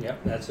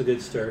 Yep, that's a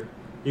good stir.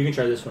 You can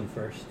try this one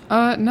first.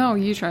 No,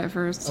 you try it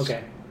first.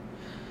 Okay.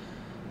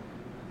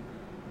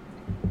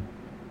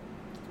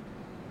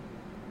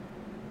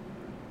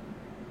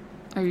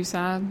 Are you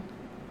sad?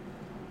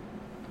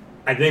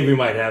 I think we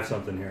might have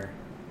something here.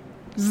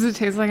 Does it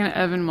taste like an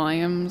Evan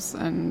Williams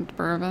and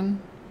bourbon?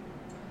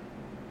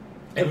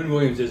 Evan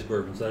Williams is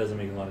bourbon, so that doesn't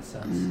make a lot of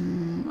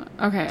sense.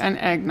 Okay, an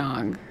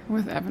eggnog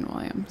with Evan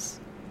Williams.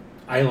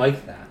 I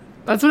like that.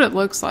 That's what it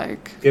looks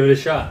like. Give it a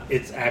shot.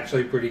 It's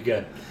actually pretty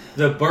good.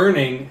 The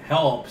burning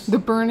helps. The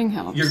burning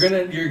helps.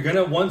 You're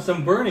gonna want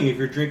some burning if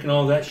you're drinking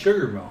all that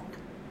sugar milk.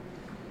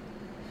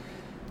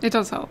 It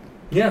does help.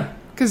 Yeah.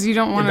 Because you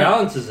don't want It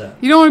balances it.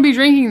 You don't want to be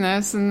drinking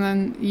this, and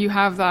then you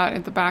have that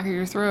at the back of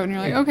your throat, and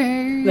you're like,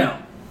 okay.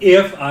 Now,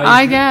 if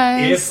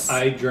guess.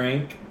 I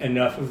drank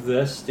enough of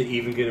this to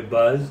even get a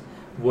buzz,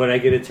 would I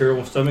get a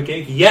terrible stomach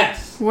ache?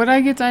 Yes. Would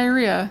I get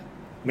diarrhea?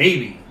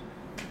 Maybe.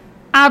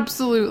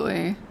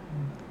 Absolutely.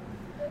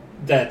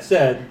 That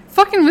said,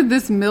 fucking with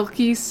this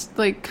milky,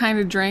 like, kind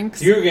of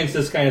drinks. You're against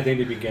this kind of thing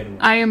to begin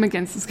with. I am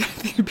against this kind of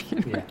thing to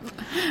begin with.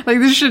 Like,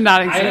 this should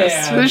not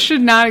exist. This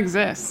should not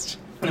exist.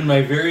 In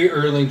my very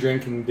early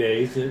drinking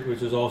days,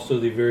 which is also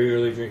the very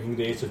early drinking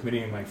days of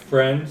many of my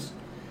friends,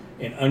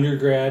 in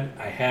undergrad,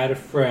 I had a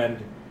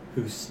friend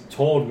who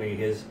told me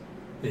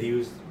that he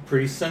was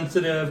pretty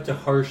sensitive to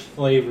harsh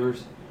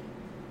flavors.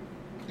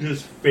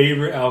 His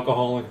favorite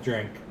alcoholic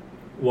drink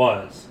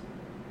was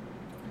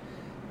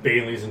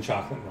Bailey's and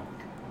chocolate milk.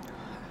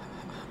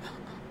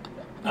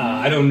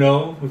 I don't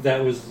know if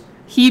that was...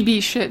 He be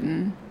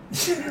shitting.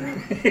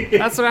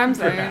 That's what I'm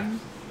saying.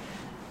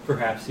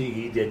 Perhaps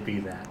he did be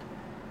that.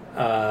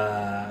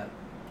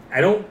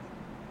 I don't...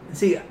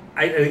 See,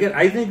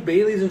 I think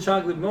Bailey's and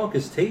chocolate milk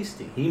is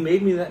tasty. He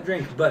made me that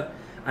drink, but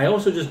I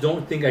also just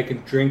don't think I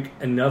can drink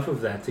enough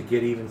of that to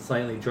get even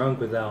slightly drunk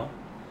without...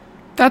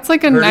 That's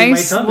like a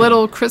nice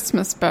little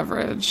Christmas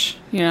beverage,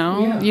 you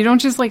know? Yeah. You don't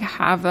just like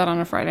have that on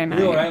a Friday night.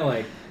 You know what I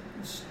like?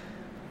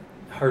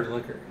 Hard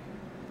liquor.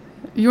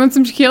 You want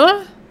some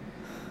tequila?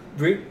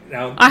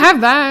 Now, I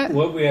have that.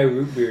 What way I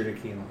root beer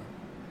tequila?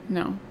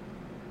 No.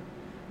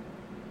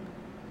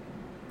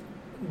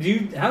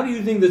 How do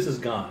you think this has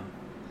gone?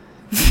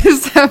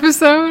 This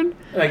episode?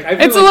 Like,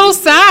 it's a little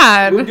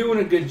sad. We're doing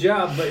a good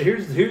job, but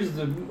here's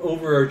the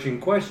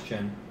overarching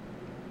question.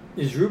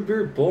 Is root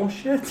beer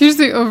bullshit? Here's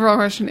the overall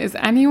question: is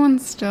anyone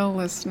still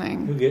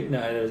listening? Who get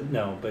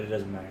no, but it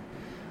doesn't matter.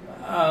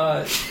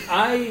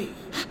 I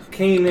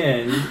came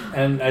in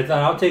and I thought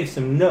I'll take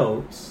some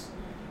notes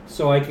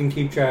so I can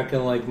keep track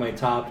of like my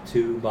top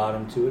 2,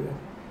 bottom 2.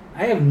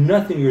 I have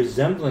nothing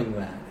resembling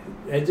that.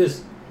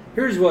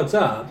 Here's what's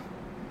up.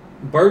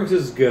 Berg's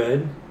is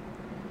good.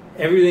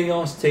 Everything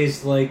else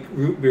tastes like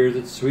root beer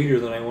that's sweeter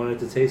than I want it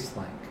to taste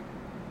like.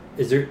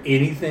 Is there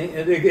anything?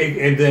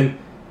 And then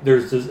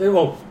there's this.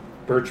 Well,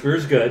 birch beer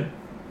is good.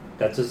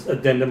 That's just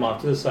addendum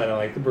off to the side. I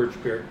like the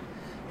birch beer.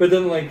 But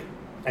then, like,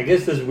 I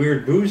guess this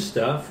weird booze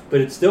stuff.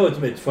 But it's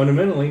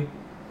fundamentally,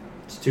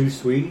 it's too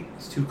sweet.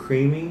 It's too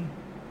creamy.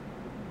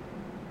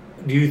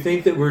 Do you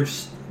think that we're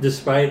just,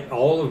 despite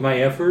all of my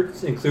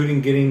efforts,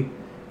 including getting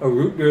a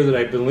root beer that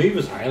I believe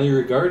is highly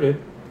regarded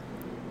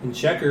in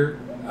Checker,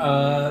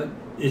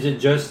 is it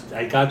just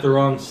I got the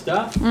wrong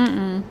stuff?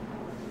 Mm-mm.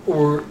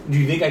 Or do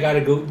you think I got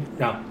to go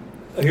now?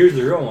 Here's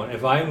the real one.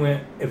 If I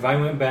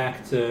went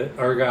back to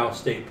Argyle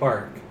State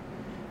Park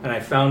and I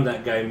found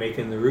that guy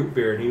making the root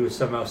beer and he was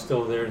somehow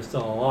still there and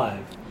still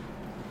alive,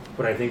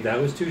 would I think that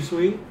was too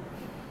sweet?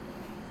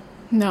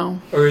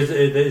 No. Or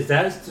is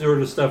that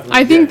sort of stuff?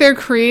 I think they're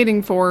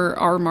creating for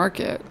our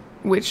market,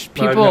 which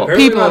people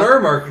not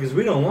our market because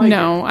we don't like it.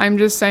 No, I'm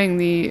just saying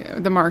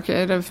the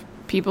market of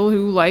people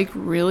who like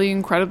really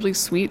incredibly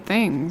sweet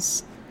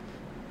things.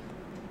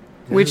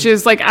 Which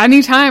is like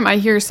anytime I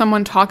hear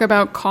someone talk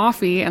about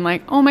coffee and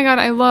like, oh my god,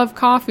 I love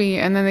coffee,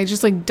 and then they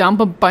just like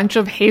dump a bunch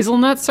of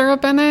hazelnut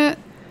syrup in it,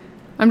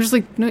 I'm just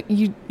like, no,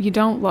 you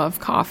don't love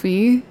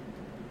coffee.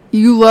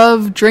 You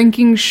love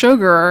drinking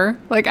sugar.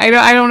 Like I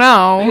don't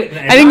know.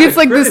 I think it's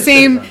like the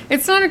same.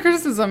 It's not a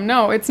criticism.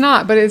 No, it's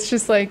not. But it's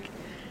just like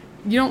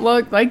you don't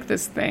like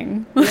this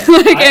thing.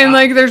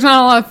 Yeah, there's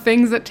not a lot of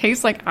things that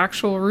taste like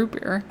actual root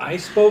beer. I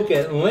spoke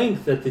at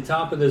length at the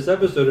top of this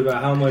episode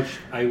about how much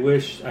I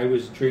wish I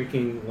was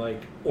drinking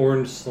like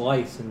orange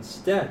slice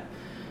instead.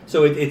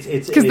 So it's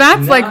because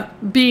that's not,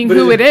 like being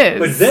who it is.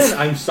 But then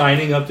I'm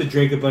signing up to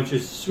drink a bunch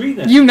of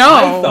sweetness. You know,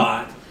 I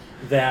thought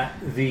that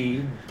the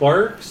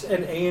Barks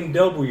and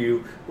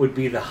A&W would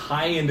be the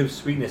high end of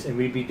sweetness, and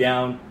we'd be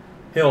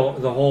downhill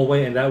the whole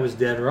way, and that was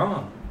dead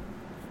wrong.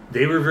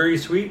 They were very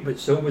sweet, but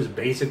so was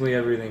basically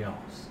everything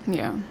else.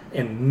 Yeah.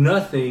 And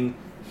nothing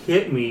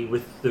hit me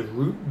with the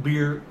root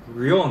beer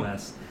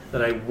realness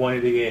that I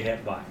wanted to get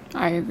hit by.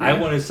 I agree. I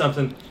wanted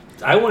something.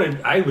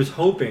 I was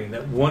hoping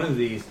that one of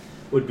these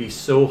would be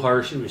so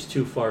harsh it was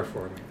too far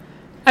for me.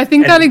 I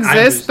think that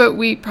exists, but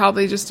we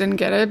probably just didn't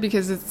get it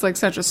because it's like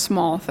such a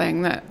small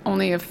thing that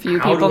only a few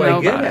people know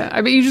about it.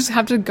 I bet you just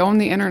have to go on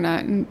the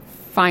internet and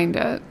find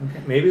it.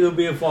 Okay. Maybe there'll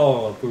be a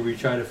follow-up where we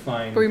try to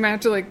find... But we might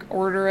have to like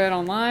order it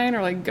online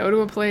or like go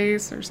to a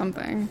place or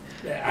something.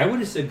 Yeah, I would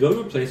have said go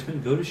to a place,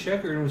 but go to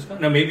Checker in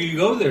Wisconsin. Now maybe you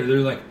go there. They're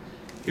like,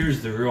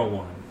 here's the real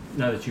one.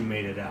 Now that you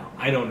made it out.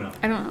 I don't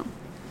know.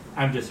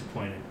 I'm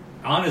disappointed.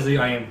 Honestly,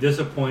 I am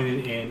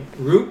disappointed in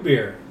root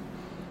beer.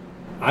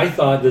 I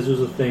thought this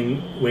was a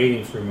thing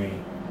waiting for me.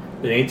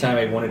 That anytime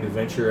I wanted to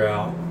venture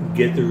out,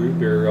 get the root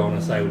beer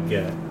realness, I would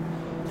get it.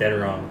 Dead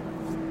wrong.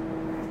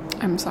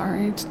 I'm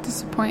sorry to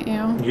disappoint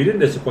you. You didn't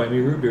disappoint me.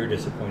 Root beer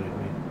disappointed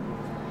me.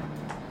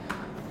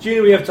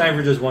 Gina, we have time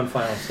for just one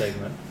final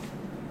segment.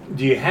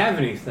 Do you have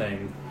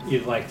anything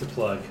you'd like to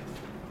plug?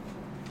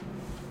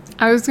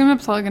 I was going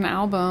to plug an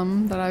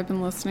album that I've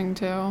been listening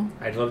to.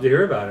 I'd love to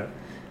hear about it.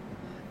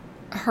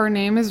 Her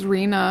name is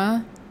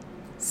Rina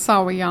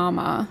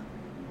Sawayama.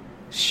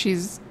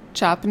 She's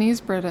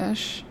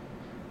Japanese-British.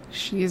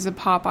 She's a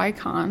pop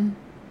icon.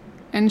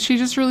 And she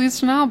just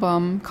released an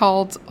album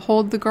called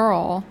Hold the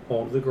Girl.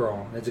 Hold the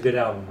Girl. It's a good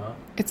album, huh?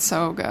 It's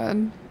so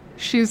good.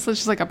 She's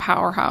just like a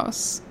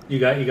powerhouse. You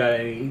got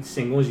any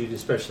singles you'd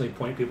especially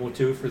point people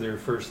to for their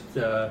first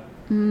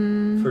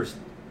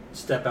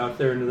step out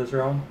there into this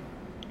realm?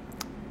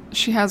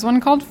 She has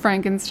one called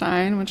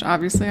Frankenstein, which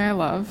obviously I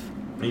love.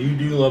 You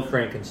do love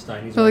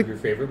Frankenstein. He's one of your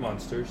favorite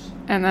monsters.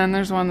 And then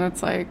there's one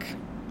that's like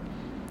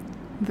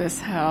This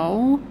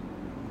Hell.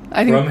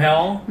 From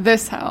Hell?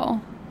 This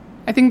Hell.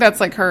 I think that's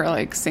like her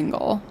like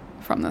single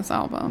from this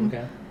album.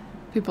 Okay.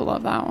 People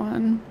love that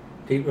one.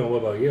 People, what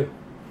about you?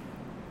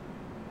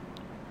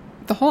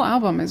 The whole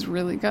album is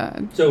really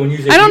good. So when you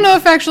say I don't know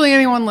if actually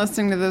anyone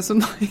listening to this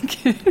would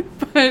like it,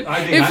 but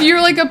if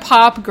you're like a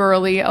pop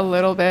girly a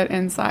little bit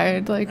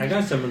inside, like I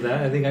got some of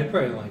that. I think I'd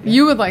probably like it.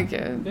 You would like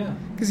it. Yeah.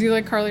 Because you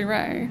like Carly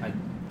Rae.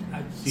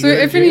 So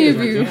if any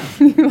of you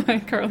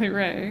like Carly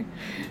Rae,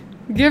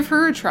 give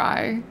her a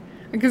try.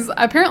 Because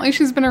apparently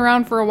she's been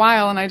around for a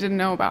while and I didn't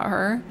know about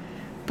her.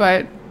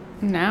 But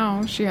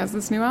now she has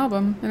this new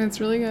album and it's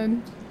really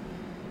good.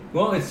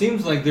 Well, it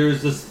seems like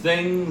there's this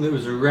thing that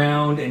was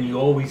around and you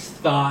always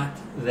thought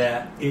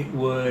that it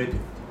would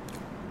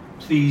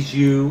please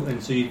you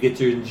and so you'd get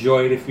to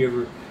enjoy it if you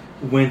ever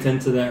went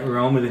into that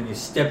realm, and then you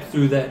step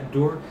through that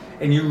door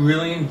and you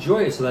really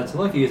enjoy it. So that's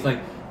lucky. It's like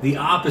the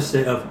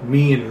opposite of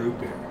me and root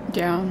beer.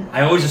 Yeah.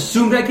 I always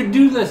assumed I could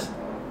do this.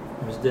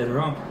 I was dead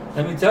wrong.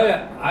 Let me tell you,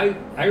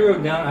 I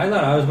wrote down, I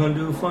thought I was going to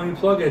do a funny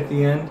plug at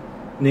the end.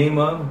 name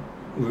of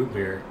root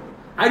beer.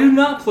 I do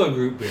not plug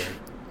root beer.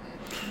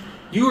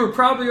 You were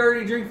probably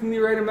already drinking the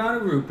right amount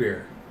of root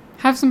beer.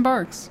 Have some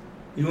Barks.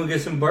 You want to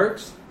get some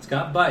Barks? It's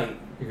got bite.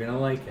 You're going to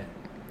like it.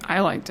 I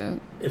liked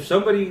it. If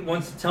somebody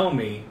wants to tell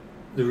me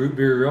the root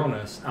beer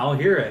realness, I'll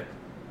hear it.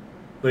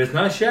 But it's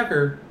not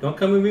Shecker. Don't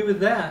come at me with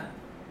that.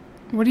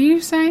 What are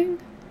you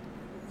saying?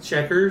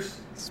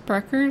 Checkers.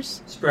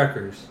 Spreckers?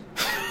 Spreckers.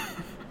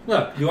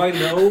 Look, do I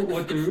know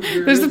what the root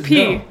beer There's is? a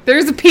P. No.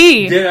 There's a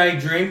P. Did I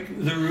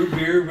drink the root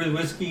beer with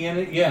whiskey in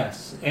it?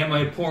 Yes. Am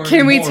I pouring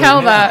Can we more? tell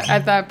No. that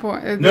at that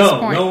point? At this No,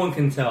 point? no one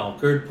can tell.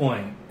 Good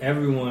point.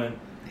 Everyone.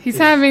 He's is-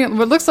 having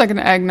what looks like an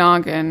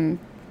eggnog and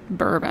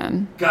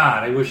bourbon.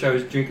 God, I wish I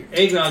was drinking.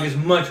 Eggnog is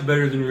much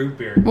better than root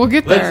beer. We'll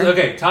get there.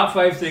 Okay, top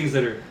 5 things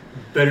that are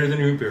better than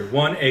root beer.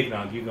 1,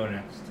 eggnog. You go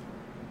next.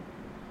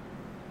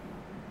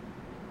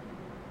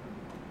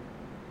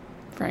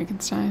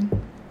 Frankenstein.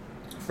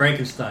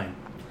 Frankenstein.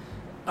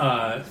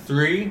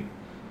 3.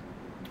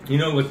 You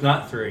know what's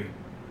not 3?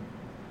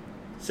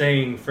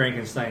 Saying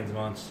Frankenstein's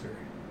monster.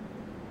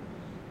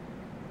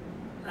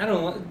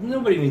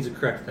 Nobody needs to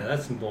correct that.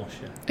 That's some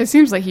bullshit. It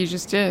seems like he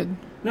just did.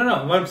 No.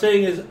 What I'm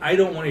saying is, I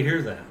don't want to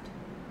hear that.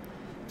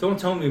 Don't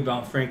tell me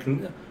about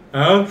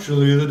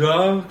Actually, the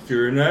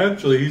doctor, and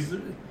actually, he's.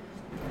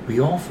 We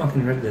all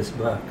fucking read this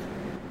book.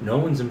 No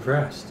one's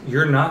impressed.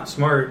 You're not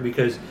smart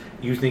because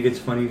you think it's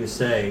funny to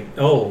say,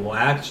 oh, well,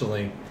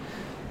 actually,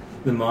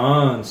 the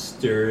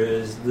monster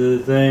is the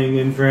thing,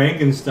 and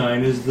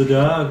Frankenstein is the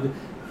dog.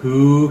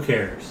 Who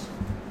cares?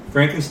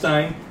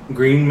 Frankenstein,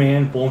 Green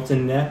Man,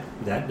 Bolton Neck.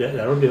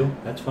 That'll do.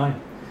 That's fine.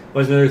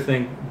 What's another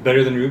thing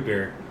better than root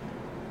beer?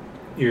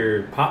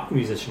 Your pop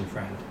musician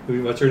friend.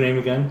 What's her name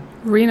again?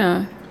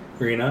 Rena.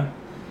 Rena.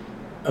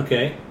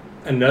 Okay.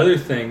 Another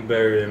thing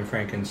better than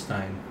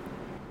Frankenstein.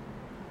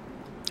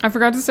 I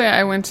forgot to say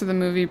I went to the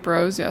movie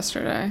Bros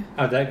yesterday.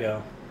 How'd that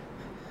go?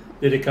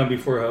 Did it come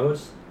before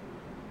Hose?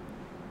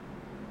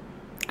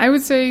 I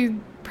would say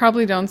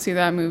probably don't see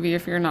that movie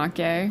if you're not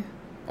gay.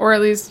 Or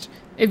at least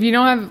if you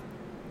don't have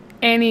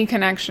any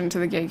connection to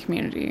the gay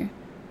community.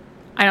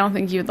 I don't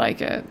think you'd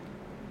like it.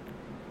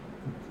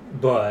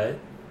 But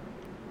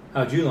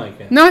how'd you like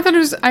it? No, I thought it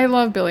was... I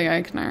love Billy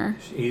Eichner.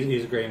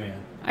 He's a great man.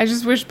 I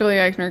just wish Billy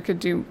Eichner could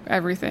do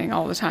everything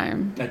all the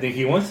time. I think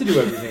he wants to do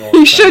everything all the time.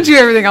 He should do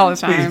everything all the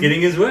time. He's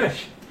getting his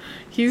wish.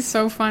 He's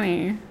so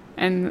funny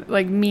and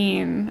like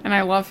mean, and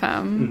I love him.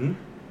 Mm-hmm.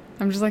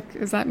 I'm just like,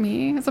 is that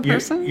me as a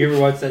person? You ever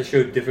watch that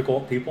show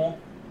Difficult People?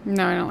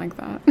 No, I don't like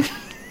that.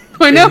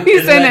 I know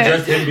he's Isn't in that it.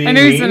 just him being I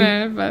know he's in mean?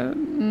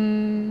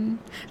 it,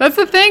 but that's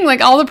the thing. Like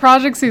all the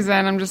projects he's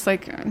in, I'm just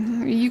like,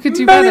 you could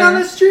do better. On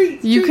the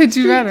street, You could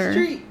do better.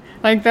 Street.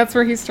 Like that's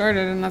where he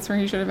started, and that's where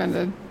he should have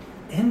ended.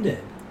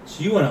 Ended.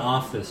 So you want to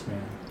off this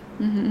man?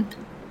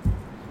 Mm-hmm.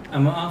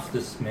 I'm off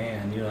this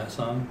man. You know that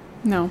song?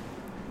 No.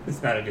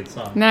 It's not a good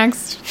song.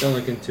 Next. Don't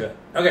look into it.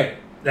 Okay,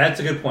 that's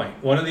a good point.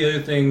 One of the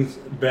other things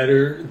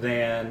better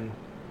than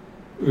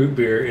root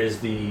beer is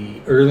the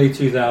early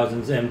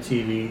 2000s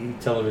MTV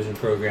television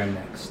program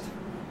Next.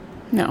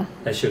 No.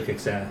 That show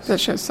kicks ass. That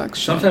show sucks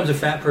shit. Sometimes a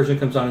fat person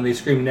comes on and they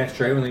scream Next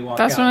right when they walk out.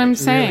 That's what I'm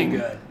It's saying.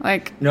 Really good.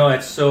 Like, No,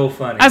 it's so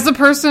funny. as a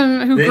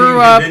person who Then grew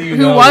you- up, then you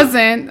who know-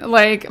 wasn't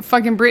like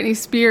fucking Britney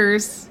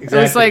Spears, exactly.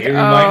 it was like, it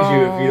reminds you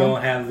if you oh,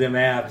 don't have them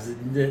abs,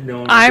 no one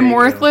will I'm take you.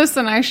 worthless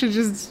and I should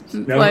just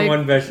Number like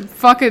one vegetable.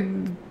 fuck a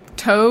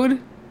toad.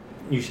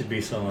 You should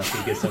be so lucky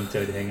to get some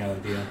Toad to hang out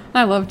with you.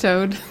 I love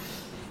Toad.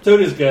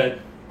 Toad is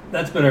good.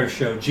 That's been our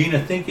show.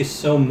 Gina, thank you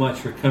so much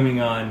for coming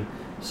on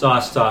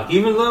Sauce Talk.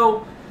 Even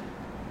though,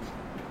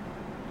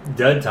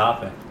 dud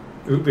topic.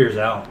 Root beer's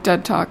out.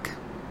 Dead talk.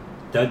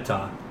 Dud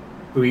talk.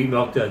 We eat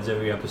milk duds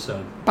every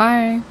episode.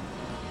 Bye.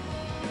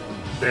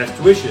 Best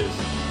wishes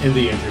in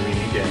the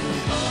intervening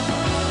days.